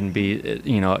 that can be,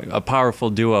 a powerful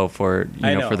duo for,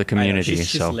 for the community. She's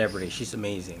so a celebrity. She's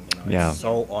amazing. Yeah. It's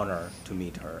so honor to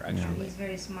meet her, actually. He's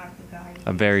very smart guy.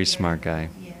 A very smart guy.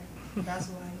 Yeah, that's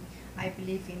why I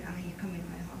believe in he come in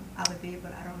my home. Other people,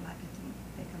 I don't like it when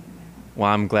they come in my home. Well,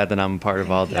 I'm glad that I'm a part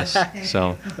of all this.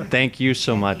 So thank you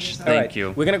so much. All Thank you.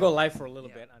 We're going to go live for a little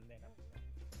bit. And then...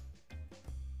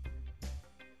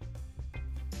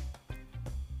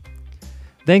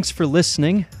 Thanks for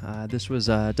listening. This was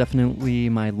definitely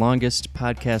my longest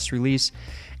podcast release,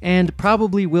 and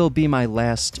probably will be my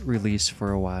last release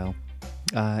for a while.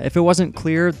 If it wasn't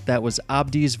clear, that was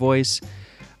Abdi's voice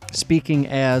speaking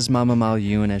as Mama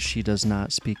Malyun, as she does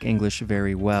not speak English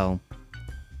very well.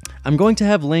 I'm going to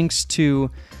have links to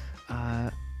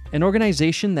an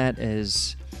organization that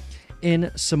is in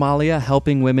Somalia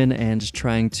helping women and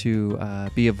trying to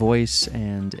be a voice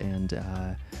and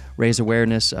raise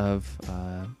awareness of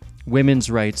women's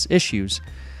rights issues.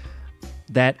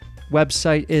 That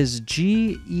website is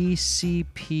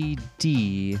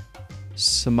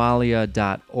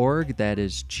gecpdsomalia.org. That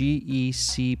is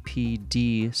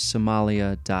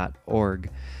gecpdsomalia.org.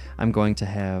 I'm going to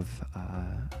have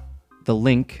the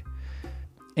link,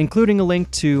 including a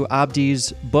link to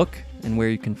Abdi's book and where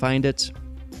you can find it,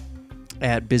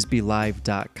 at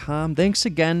bisbeelive.com. Thanks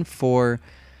again for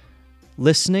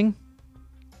listening.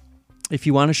 If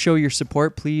you want to show your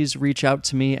support, please reach out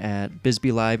to me at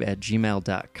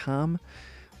bisbeelive@gmail.com.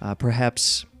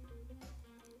 Perhaps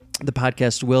the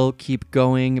podcast will keep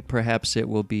going. Perhaps it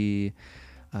will be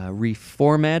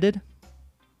reformatted.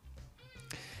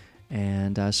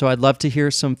 And so I'd love to hear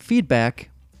some feedback.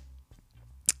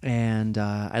 And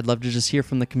I'd love to just hear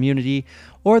from the community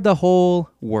or the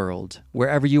whole world.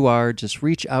 Wherever you are, just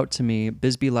reach out to me,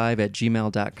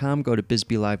 bisbeelive@gmail.com. Go to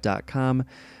bisbeelive.com.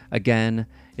 Again,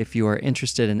 if you are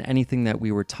interested in anything that we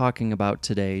were talking about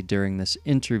today during this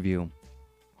interview,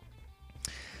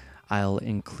 I'll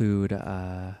include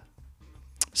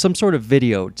some sort of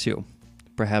video too,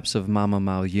 perhaps of Mama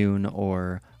Malyun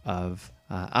or of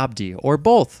Abdi, or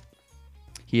both.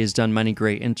 He has done many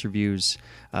great interviews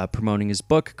promoting his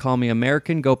book, Call Me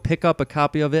American. Go pick up a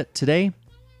copy of it today.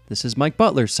 This is Mike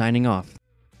Butler signing off.